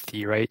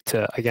empathy, right?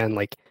 To again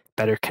like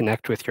better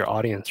connect with your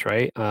audience,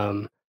 right?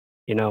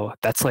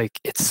 That's like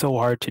it's so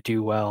hard to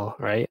do well,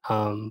 right?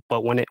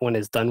 But when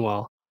it's done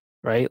well,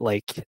 right?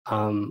 Like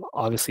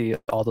obviously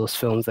all those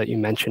films that you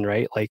mentioned,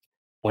 right? Like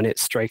when it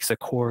strikes a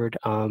chord,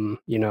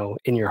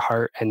 in your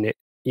heart, and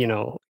you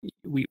know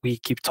we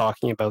keep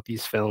talking about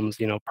these films,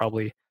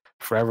 probably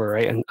forever,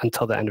 right?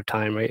 Until the end of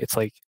time, right? It's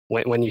like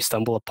when you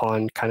stumble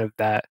upon kind of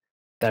that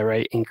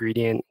right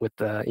ingredient with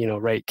the,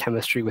 right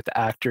chemistry with the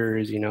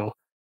actors,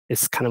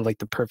 it's kind of like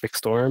the perfect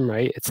storm,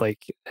 right? It's like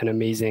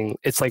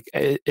it's like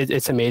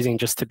it's amazing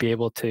just to be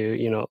able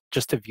to,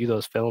 just to view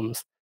those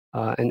films,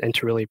 and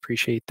to really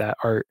appreciate that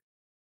art.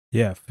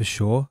 Yeah, for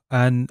sure.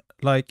 And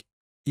like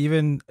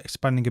even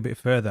expanding a bit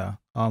further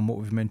on what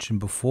we've mentioned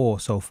before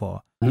so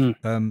far,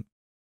 Mhm.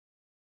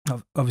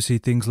 obviously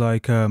things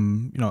like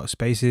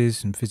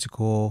spaces and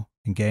physical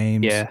and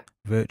games, Yeah.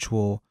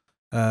 virtual.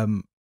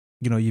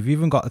 You've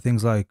even got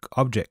things like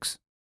objects,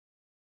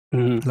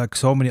 Mhm. like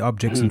so many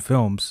objects in Mhm.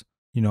 films.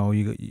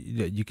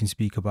 You can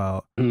speak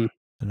about, Mhm.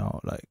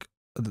 like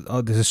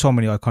there's so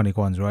many iconic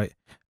ones, right?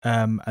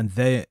 And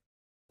they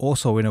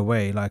also in a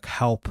way like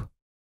help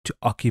to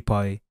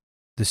occupy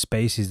the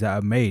spaces that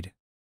are made,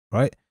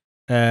 right?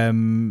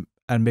 And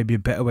maybe a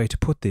better way to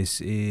put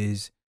this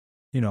is,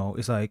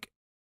 it's like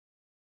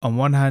on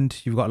one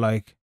hand you've got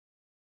like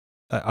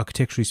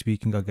architecturally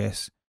speaking, I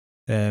guess,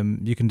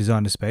 you can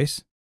design a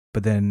space,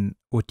 but then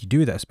what do you do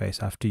with that space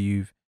after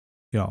you've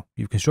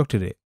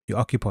constructed it? You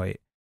occupy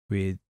it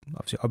with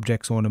obviously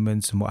objects,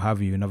 ornaments, and what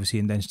have you. And obviously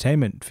in the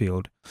entertainment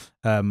field,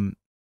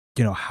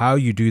 how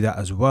you do that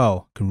as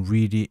well can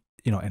really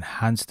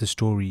enhance the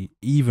story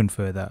even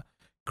further,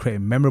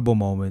 creating memorable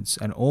moments,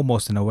 and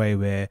almost in a way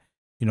where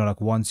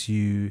like once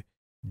you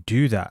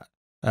do that,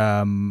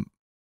 um,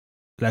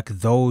 like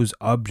those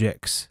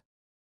objects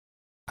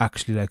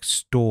actually like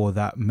store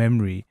that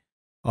memory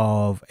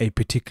of a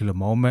particular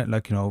moment.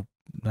 Like,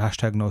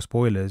 hashtag no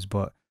spoilers,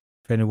 but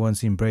if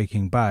anyone's seen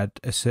Breaking Bad,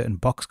 a certain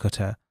box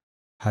cutter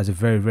has a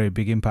very, very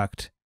big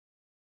impact,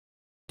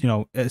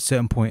 at a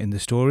certain point in the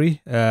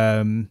story.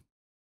 And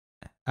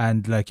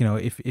like,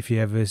 if you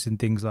ever seen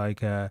things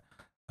like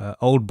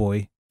Old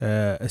Boy,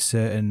 a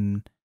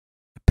certain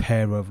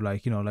pair of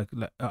like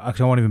actually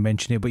I won't even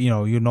mention it, but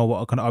you know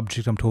what kind of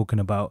object I'm talking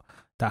about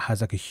that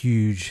has like a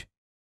huge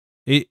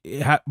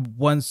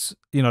once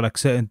like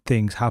certain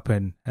things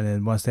happen, and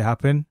then once they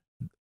happen,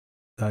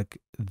 like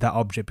that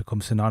object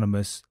becomes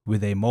synonymous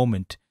with a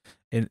moment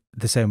in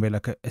the same way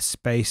like a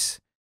space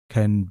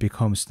can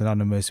become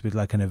synonymous with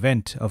like an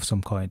event of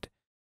some kind.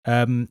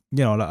 Like,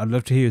 I'd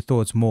love to hear your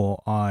thoughts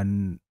more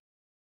on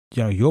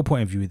your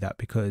point of view with that,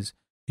 because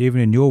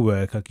even in your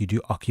work, like you do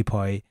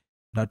occupy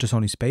not just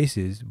only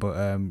spaces,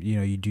 but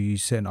you do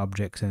use certain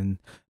objects and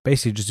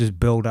basically just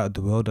build out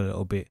the world a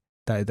little bit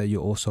that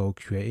you're also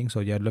creating. So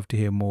yeah, I'd love to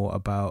hear more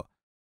about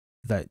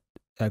that,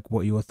 like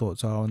what your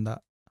thoughts are on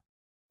that.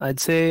 I'd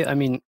say, I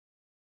mean,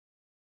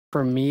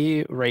 for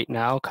me right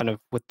now, kind of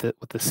with the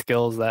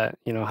skills that,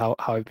 how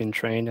I've been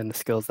trained and the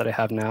skills that I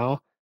have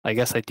now, I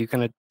guess I do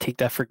kind of take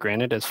that for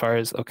granted as far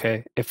as,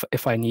 okay,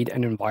 if I need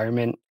an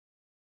environment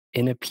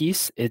in a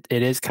piece, it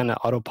is kind of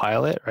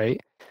autopilot,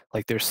 right?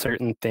 Like there's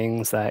certain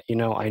things that,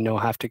 I know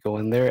have to go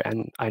in there,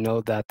 and I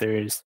know that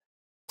there's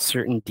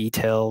certain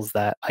details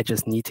that I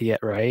just need to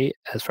get right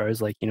as far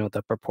as like,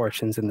 the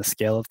proportions and the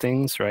scale of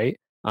things, right?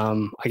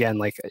 Again,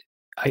 like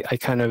I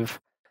kind of,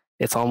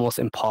 it's almost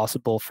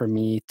impossible for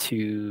me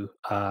to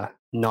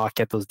not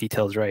get those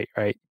details right,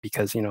 right?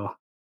 Because,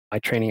 my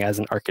training as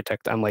an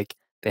architect, I'm like,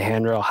 the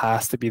handrail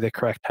has to be the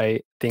correct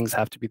height, things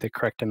have to be the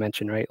correct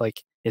dimension, right?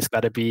 Like it's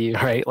got to be,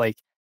 right? Like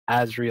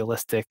as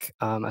realistic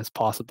as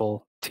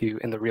possible to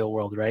in the real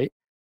world, right?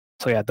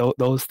 So yeah,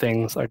 those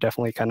things are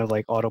definitely kind of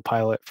like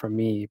autopilot for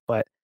me.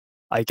 But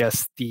I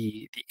guess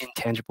the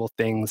intangible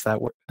things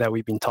that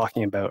we've been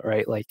talking about,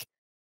 right? Like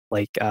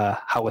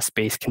how a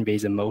space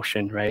conveys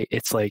emotion, right?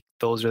 It's like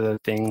those are the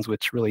things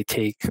which really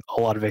take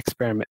a lot of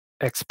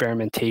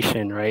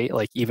experimentation, right?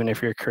 Like even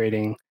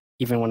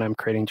when I'm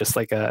creating just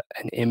like an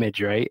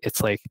image, right?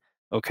 It's like,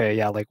 okay,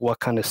 yeah, like what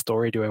kind of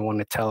story do I want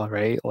to tell,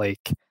 right?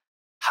 Like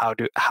how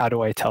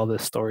do I tell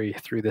this story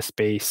through the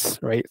space,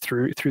 right?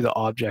 Through the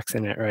objects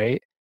in it,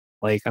 right?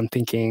 Like I'm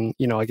thinking,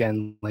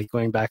 again, like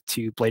going back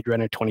to Blade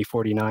Runner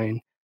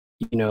 2049,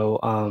 you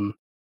know,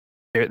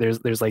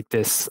 there's like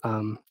this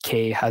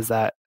Kay has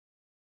that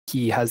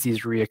he has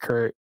these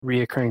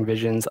reoccurring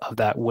visions of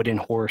that wooden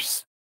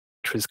horse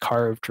which was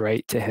carved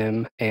right to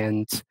him,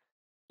 and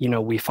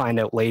we find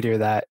out later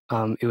that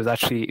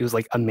it was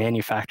like a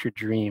manufactured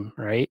dream,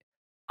 right?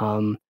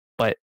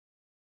 But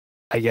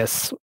I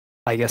guess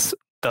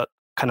the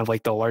kind of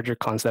like the larger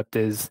concept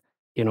is,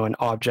 an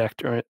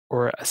object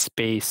or a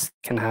space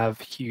can have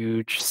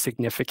huge,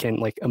 significant,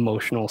 like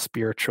emotional,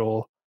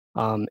 spiritual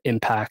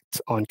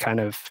impact on kind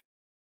of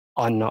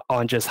on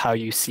just how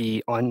you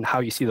see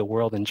the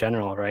world in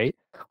general, right?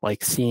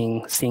 Like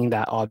seeing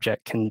that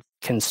object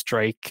can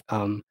strike,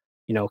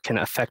 can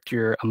affect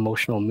your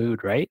emotional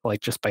mood, right?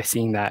 Like just by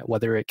seeing that,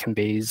 whether it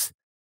conveys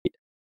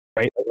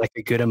right? Like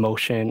a good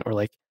emotion or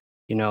like,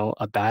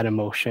 a bad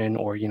emotion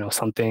or,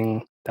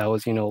 something that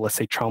was, let's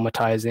say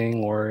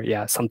traumatizing or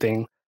yeah,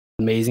 something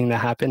amazing that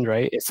happened,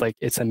 right? It's like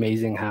it's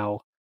amazing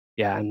how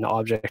yeah, an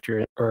object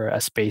or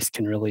a space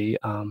can really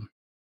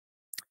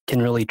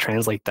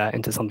translate that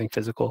into something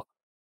physical.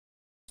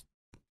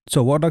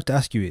 So what I'd like to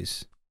ask you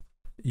is,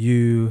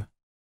 you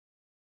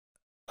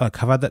like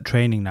have had that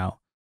training now,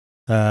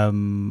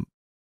 um,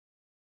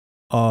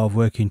 of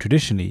working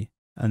traditionally,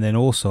 and then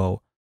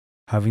also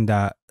having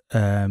that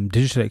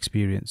digital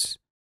experience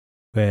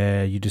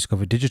where you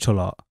discover digital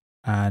art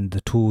and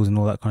the tools and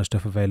all that kind of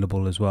stuff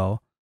available as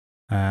well,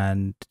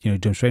 and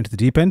jump straight into the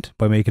deep end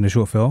by making a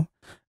short film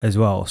as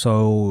well.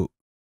 So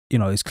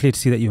it's clear to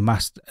see that you've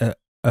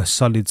a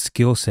solid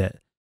skill set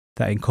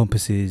that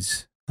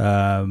encompasses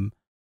a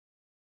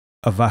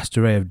vast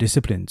array of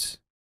disciplines.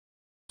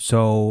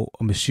 So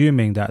I'm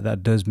assuming that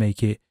that does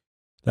make it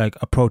like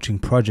approaching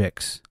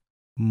projects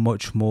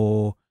much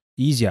more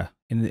easier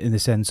in the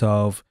sense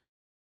of,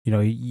 you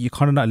know, you're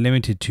kind of not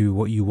limited to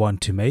what you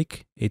want to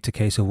make. It's a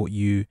case of what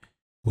you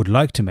would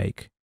like to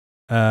make.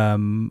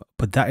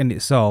 But that in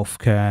itself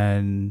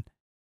can,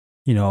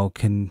 you know,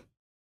 can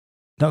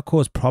not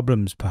cause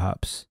problems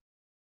perhaps.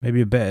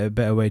 Maybe a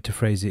better way to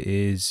phrase it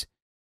is,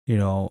 you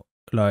know,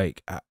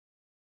 like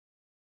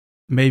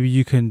maybe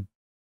you can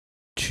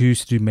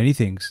choose to do many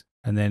things,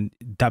 and then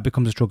that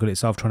becomes a struggle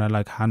itself, trying to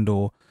like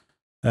handle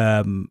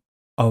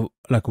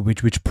like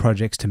which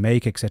projects to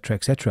make, etc.,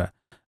 etc.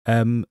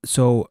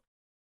 So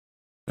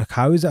like,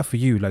 how is that for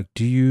you? Like,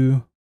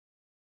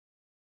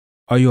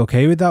 are you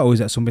okay with that, or is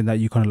that something that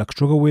you kind of like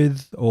struggle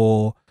with,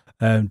 or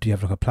do you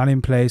have like a plan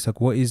in place? Like,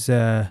 what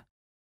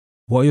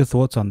are your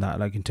thoughts on that?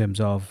 Like in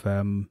terms of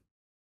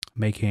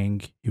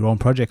making your own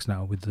projects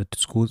now with the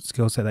school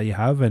skill set that you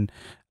have, and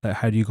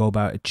how do you go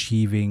about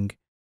achieving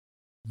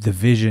the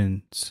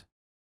visions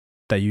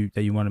that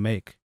you want to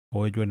make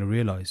or you want to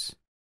realize?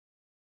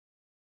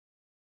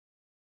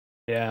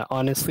 Yeah,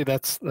 honestly,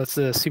 that's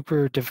a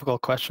super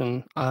difficult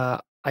question.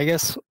 I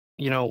guess,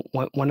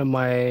 one of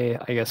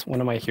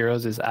my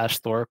heroes is Ash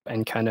Thorpe,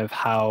 and kind of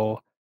how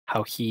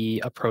he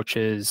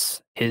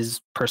approaches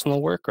his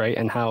personal work, right?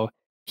 And how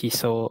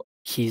he's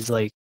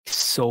like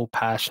so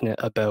passionate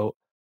about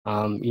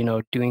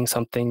doing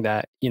something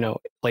that,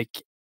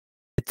 like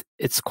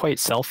it's quite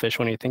selfish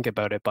when you think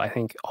about it, but I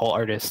think all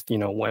artists,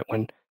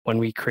 when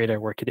we create our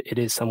work, it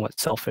is somewhat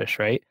selfish,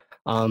 right?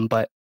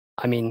 But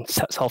I mean,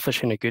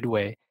 selfish in a good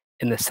way,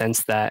 in the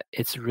sense that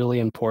it's really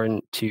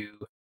important to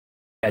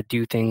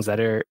do things that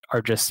are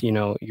just,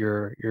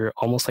 your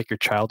almost like your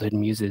childhood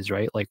muses,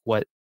 right? Like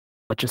what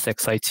just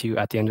excites you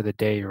at the end of the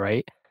day,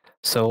 right?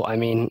 So I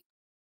mean,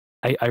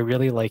 I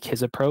really like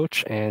his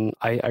approach, and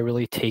I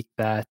really take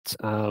that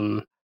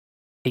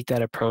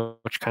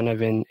approach kind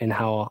of in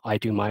how I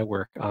do my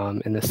work,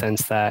 in the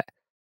sense that,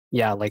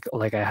 yeah,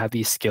 like I have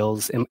these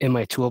skills in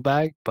my tool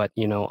bag, but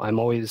I'm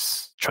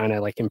always trying to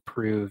like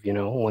improve,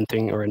 one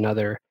thing or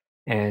another.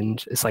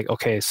 And it's like,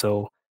 okay,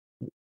 so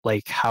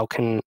like how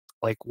can,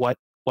 like what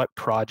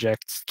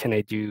projects can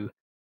I do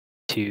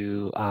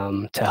to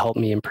help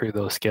me improve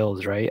those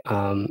skills, right?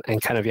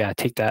 And kind of, yeah,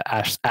 take that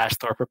Ash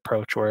Thorpe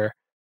approach, where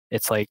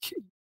it's like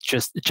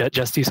just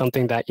do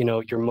something that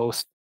you're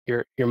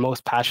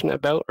most passionate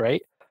about,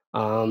 right?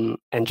 And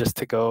just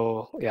to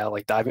go, yeah,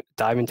 like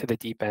dive into the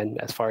deep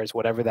end as far as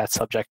whatever that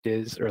subject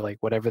is, or like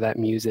whatever that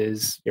muse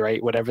is,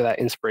 right? Whatever that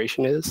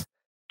inspiration is,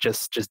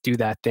 just do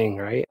that thing,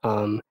 right?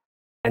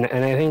 And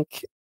I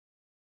think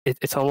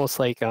it's almost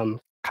like kind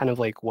of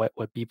like what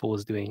Beeple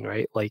was doing,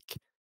 right? Like,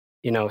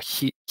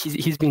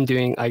 he's been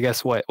doing, I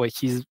guess, what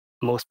he's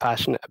most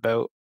passionate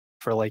about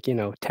for like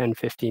 10,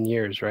 15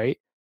 years, right?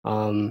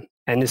 And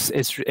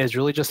it's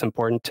really just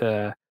important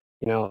to,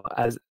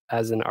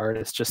 as an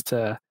artist, just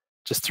to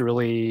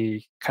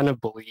really kind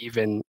of believe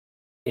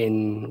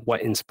in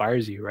what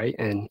inspires you, right?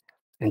 And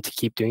to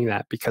keep doing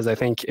that, because I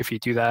think if you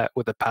do that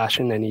with a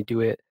passion, and you do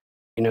it,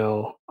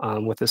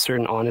 with a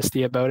certain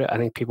honesty about it, I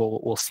think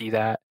people will see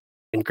that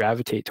and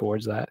gravitate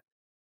towards that.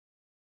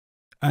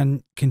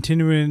 And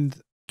continuing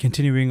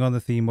on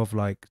the theme of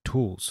like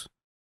tools,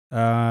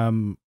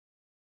 um,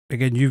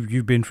 again,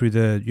 you've been through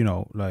the, you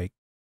know, like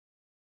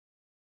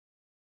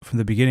from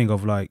the beginning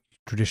of like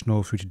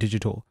traditional through to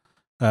digital,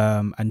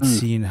 and Mm,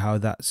 seeing how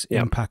that's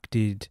yeah.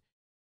 impacted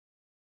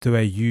the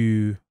way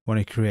you want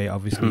to create, Mhm.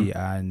 obviously,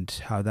 and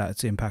how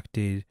that's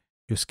impacted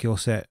your skill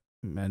set,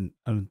 and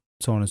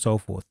so on and so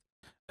forth.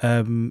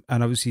 And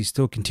obviously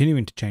still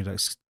continuing to change. Like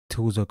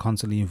tools are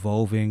constantly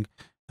evolving,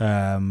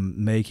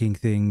 making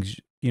things,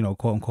 you know,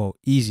 quote unquote,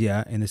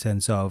 easier in the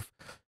sense of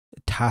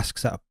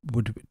tasks that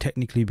would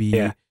technically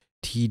Yeah. be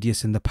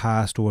tedious in the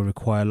past or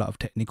require a lot of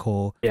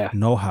technical Yeah.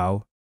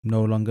 know-how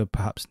no longer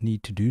perhaps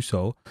need to do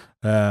so.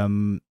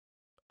 Um,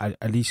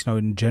 at least, you know,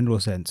 in general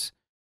sense,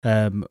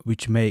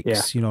 which Yeah.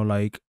 makes, you know,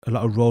 like a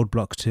lot of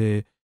roadblocks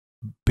to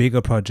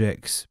bigger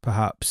projects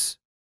perhaps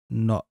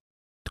not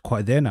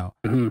quite there now.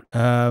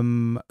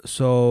 Mhm.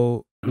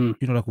 So, Mhm.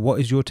 you know, like what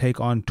is your take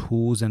on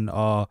tools, and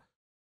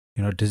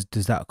you know, does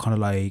that kind of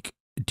like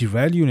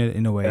derail you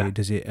in a way? Yeah.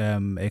 Does it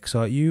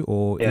excite you,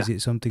 or Yeah. is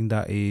it something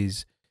that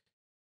is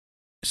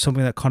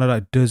something that kind of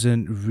like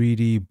doesn't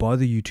really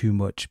bother you too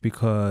much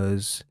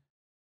because,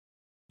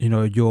 you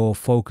know, your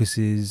focus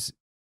is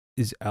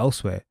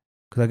elsewhere?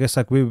 Because I guess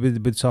like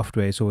with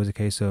software, it's always a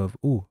case of,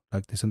 oh,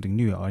 like there's something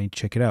new, I need to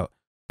check it out.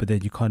 But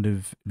then you kind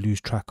of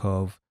lose track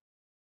of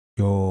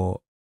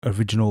your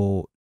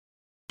original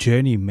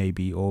journey,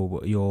 maybe, or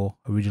what your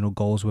original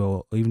goals were,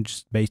 or even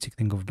just basic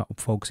thing of not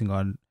focusing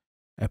on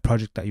a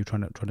project that you're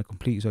trying to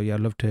complete. So yeah, I'd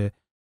love to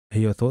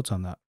hear your thoughts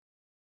on that.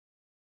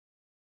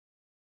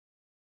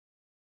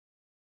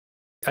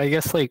 I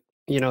guess, like,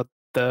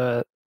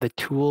 the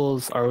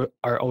tools are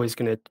always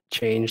going to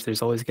change.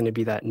 There's always going to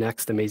be that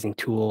next amazing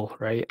tool,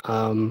 right?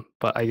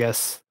 But I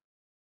guess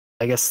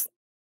I guess,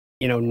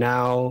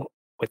 now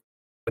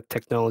with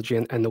technology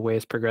and the way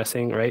it's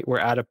progressing, right? We're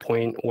at a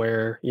point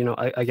where,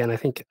 again, I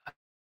think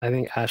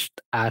Ash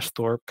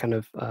Thorpe kind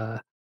of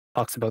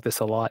talks about this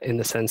a lot in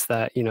the sense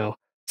that,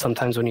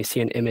 sometimes when you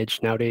see an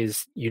image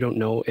nowadays, you don't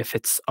know if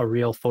it's a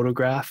real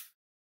photograph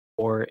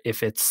or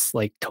if it's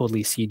like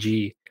totally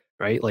CG,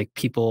 right? Like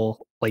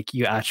people, like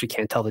you actually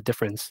can't tell the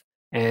difference.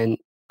 And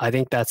I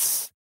think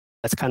that's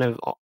kind of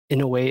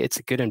in a way it's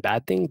a good and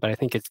bad thing, but I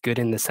think it's good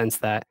in the sense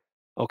that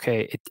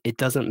okay, it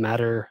doesn't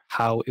matter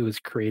how it was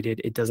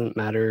created. It doesn't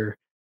matter,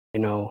 you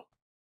know,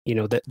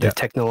 the Yeah.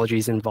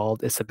 technologies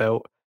involved. It's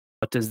about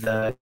what does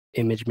the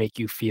image make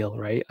you feel,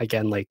 right?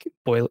 Again, like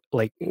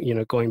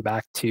going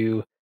back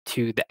to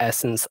the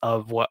essence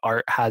of what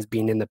art has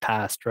been in the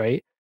past,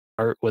 right?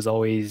 Art was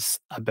always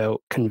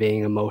about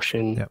conveying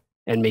emotion Yeah.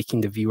 and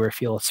making the viewer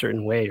feel a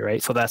certain way,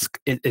 right? So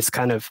it's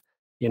kind of,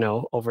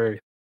 over a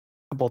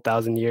couple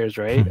thousand years,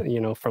 right?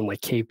 From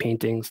like cave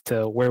paintings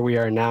to where we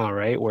are now,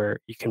 right? Where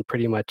you can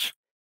pretty much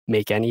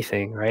make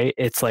anything, right?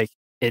 It's like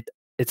it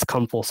it's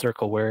come full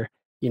circle where,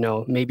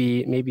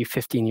 maybe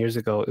 15 years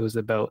ago it was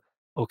about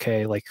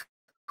okay, like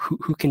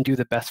who can do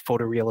the best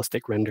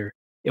photorealistic render?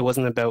 It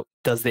wasn't about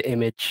does the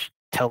image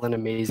tell an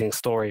amazing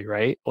story,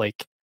 right?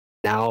 Like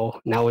now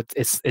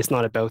it's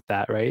not about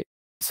that, right?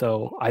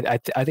 So I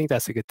think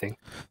that's a good thing.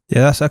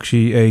 Yeah, that's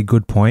actually a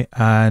good point.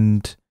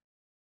 And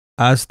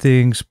as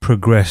things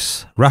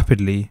progress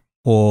rapidly,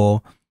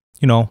 or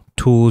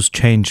tools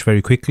change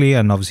very quickly,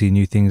 and obviously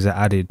new things are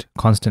added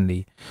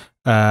constantly,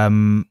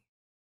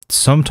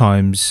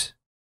 sometimes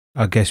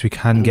I guess we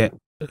can Mhm, get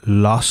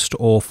lost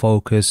or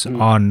focus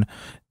mhm. on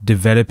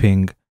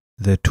developing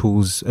the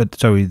tools,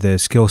 the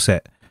skill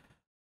set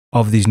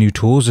of these new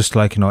tools, just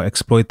like,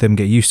 exploit them,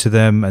 get used to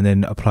them, and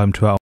then apply them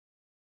to our.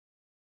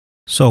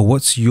 So,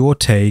 what's your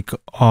take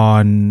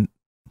on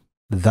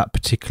that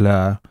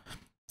particular,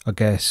 I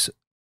guess,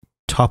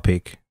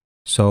 topic?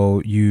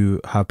 So,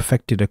 you have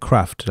perfected a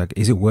craft. Like,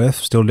 is it worth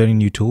still learning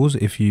new tools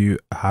if you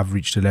have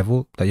reached a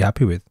level that you're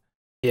happy with?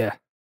 Yeah.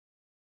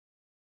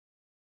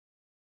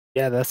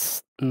 Yeah,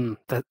 that's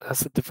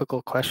a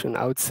difficult question.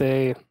 I'd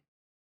say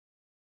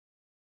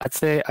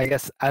I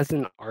guess as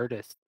an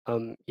artist,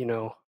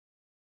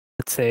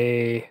 let's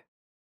say,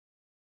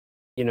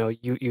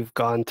 you've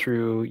gone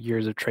through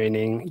years of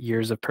training,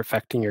 years of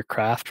perfecting your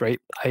craft, right?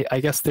 I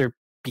guess there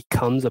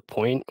becomes a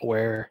point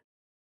where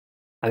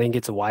I think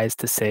it's wise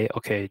to say,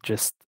 okay,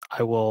 just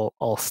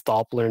I'll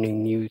stop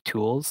learning new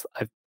tools.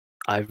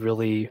 I've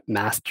really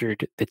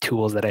mastered the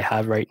tools that I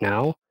have right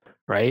now,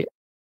 right?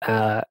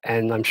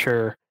 And I'm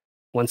sure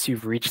once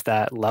you've reached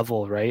that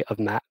level, right, of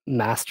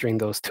mastering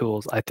those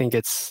tools, I think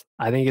it's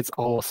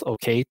almost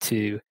okay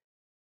to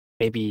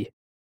maybe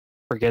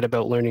forget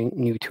about learning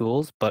new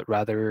tools, but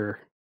rather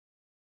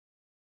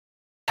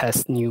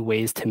test new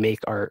ways to make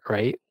art,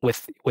 right?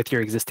 With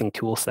your existing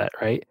tool set,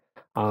 right?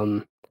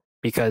 Um,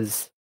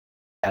 because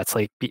that's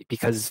like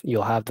because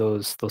you'll have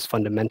those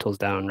fundamentals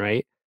down,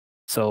 right?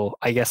 So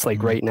I guess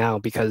like Mm. right now,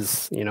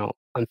 because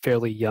I'm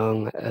fairly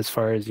young as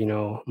far as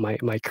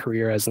my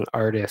career as an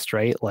artist,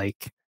 right?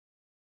 Like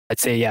I'd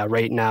say yeah,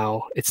 right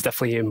now it's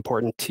definitely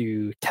important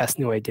to test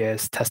new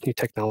ideas, test new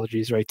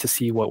technologies, right, to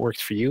see what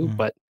works for you. Mm.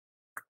 But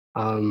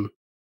um,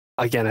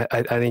 again,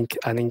 I think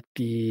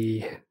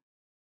the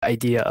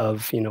idea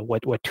of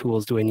what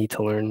tools do I need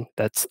to learn,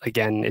 that's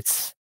again,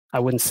 it's I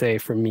wouldn't say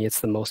for me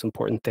it's the most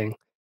important thing.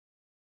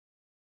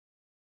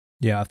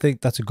 Yeah, I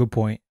think that's a good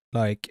point.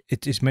 Like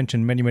it's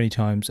mentioned many, many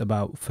times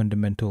about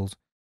fundamentals,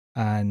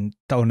 and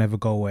that will never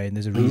go away. And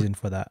there's a Mhm, reason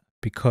for that,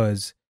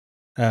 because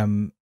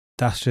um,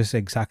 that's just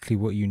exactly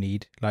what you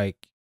need.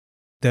 Like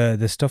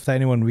the stuff that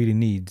anyone really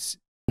needs,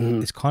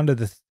 mhm, it's kind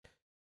of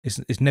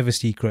it's never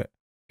secret.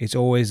 It's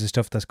always the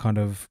stuff that's kind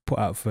of put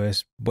out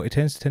first, but it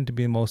tend to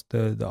be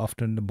the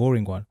often the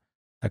boring one.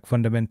 Like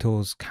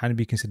fundamentals can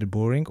be considered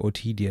boring or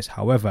tedious.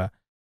 However,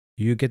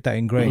 you get that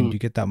ingrained, mhm, you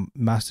get that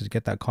mastered,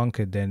 get that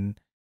conquered, then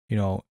you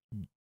know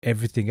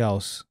everything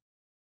else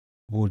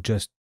will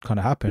just kind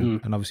of happen. mhm,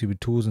 And obviously with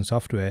tools and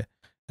software,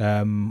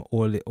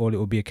 all it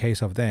will be a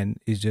case of then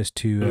is just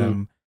to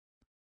mhm.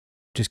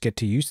 just get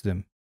to used to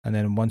them. And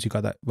then once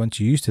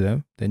you're used to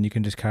them, then you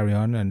can just carry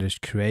on and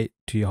just create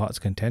to your heart's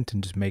content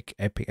and just make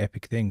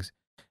epic things.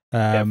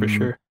 Yeah, for Um,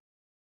 sure.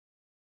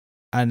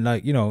 and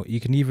like you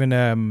can even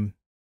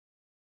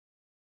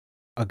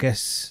I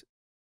guess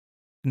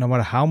no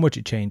matter how much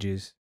it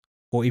changes,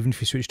 or even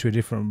if you switch to a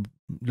different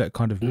like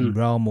kind of Mhm,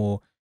 realm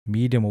or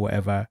medium or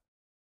whatever,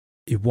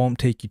 it won't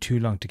take you too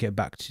long to get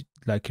back to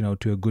like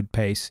to a good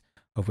pace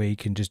of where you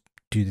can just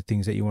do the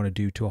things that you want to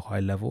do to a high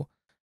level.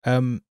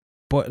 Um,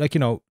 but like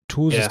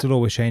tools are yeah, still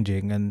always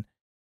changing, and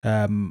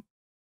um,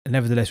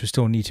 nevertheless, we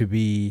still need to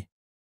be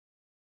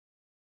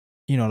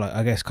like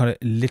I guess kind of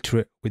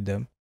literate with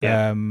them.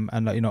 yeah,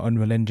 And like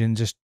Unreal Engine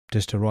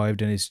just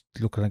arrived, and it's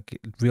looking like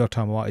real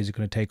time art is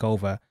going to take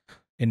over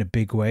in a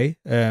big way.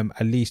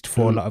 At least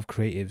for a mhm, lot of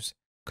creatives,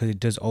 because it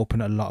does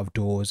open a lot of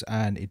doors,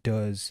 and it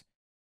does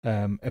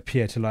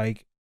appear to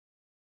like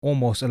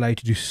almost allow you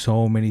to do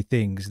so many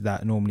things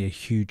that normally a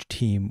huge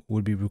team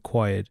would be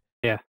required.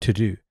 Yeah. to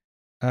do.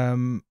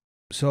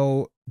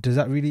 So does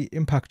that really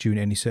impact you in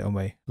any certain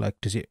way? Like,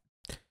 does it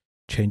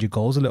change your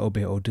goals a little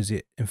bit, or does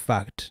it in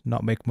fact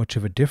not make much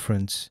of a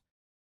difference?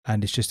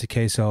 And it's just a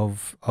case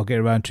of I'll get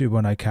around to it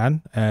when I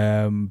can,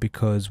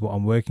 because what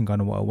I'm working on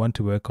and what I want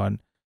to work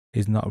on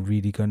is not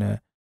really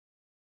gonna,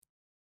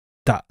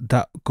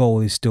 that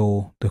goal is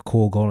still the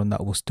core goal, and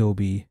that will still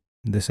be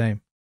the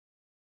same.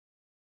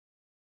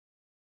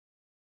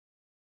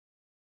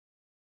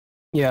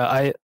 Yeah,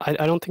 I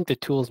don't think the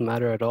tools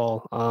matter at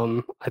all.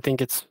 I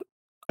think it's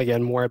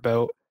again more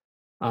about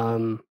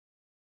um,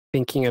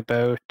 thinking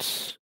about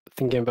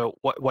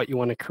what you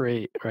want to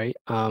create, right?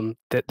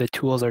 The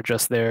tools are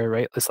just there,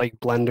 right? It's like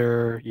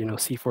Blender,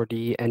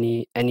 C4D,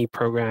 any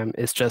program.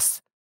 It's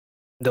just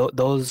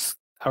those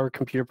our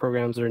computer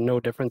programs are no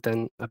different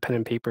than a pen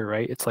and paper,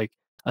 right? It's like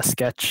a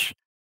sketch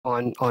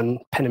on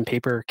pen and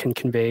paper can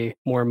convey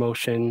more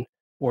emotion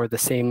or the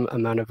same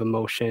amount of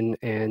emotion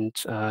and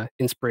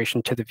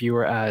inspiration to the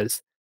viewer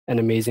as an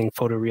amazing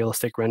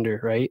photorealistic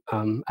render, right?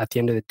 At the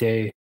end of the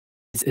day,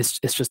 it's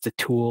just a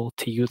tool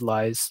to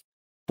utilize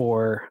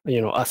for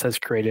us as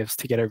creatives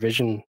to get our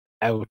vision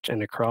out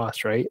and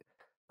across, right?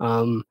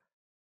 Um,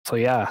 so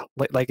yeah,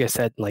 like I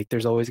said, like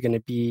there's always going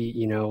to be,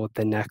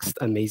 the next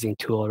amazing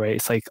tool, right?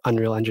 It's like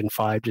Unreal Engine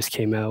 5 just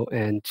came out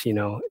and,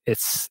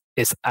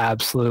 it's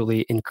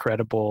absolutely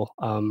incredible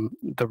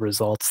the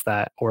results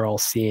that we're all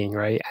seeing,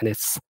 right? And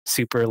it's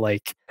super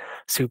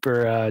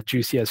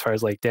juicy as far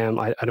as like, damn,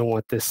 I don't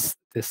want this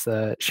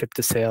ship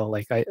to sail.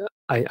 Like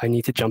I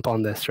need to jump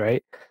on this,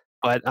 right?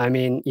 But I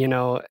mean,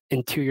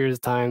 in 2 years'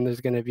 time, there's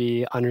going to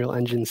be Unreal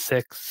Engine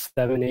 6,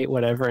 7, 8,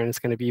 whatever, and it's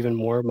going to be even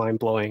more mind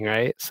blowing,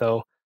 right?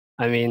 So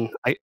I mean,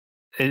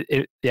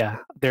 yeah,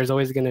 there's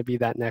always going to be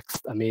that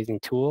next amazing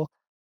tool.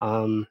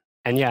 And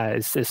yeah,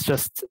 it's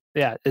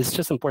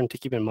just important to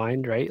keep in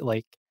mind, right?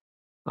 Like,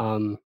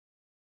 um,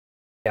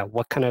 yeah,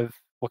 what kind of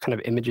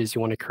images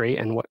you want to create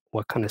and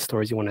what kind of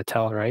stories you want to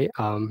tell, right?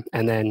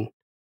 And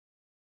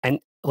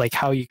like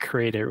how you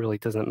create it really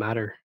doesn't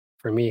matter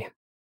for me.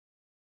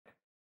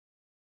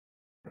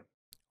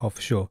 Oh,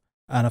 for sure.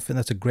 And I think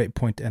that's a great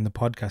point to end the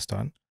podcast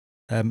on.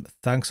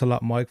 Thanks a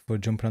lot, Mike, for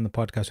jumping on the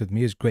podcast with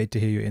me. It's great to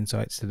hear your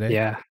insights today.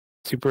 Yeah,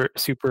 super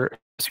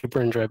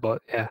enjoyable.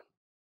 Yeah,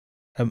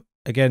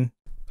 Again,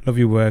 love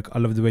your work. I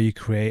love the way you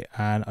create,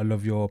 and I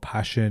love your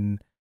passion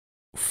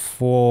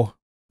for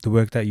the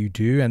work that you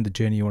do and the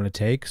journey you want to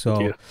take.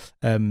 So,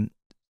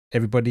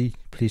 everybody,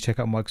 please check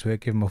out Mike's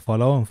work. Give him a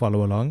follow and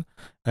follow along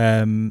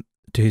to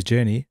his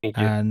journey. thank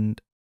you. And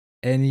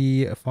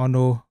any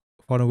final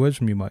words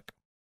from you, Mike?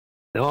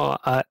 No,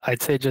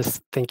 I'd say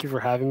just thank you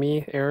for having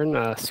me,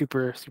 Aaron.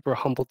 Super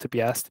humbled to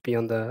be asked to be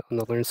on the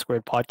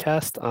Learnsquared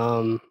podcast.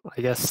 I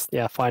guess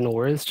final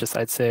words. Just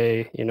I'd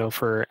say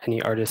for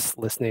any artists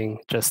listening,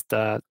 just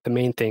the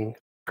main thing: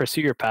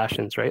 pursue your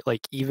passions, right?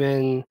 Like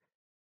even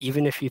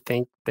if you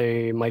think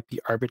they might be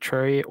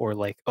arbitrary or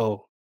like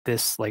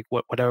this like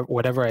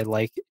whatever I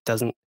like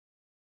doesn't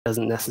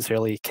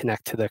necessarily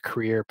connect to the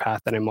career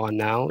path that I'm on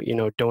now.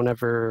 Don't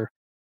ever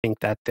think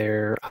that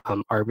they're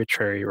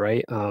arbitrary,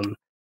 right?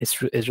 It's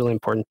really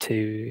important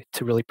to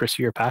really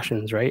pursue your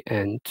passions, right?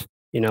 And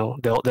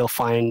they'll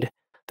find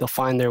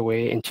their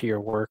way into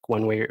your work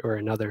one way or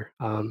another.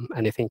 And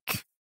I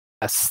think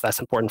that's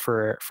important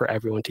for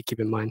everyone to keep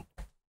in mind.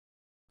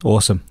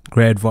 Awesome,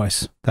 great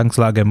advice. Thanks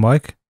a lot again,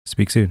 Mike.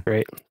 Speak soon.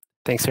 Great,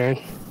 thanks, Aaron.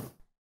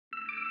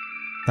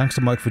 Thanks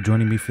to Mike for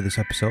joining me for this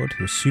episode.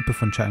 It was super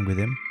fun chatting with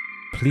him.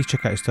 Please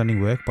check out his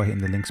stunning work by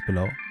hitting the links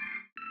below.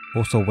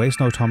 Also, waste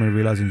no time in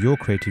realizing your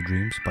creative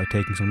dreams by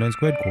taking some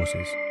Learnsquared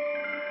courses.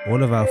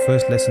 All of our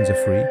first lessons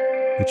are free,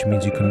 which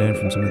means you can learn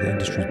from some of the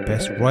industry's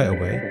best right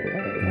away.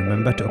 And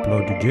remember to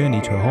upload your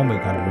journey to a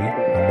homework gallery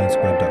on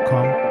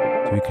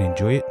learnsquared.com so we can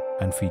enjoy it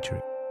and feature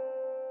it.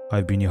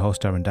 I've been your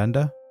host, Aaron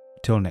Danda.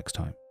 Till next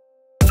time.